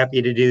was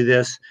happy to do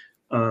this.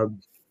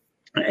 And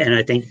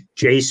I think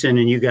Jason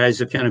and you guys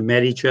have kind of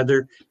met each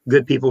other.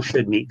 Good people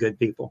should meet good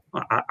people.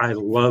 I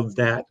love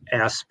that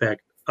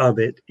aspect of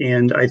it.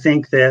 And I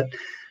think that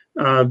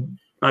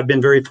I've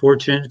been very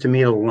fortunate to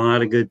meet a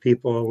lot of good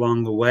people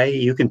along the way.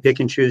 You can pick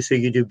and choose who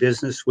you do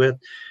business with.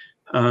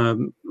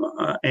 And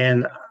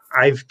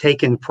I've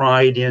taken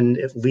pride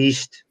in at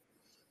least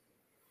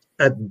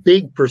a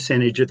big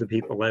percentage of the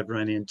people I've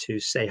run into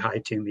say hi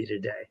to me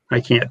today. I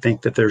can't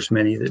think that there's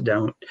many that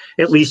don't,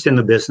 at least in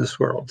the business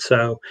world.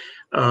 So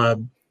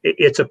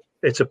it's a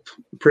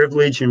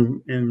privilege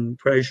and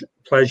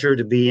pleasure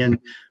to be in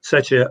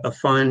such a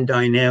fun,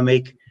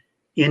 dynamic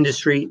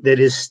industry that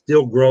is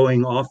still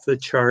growing off the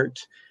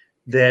charts,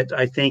 that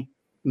I think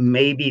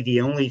maybe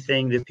the only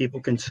thing that people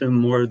consume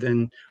more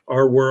than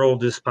our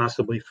world is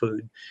possibly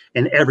food.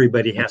 And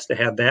everybody has to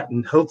have that.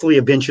 And hopefully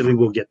eventually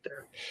we'll get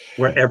there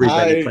where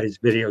everybody plays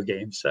video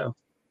games. So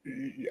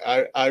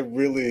I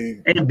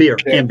really and beer.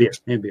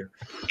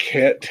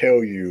 Can't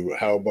tell you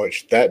how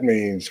much that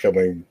means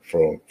coming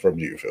from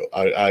you, Phil.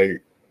 I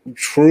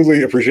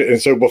truly appreciate it.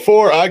 And so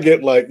before I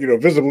get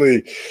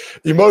visibly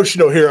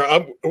emotional here,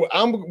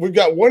 we've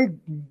got one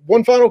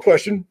final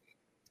question.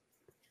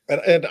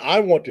 And I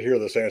want to hear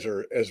this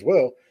answer as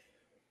well.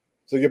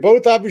 So you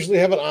both obviously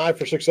have an eye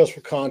for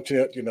successful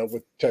content,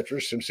 with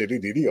Tetris,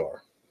 SimCity, DDR.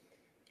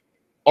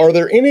 Are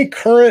there any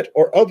current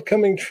or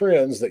upcoming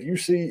trends that you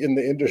see in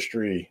the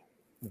industry,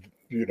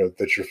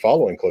 that you're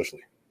following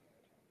closely?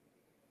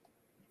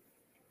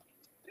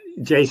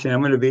 Jason,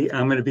 I'm going to be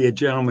a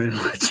gentleman and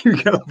let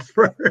you go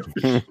first.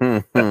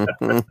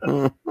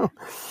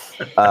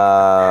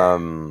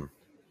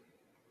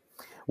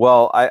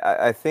 Well,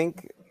 I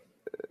think,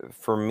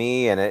 for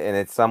me, and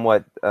it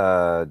somewhat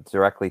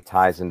directly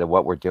ties into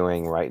what we're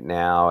doing right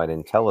now and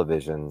in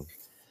television.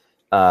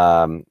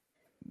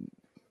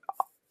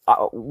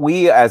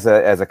 We as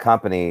a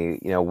company,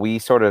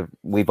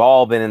 we've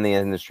all been in the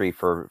industry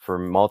for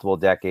multiple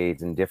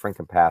decades in different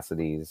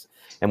capacities,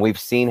 and we've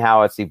seen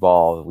how it's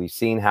evolved. We've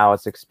seen how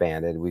it's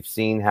expanded. We've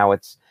seen how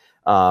it's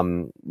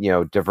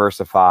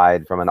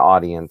diversified from an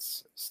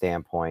audience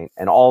standpoint,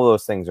 and all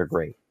those things are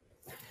great.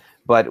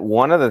 But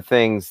one of the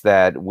things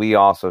that we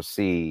also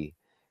see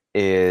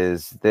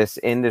is this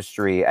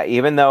industry,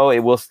 even though it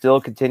will still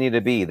continue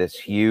to be this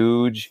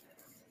huge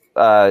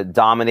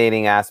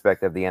dominating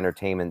aspect of the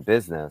entertainment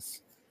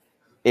business,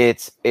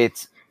 it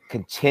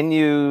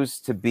continues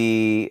to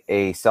be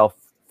a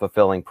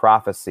self-fulfilling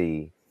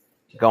prophecy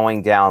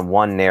going down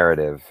one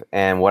narrative.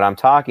 And what I'm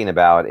talking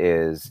about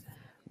is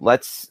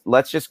let's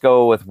just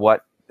go with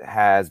what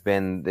has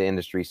been the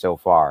industry so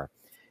far.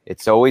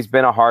 It's always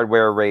been a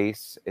hardware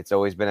race. It's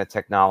always been a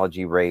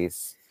technology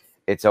race.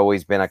 It's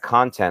always been a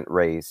content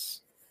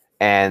race.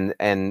 And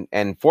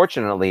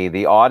fortunately,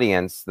 the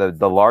audience,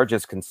 the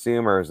largest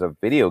consumers of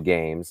video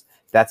games,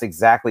 that's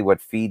exactly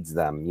what feeds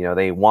them.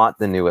 They want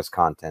the newest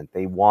content.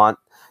 They want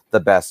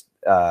the best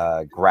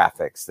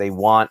graphics. They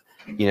want,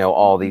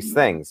 all these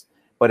things.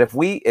 But if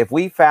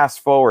we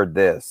fast forward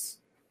this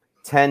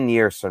 10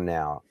 years from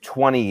now,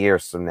 20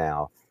 years from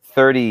now,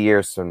 30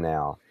 years from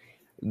now,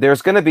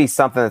 there's going to be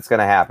something that's going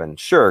to happen.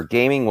 Sure,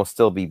 gaming will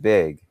still be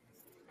big,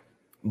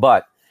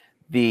 but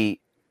the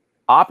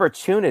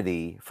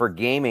opportunity for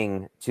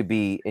gaming to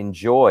be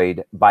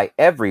enjoyed by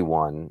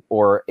everyone,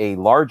 or a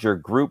larger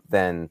group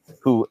than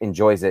who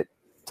enjoys it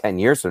 10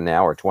 years from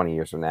now or 20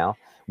 years from now,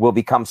 will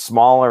become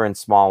smaller and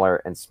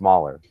smaller and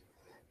smaller,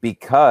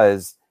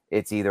 because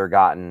it's either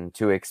gotten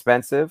too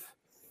expensive,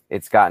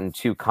 it's gotten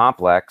too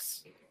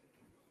complex,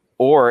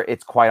 or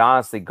it's quite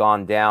honestly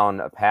gone down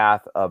a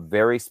path of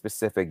very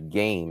specific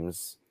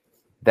games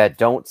that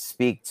don't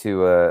speak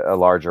to a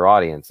larger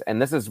audience.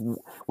 And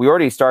we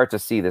already start to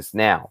see this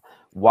now.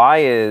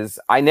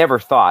 I never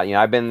thought,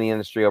 I've been in the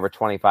industry over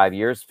 25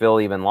 years, Phil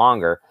even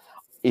longer.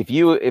 If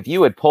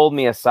you had pulled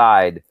me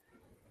aside,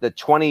 the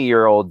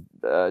 20-year-old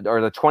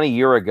or the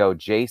 20-year ago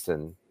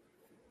Jason,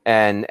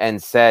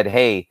 and said,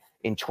 hey,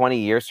 in 20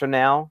 years from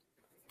now,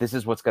 this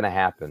is what's going to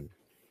happen.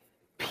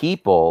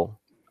 People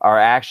are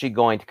actually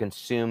going to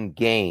consume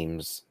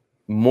games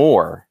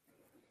more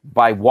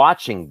by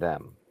watching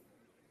them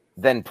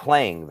than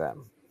playing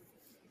them.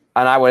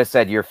 And I would have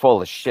said, you're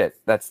full of shit.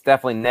 That's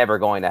definitely never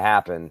going to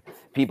happen.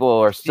 People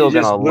are still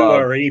going to blew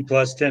love our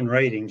E+10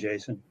 rating,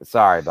 Jason.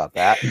 Sorry about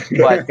that.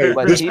 But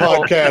This people,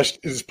 podcast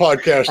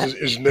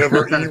is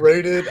never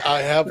E-rated. I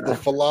have the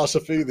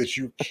philosophy that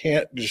you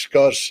can't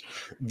discuss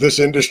this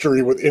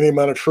industry with any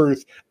amount of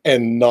truth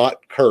and not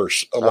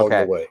curse along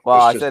the way.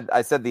 Well,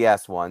 I said the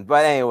S one,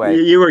 but anyway,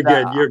 you were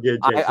good. You're good,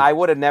 Jason. I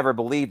would have never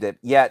believed it.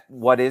 Yet,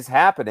 what is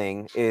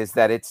happening is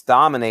that it's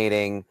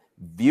dominating.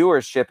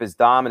 Viewership is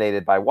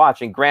dominated by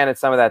watching. Granted,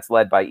 some of that's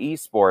led by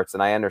esports,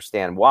 and I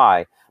understand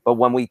why. But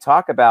when we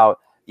talk about,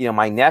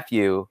 my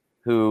nephew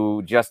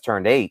who just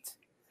turned 8,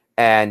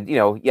 and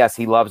yes,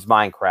 he loves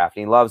Minecraft.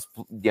 He loves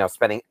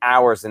spending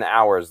hours and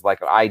hours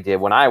like I did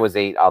when I was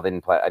 8. I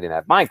didn't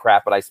have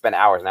Minecraft, but I spent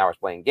hours and hours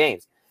playing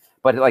games.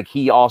 But like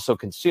he also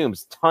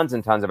consumes tons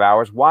and tons of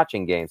hours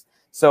watching games.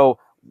 So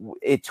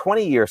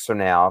 20 years from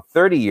now,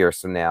 30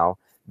 years from now,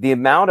 the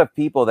amount of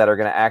people that are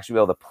going to actually be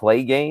able to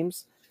play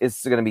games is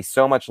going to be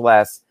so much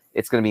less.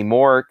 It's going to be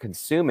more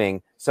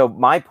consuming. So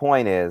my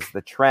point is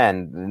the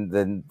trend,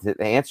 to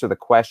answer the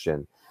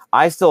question,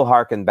 I still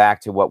hearken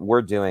back to what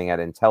we're doing at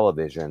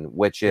Intellivision,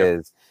 which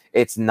is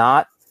it's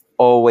not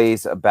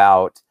always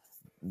about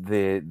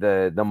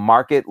the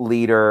market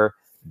leader,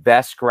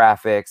 best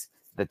graphics,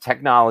 the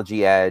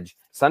technology edge.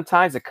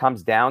 Sometimes it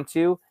comes down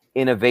to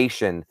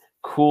innovation,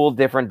 cool,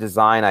 different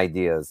design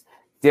ideas,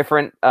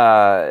 different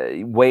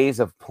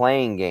ways of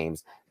playing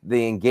games,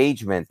 the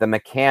engagement, the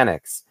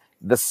mechanics,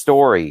 the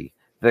story,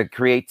 the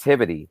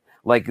creativity.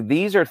 Like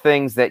these are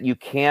things that you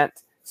can't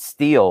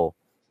steal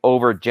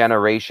over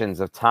generations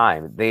of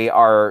time. They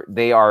are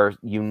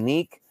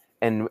unique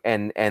and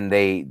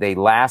they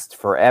last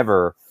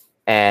forever.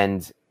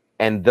 And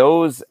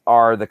those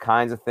are the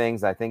kinds of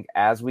things I think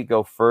as we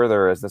go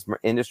further, as this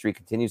industry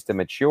continues to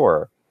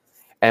mature,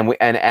 and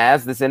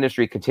as this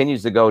industry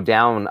continues to go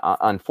down,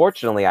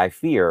 unfortunately, I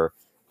fear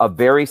a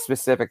very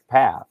specific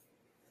path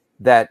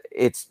that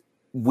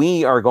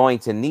we are going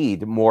to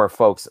need more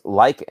folks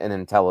like an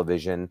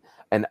Intellivision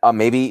and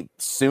maybe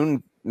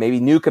soon, maybe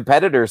new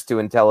competitors to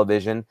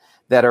Intellivision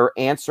that are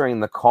answering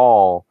the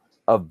call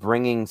of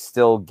bringing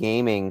still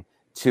gaming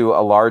to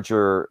a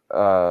larger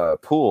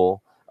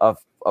pool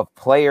of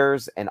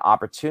players and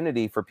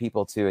opportunity for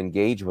people to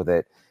engage with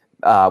it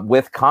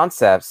with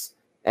concepts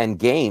and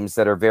games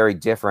that are very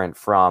different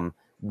from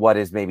what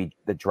is maybe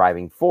the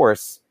driving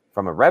force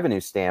from a revenue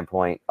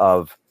standpoint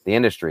of the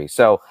industry.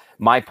 So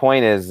my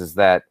point is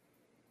that,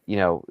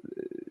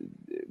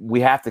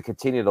 we have to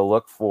continue to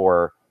look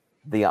for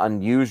the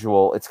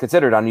unusual. It's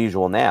considered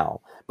unusual now,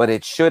 but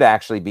it should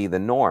actually be the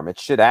norm. It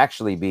should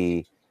actually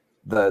be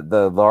the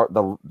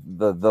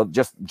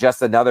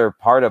just another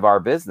part of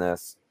our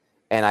business.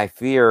 And I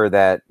fear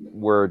that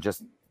we're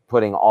just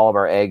putting all of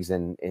our eggs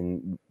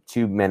in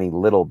too many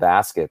little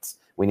baskets.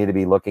 We need to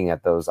be looking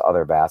at those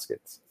other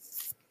baskets.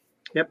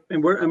 Yep,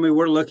 and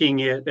we're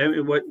looking at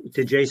what,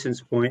 to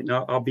Jason's point, and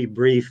I'll be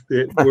brief,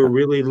 that we're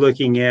really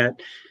looking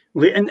at,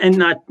 and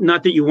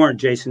not that you weren't,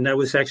 Jason, that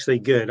was actually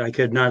good. I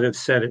could not have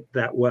said it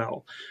that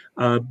well.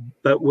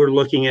 But we're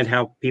looking at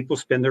how people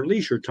spend their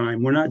leisure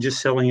time. We're not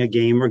just selling a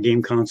game or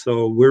game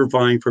console. We're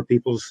vying for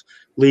people's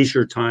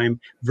leisure time,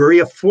 very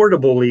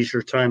affordable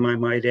leisure time, I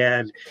might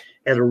add,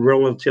 at a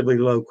relatively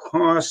low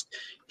cost.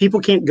 People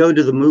can't go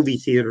to the movie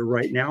theater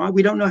right now.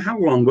 We don't know how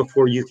long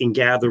before you can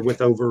gather with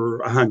over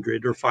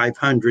 100 or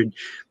 500,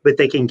 but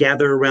they can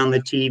gather around the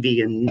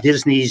TV, and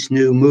Disney's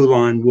new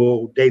Mulan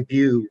will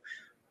debut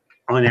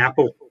on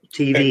Apple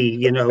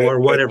TV, or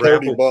whatever.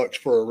 $30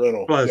 for a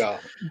rental. Plus,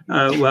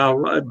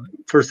 yeah.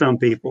 For some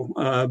people,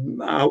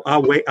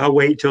 I'll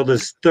wait till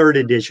this 3rd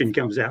edition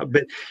comes out.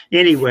 But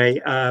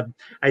anyway,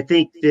 I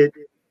think that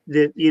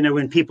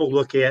when people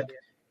look at,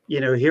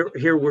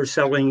 here we're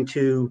selling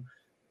to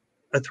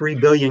a 3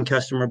 billion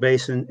customer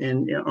base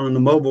and on the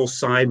mobile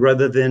side,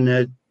 rather than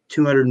a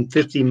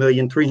 250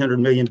 million, 300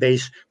 million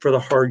base for the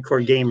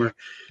hardcore gamer.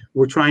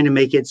 We're trying to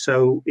make it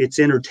so it's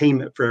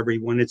entertainment for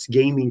everyone. It's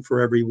gaming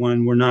for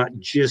everyone. We're not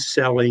just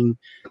selling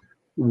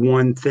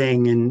one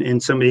thing.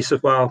 And somebody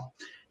says, well,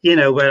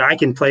 but I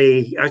can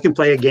play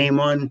a game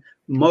on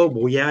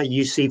mobile. Yeah,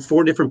 you see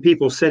 4 different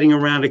people sitting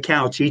around a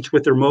couch, each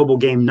with their mobile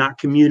game, not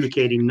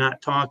communicating,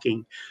 not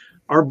talking.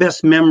 Our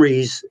best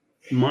memories,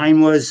 mine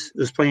was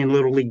playing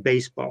Little League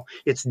Baseball.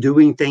 It's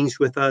doing things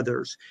with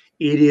others.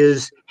 It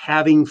is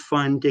having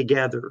fun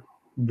together,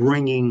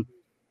 bringing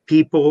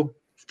people,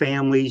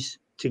 families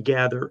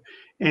together.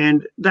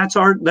 And that's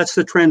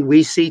the trend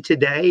we see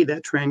today.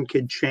 That trend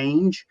could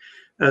change.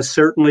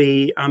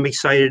 Certainly, I'm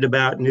excited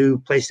about new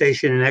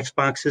PlayStation and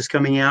Xboxes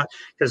coming out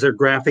because their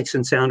graphics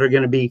and sound are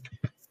going to be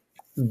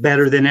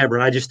better than ever.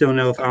 I just don't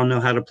know if I'll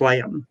know how to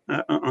play them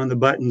on the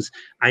buttons.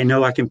 I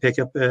know I can pick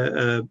up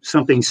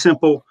something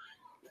simple,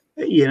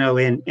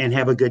 and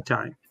have a good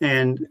time.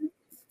 And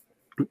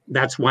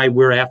that's why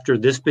we're after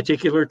this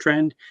particular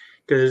trend,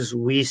 because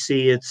we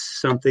see it's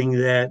something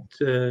that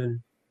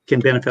can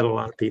benefit a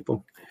lot of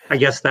people. I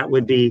guess that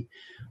would be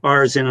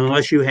ours. And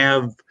unless you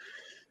have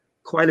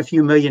quite a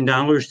few $1 million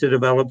to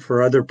develop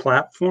for other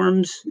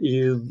platforms.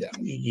 You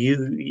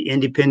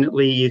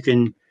independently, you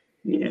can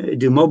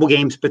do mobile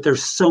games, but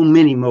there's so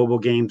many mobile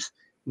games.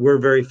 We're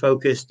very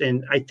focused.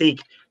 And I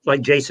think,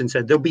 like Jason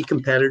said, there'll be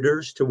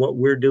competitors to what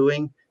we're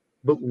doing,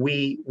 but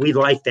we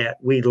like that.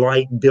 We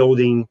like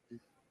building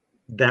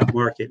that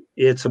market.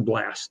 It's a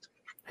blast.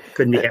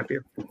 Couldn't be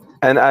happier.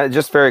 And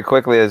just very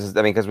quickly,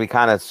 because we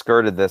kind of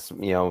skirted this,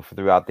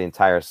 throughout the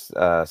entire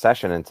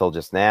session until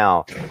just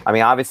now. I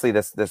mean, obviously,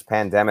 this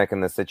pandemic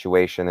and this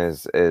situation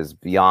is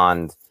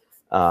beyond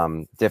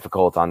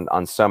difficult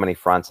on so many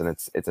fronts, and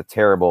it's a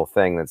terrible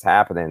thing that's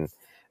happening.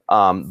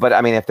 But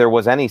I mean, if there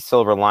was any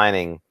silver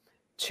lining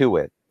to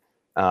it,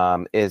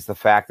 is the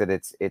fact that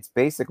it's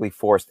basically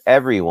forced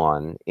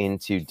everyone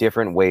into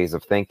different ways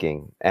of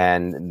thinking,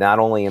 and not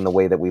only in the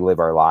way that we live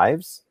our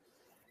lives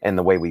and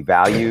the way we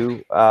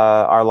value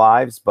our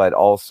lives, but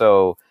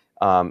also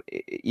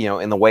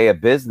in the way a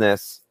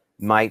business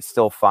might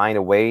still find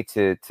a way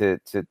to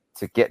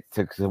get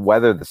to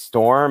weather the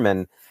storm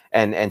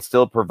and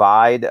still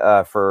provide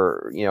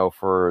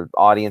for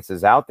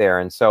audiences out there.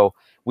 And so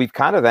we've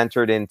kind of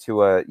entered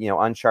into a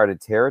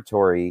uncharted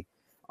territory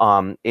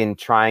in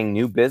trying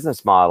new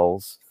business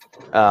models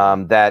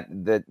that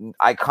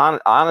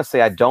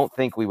honestly I don't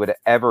think we would have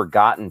ever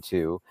gotten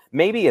to.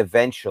 Maybe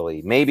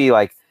eventually, maybe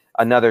like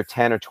another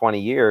 10 or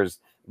 20 years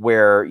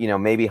where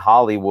maybe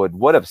Hollywood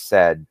would have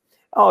said,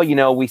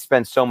 oh, we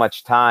spend so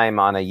much time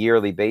on a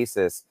yearly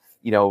basis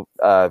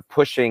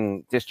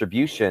pushing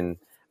distribution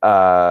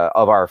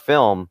of our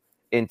film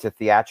into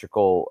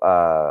theatrical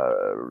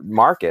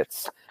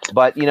markets.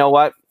 But you know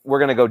what? We're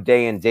going to go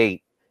day and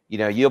date.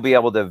 You'll be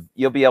able to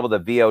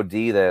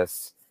VOD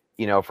this,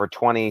 for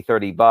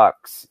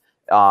 $20-$30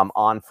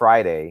 on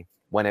Friday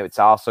when it's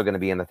also going to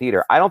be in the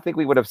theater. I don't think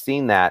we would have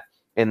seen that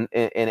in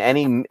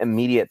any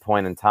immediate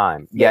point in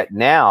time. Yet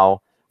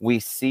now we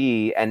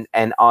see, and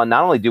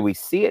not only do we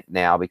see it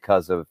now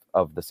because of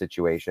the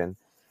situation,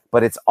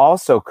 but it's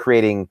also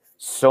creating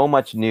so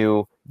much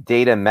new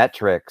data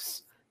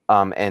metrics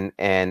and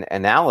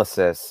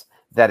analysis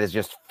that is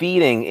just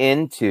feeding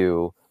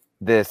into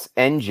this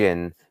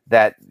engine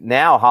that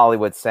now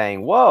Hollywood's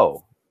saying,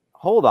 whoa,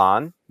 hold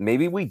on,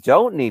 maybe we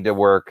don't need to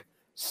work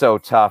so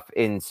tough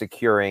in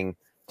securing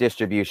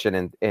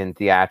distribution in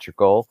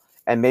theatrical,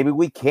 and maybe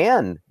we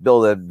can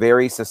build a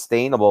very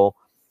sustainable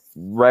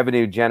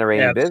revenue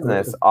generating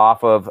business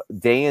off of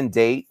day and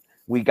date.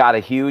 We got a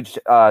huge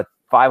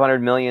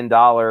 $500 million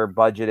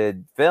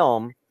budgeted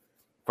film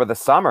for the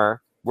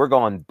summer. We're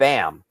going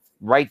bam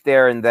right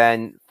there, and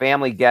then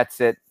family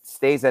gets it,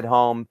 stays at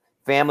home.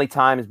 Family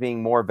time is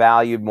being more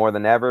valued more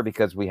than ever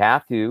because we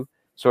have to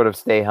sort of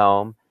stay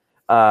home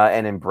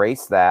and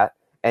embrace that.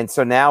 And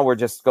so now we're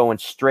just going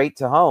straight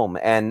to home.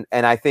 And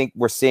I think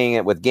we're seeing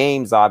it with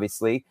games,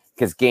 obviously,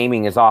 because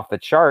gaming is off the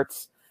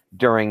charts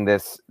during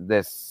this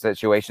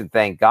situation.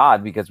 Thank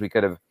God, because we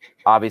could have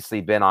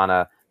obviously been on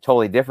a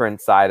totally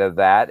different side of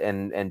that.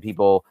 And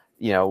people,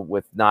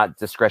 with not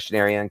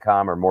discretionary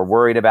income or more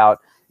worried about,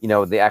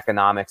 the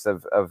economics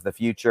of the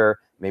future,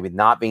 maybe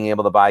not being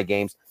able to buy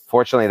games.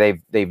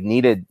 Fortunately, they've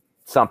needed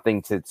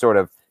something to sort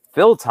of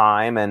fill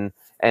time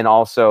and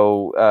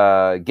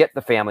also get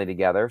the family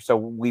together. So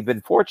we've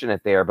been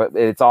fortunate there, but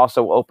it's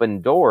also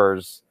opened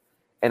doors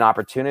and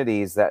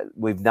opportunities that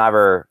we've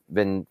never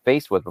been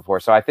faced with before.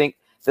 So I think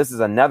this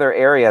is another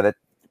area that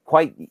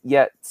quite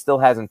yet still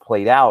hasn't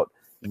played out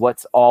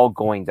what's all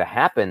going to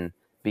happen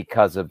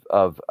because of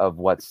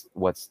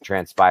what's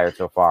transpired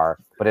so far.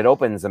 But it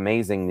opens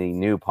amazingly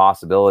new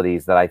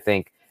possibilities that I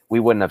think we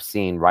wouldn't have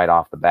seen right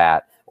off the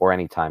bat or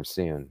anytime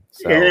soon.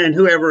 So. And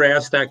whoever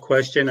asked that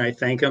question, I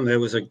thank them. That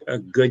was a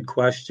good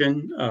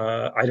question.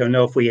 I don't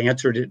know if we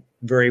answered it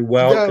very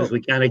well because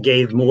we kind of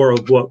gave more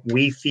of what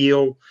we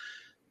feel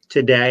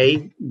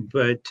today,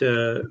 but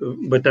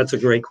that's a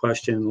great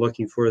question,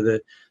 looking for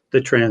the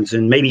trends,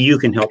 and maybe you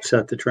can help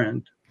set the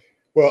trend.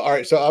 Well, all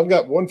right. So I've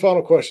got one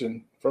final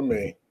question from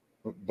me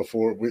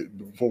before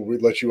we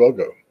let you all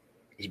go.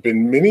 It's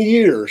been many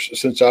years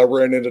since I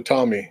ran into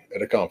Tommy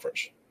at a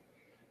conference.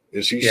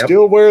 Is he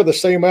still wear the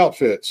same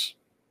outfits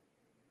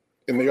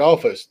in the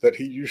office that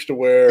he used to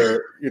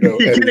wear? You're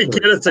going to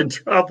get us in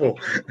trouble.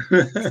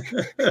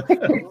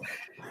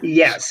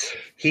 Yes,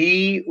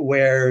 he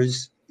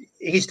wears.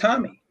 He's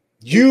Tommy.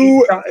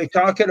 You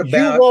talking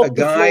about a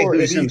guy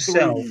who's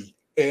himself.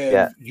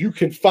 And you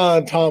can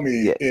find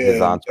Tommy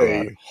in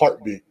a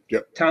heartbeat.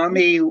 Yep.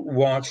 Tommy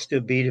walks to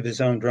a beat of his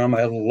own drum.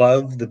 I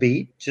love the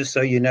beat. Just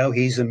so you know,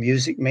 he's a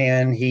music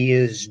man. He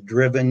is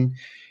driven.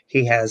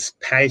 He has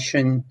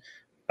passion.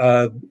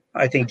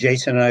 I think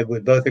Jason and I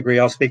would both agree.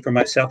 I'll speak for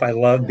myself. I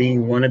love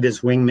being one of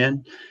his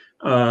wingmen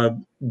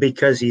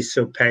because he's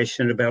so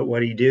passionate about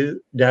what he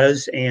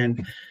does.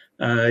 And,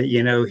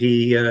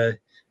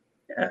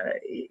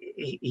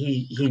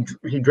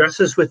 he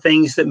dresses with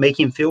things that make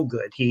him feel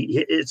good.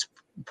 It's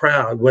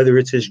proud, whether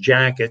it's his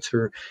jackets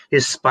or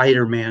his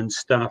Spider-Man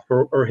stuff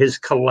or his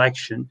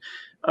collection.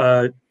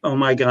 Oh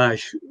my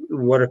gosh,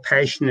 what a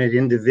passionate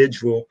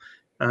individual.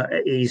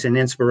 He's an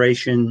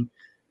inspiration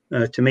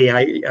to me,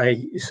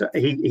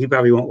 he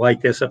probably won't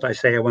like this if I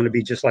say I want to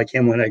be just like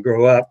him when I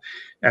grow up.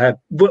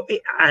 But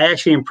I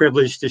actually am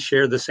privileged to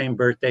share the same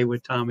birthday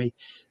with Tommy.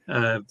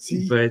 But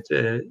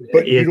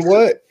you know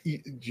what?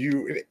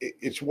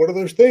 It's one of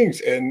those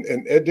things, and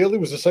Ed Daly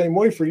was the same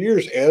way for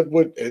years.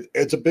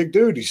 Ed's a big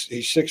dude. He's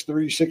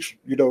 6'3",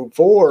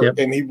 6'4", Yep.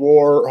 and he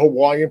wore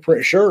Hawaiian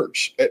print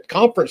shirts at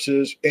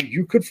conferences, and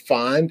you could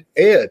find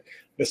Ed.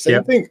 The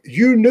same thing.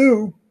 You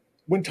knew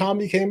when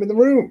Tommy came in the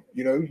room,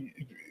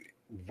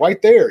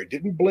 right there. It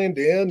didn't blend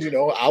in.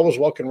 I was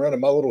walking around in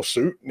my little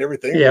suit and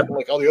everything,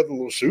 like all the other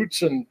little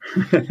suits, and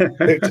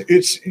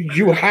it's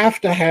you have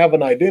to have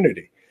an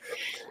identity.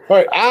 All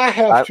right, I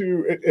have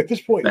to at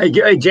this point.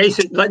 Hey,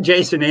 Jason, let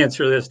Jason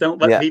answer this.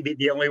 Don't let me be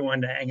the only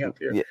one to hang up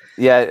here.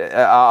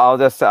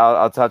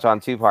 I'll touch on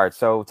two parts.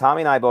 So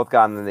Tommy and I both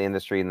got into the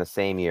industry in the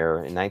same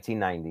year in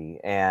 1990,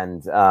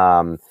 and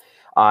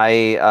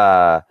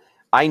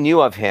I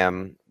knew of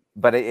him,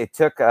 but it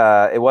took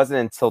it wasn't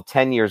until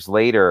 10 years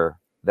later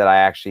that I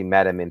actually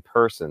met him in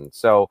person.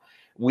 So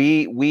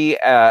we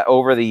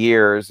over the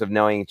years of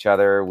knowing each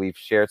other, we've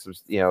shared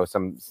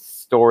some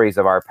stories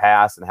of our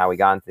past and how we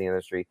got into the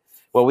industry.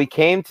 Well, we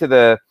came to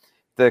the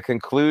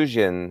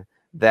conclusion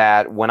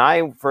that when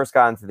I first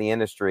got into the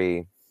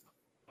industry,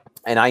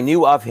 and I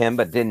knew of him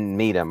but didn't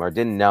meet him or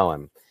didn't know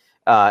him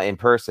in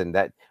person,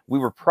 that we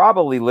were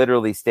probably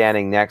literally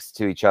standing next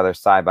to each other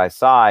side by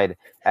side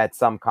at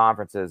some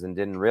conferences and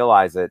didn't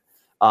realize it.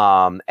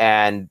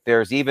 And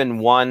there's even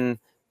one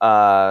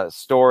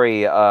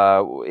story in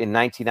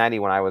 1990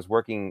 when I was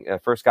working,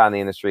 first got in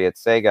the industry at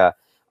Sega.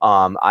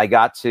 I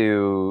got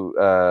to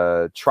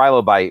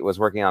Trilobite was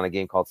working on a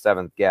game called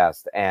Seventh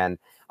Guest, and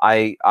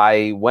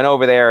I went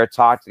over there,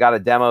 got a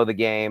demo of the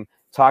game,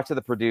 talked to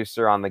the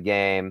producer on the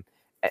game.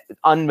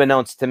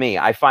 Unbeknownst to me,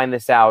 I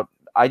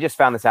just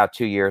found this out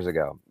 2 years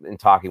ago in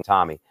talking with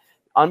Tommy.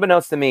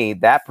 Unbeknownst to me,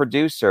 that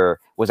producer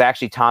was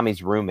actually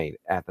Tommy's roommate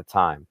at the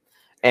time,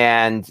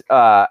 and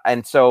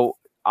so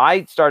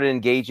I started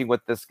engaging with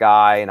this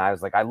guy, and I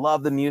was like, I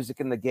love the music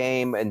in the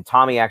game. And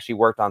Tommy actually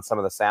worked on some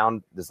of the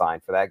sound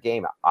design for that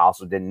game. I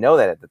also didn't know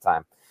that at the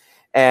time.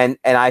 And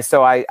I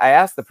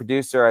asked the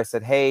producer, I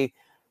said, hey,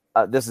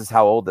 this is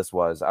how old this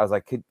was. I was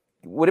like,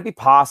 would it be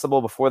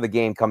possible before the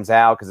game comes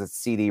out, because it's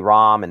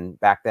CD-ROM, and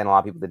back then a lot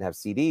of people didn't have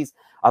CDs.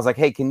 I was like,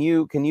 hey, can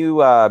you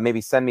maybe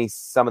send me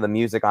some of the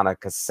music on a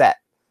cassette?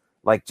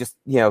 Like just,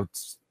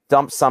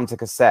 dump some to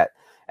cassette.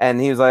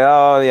 And he was like,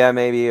 oh yeah,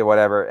 maybe, or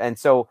whatever. And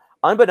so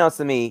unbeknownst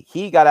to me,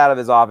 he got out of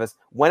his office,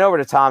 went over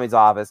to Tommy's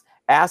office,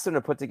 asked him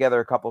to put together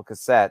a couple of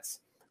cassettes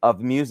of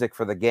music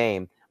for the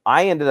game.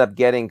 I ended up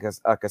getting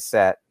a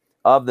cassette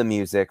of the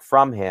music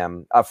from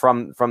him,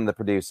 from the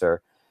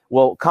producer.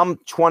 Well, come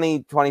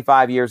 20,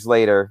 25 years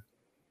later,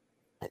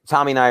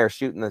 Tommy and I are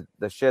shooting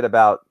the shit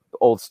about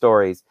old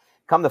stories.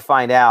 Come to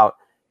find out,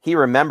 he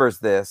remembers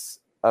this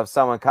of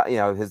someone,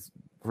 his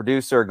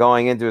producer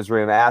going into his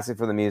room, asking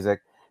for the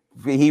music.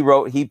 He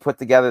put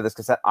together this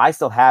cassette. I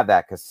still have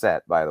that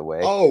cassette, by the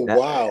way. Oh,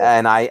 wow.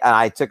 And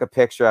I took a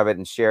picture of it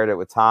and shared it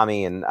with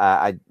Tommy. And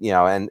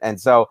and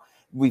so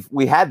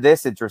we had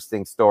this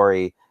interesting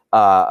story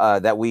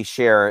that we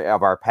share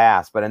of our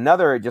past. But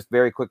another, just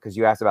very quick, because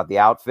you asked about the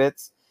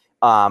outfits.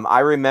 I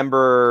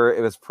remember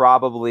it was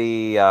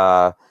probably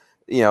 5,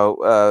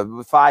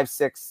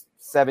 6,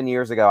 7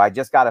 years ago. I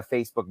just got a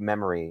Facebook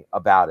memory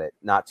about it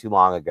not too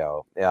long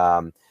ago.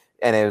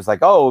 And it was like,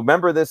 oh,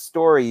 remember this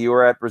story? You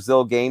were at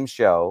Brazil Game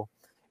Show,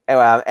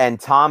 and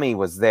Tommy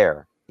was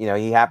there.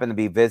 He happened to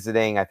be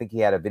visiting. I think he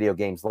had a Video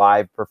Games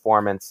Live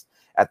performance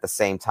at the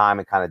same time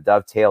and kind of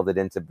dovetailed it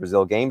into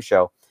Brazil Game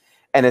Show.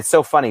 And it's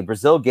so funny.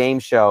 Brazil Game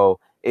Show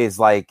is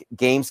like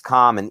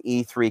Gamescom and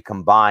E3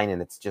 combined,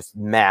 and it's just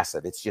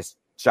massive. It's just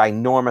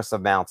ginormous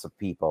amounts of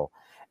people.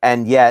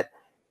 And yet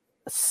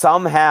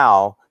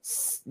somehow,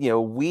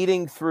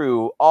 weeding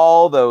through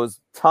all those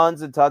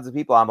tons and tons of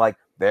people, I'm like,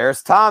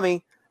 there's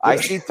Tommy. I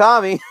see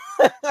Tommy.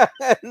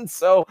 And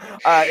so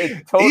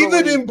it totally,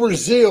 even in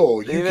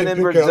Brazil,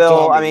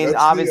 I mean,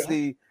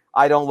 obviously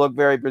I don't look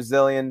very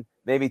Brazilian.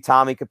 Maybe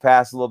Tommy could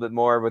pass a little bit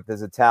more with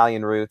his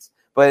Italian roots,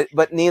 but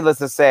needless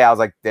to say, I was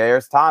like,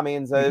 there's Tommy.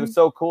 And so it was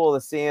so cool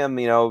to see him,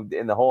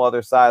 in the whole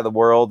other side of the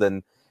world.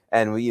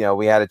 And we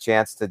we had a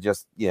chance to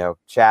just,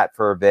 chat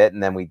for a bit,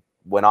 and then we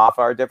went off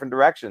our different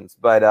directions.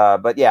 But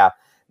yeah,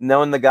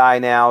 known the guy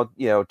now,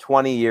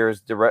 20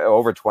 years,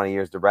 over 20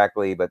 years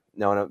directly, but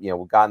we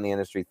got in the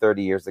industry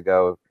 30 years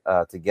ago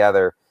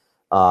together.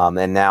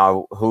 And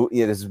now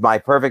this is my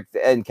perfect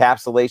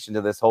encapsulation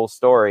to this whole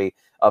story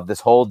of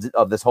this whole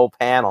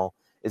panel,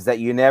 is that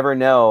you never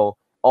know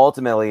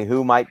ultimately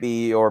who might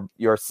be your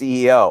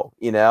CEO,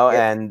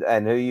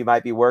 and who you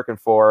might be working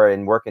for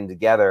and working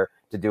together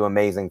to do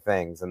amazing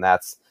things. And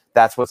that's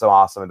what's so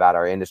awesome about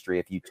our industry.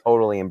 If you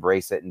totally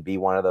embrace it and be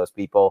one of those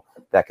people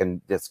that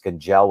can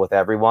gel with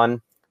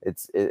everyone,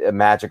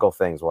 magical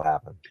things will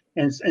happen.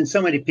 And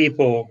so many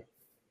people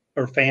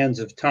are fans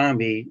of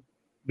Tommy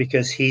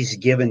because he's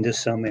given to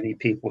so many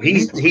people.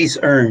 He's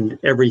earned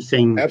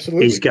everything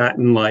he's got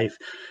in life.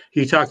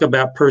 You talk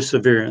about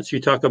perseverance. You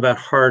talk about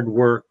hard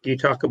work. You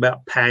talk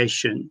about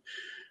passion.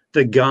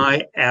 The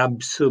guy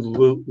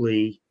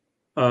absolutely,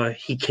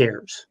 he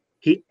cares.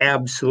 He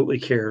absolutely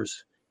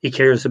cares. He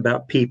cares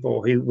about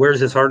people. He wears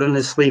his heart on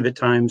his sleeve at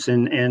times,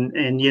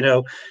 and you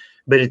know,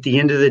 but at the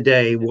end of the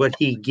day, what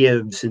he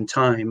gives in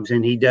times,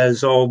 and he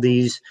does all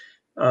these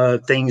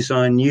things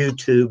on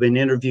YouTube and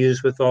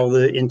interviews with all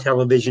the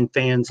Intellivision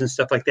fans and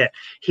stuff like that.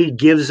 He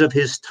gives of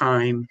his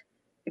time,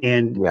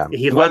 and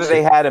whether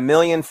they had 1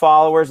 million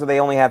followers or they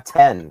only have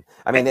 10.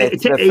 I mean,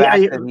 it's the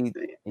fact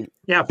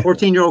that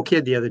 14-year-old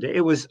kid the other day.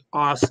 It was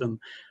awesome.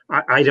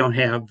 I don't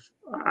have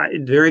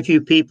very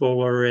few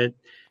people are at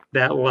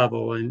that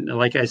level, and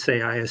like I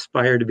say, I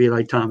aspire to be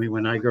like Tommy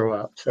when I grow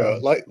up. So.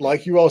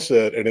 Like you all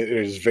said, and it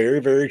is very,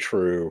 very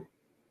true.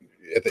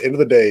 At the end of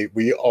the day,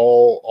 we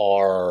all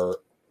are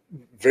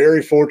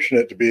very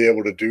fortunate to be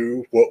able to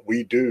do what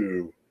we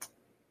do,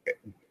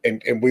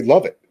 and we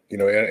love it, you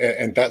know,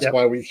 and that's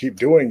why we keep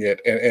doing it.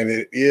 And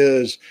it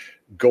is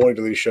going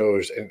to these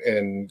shows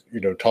and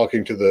you know,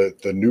 talking to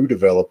the new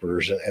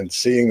developers and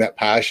seeing that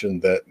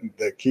passion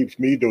that keeps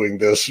me doing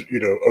this,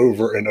 you know,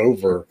 over and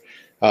over.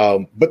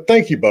 But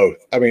thank you both.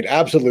 I mean,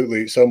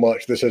 absolutely so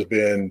much. This has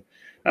been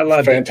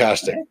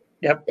fantastic.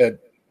 Yep. And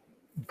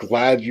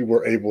glad you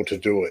were able to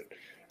do it.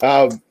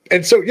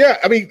 And so, yeah,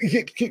 I mean,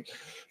 keep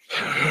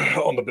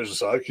on the business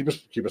side, keep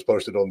us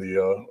posted on the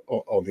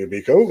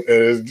Amico.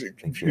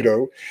 You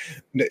know,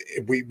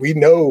 we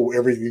know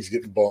everything's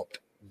getting bumped.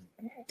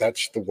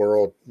 That's the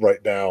world right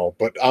now.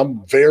 But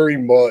I'm very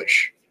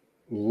much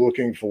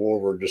looking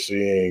forward to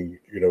seeing,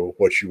 you know,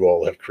 what you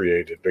all have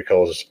created,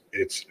 because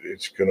it's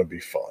going to be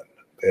fun.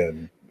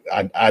 And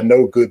I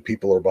know good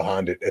people are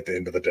behind it at the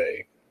end of the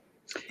day.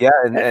 Yeah,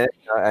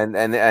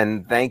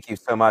 and thank you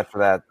so much for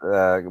that.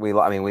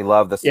 We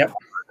love this,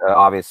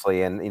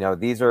 obviously, and you know,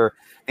 these are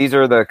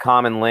the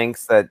common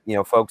links that, you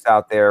know, folks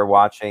out there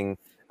watching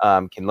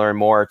can learn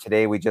more.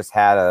 Today we just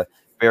had a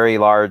very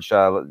large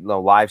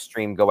live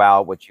stream go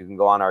out, which you can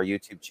go on our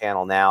YouTube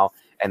channel now,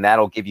 and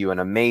that'll give you an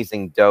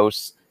amazing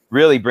dose,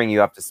 really bring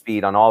you up to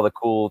speed on all the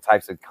cool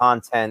types of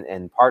content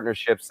and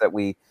partnerships that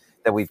we've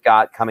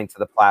got coming to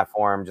the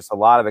platform. Just a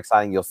lot of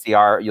exciting. You'll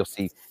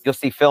see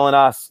Phil and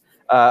us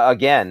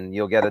again.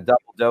 You'll get a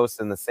double dose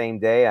in the same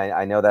day.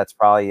 I know that's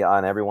probably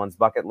on everyone's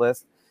bucket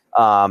list.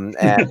 And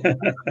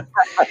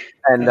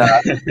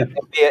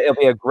it'll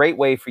be a great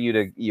way for you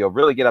to, you know,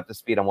 really get up to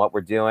speed on what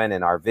we're doing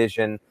and our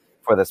vision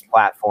for this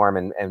platform.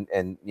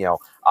 And you know,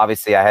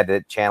 obviously I had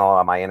to channel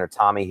on my inner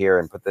Tommy here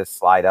and put this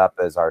slide up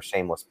as our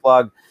shameless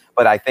plug.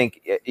 But I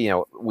think, you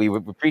know, we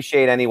would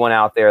appreciate anyone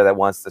out there that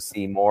wants to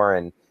see more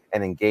and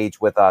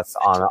engage with us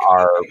on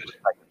our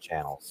respective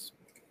channels.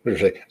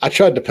 I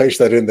tried to paste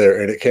that in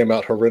there and it came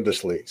out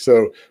horrendously.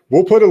 So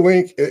we'll put a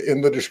link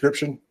in the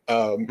description.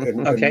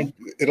 And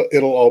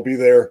it'll all be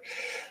there.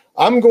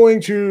 I'm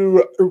going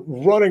to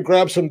run and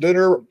grab some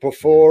dinner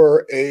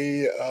before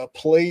a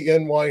Play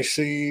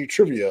NYC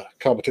trivia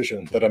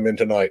competition that I'm in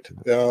tonight.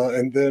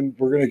 And then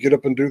we're going to get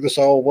up and do this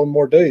all one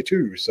more day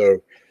too.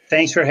 So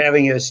thanks for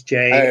having us,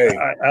 Jay.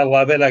 Hey. I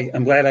love it.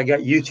 I'm glad I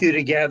got you two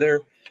together.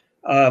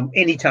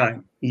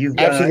 Anytime. You've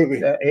got, absolutely.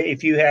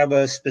 If you have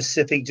a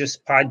specific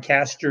just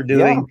podcast you're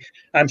doing,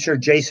 I'm sure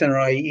Jason or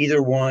I,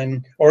 either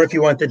one, or if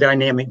you want the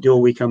dynamic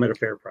duel, we come at a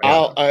fair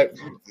price.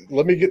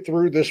 Let me get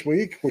through this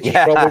week, which is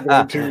probably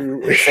going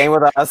to same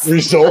with us.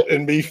 result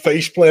in me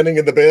face planting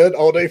in the bed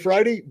all day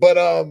Friday. But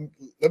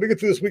let me get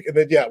through this week, and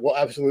then we'll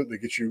absolutely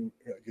get you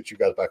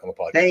guys back on the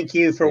podcast. Thank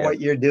you for what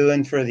you're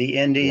doing for the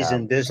indies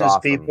and business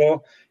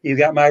people. You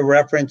got my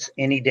reference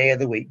any day of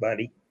the week,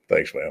 buddy.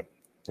 Thanks, man.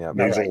 Yeah, it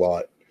means a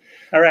lot.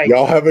 All right.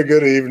 Y'all have a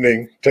good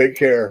evening. Take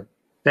care.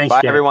 Thanks,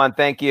 bye, Jay. everyone.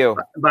 Thank you.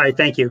 Bye.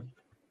 Thank you.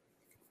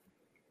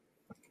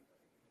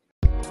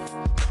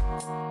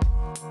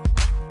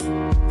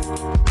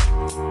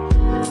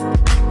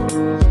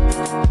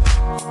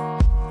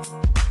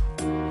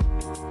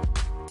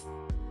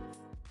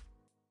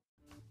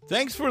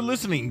 Thanks for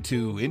listening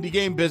to Indie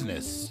Game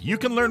Business. You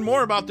can learn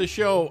more about the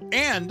show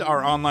and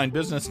our online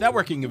business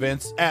networking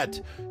events at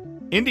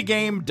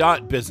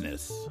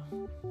indiegame.business.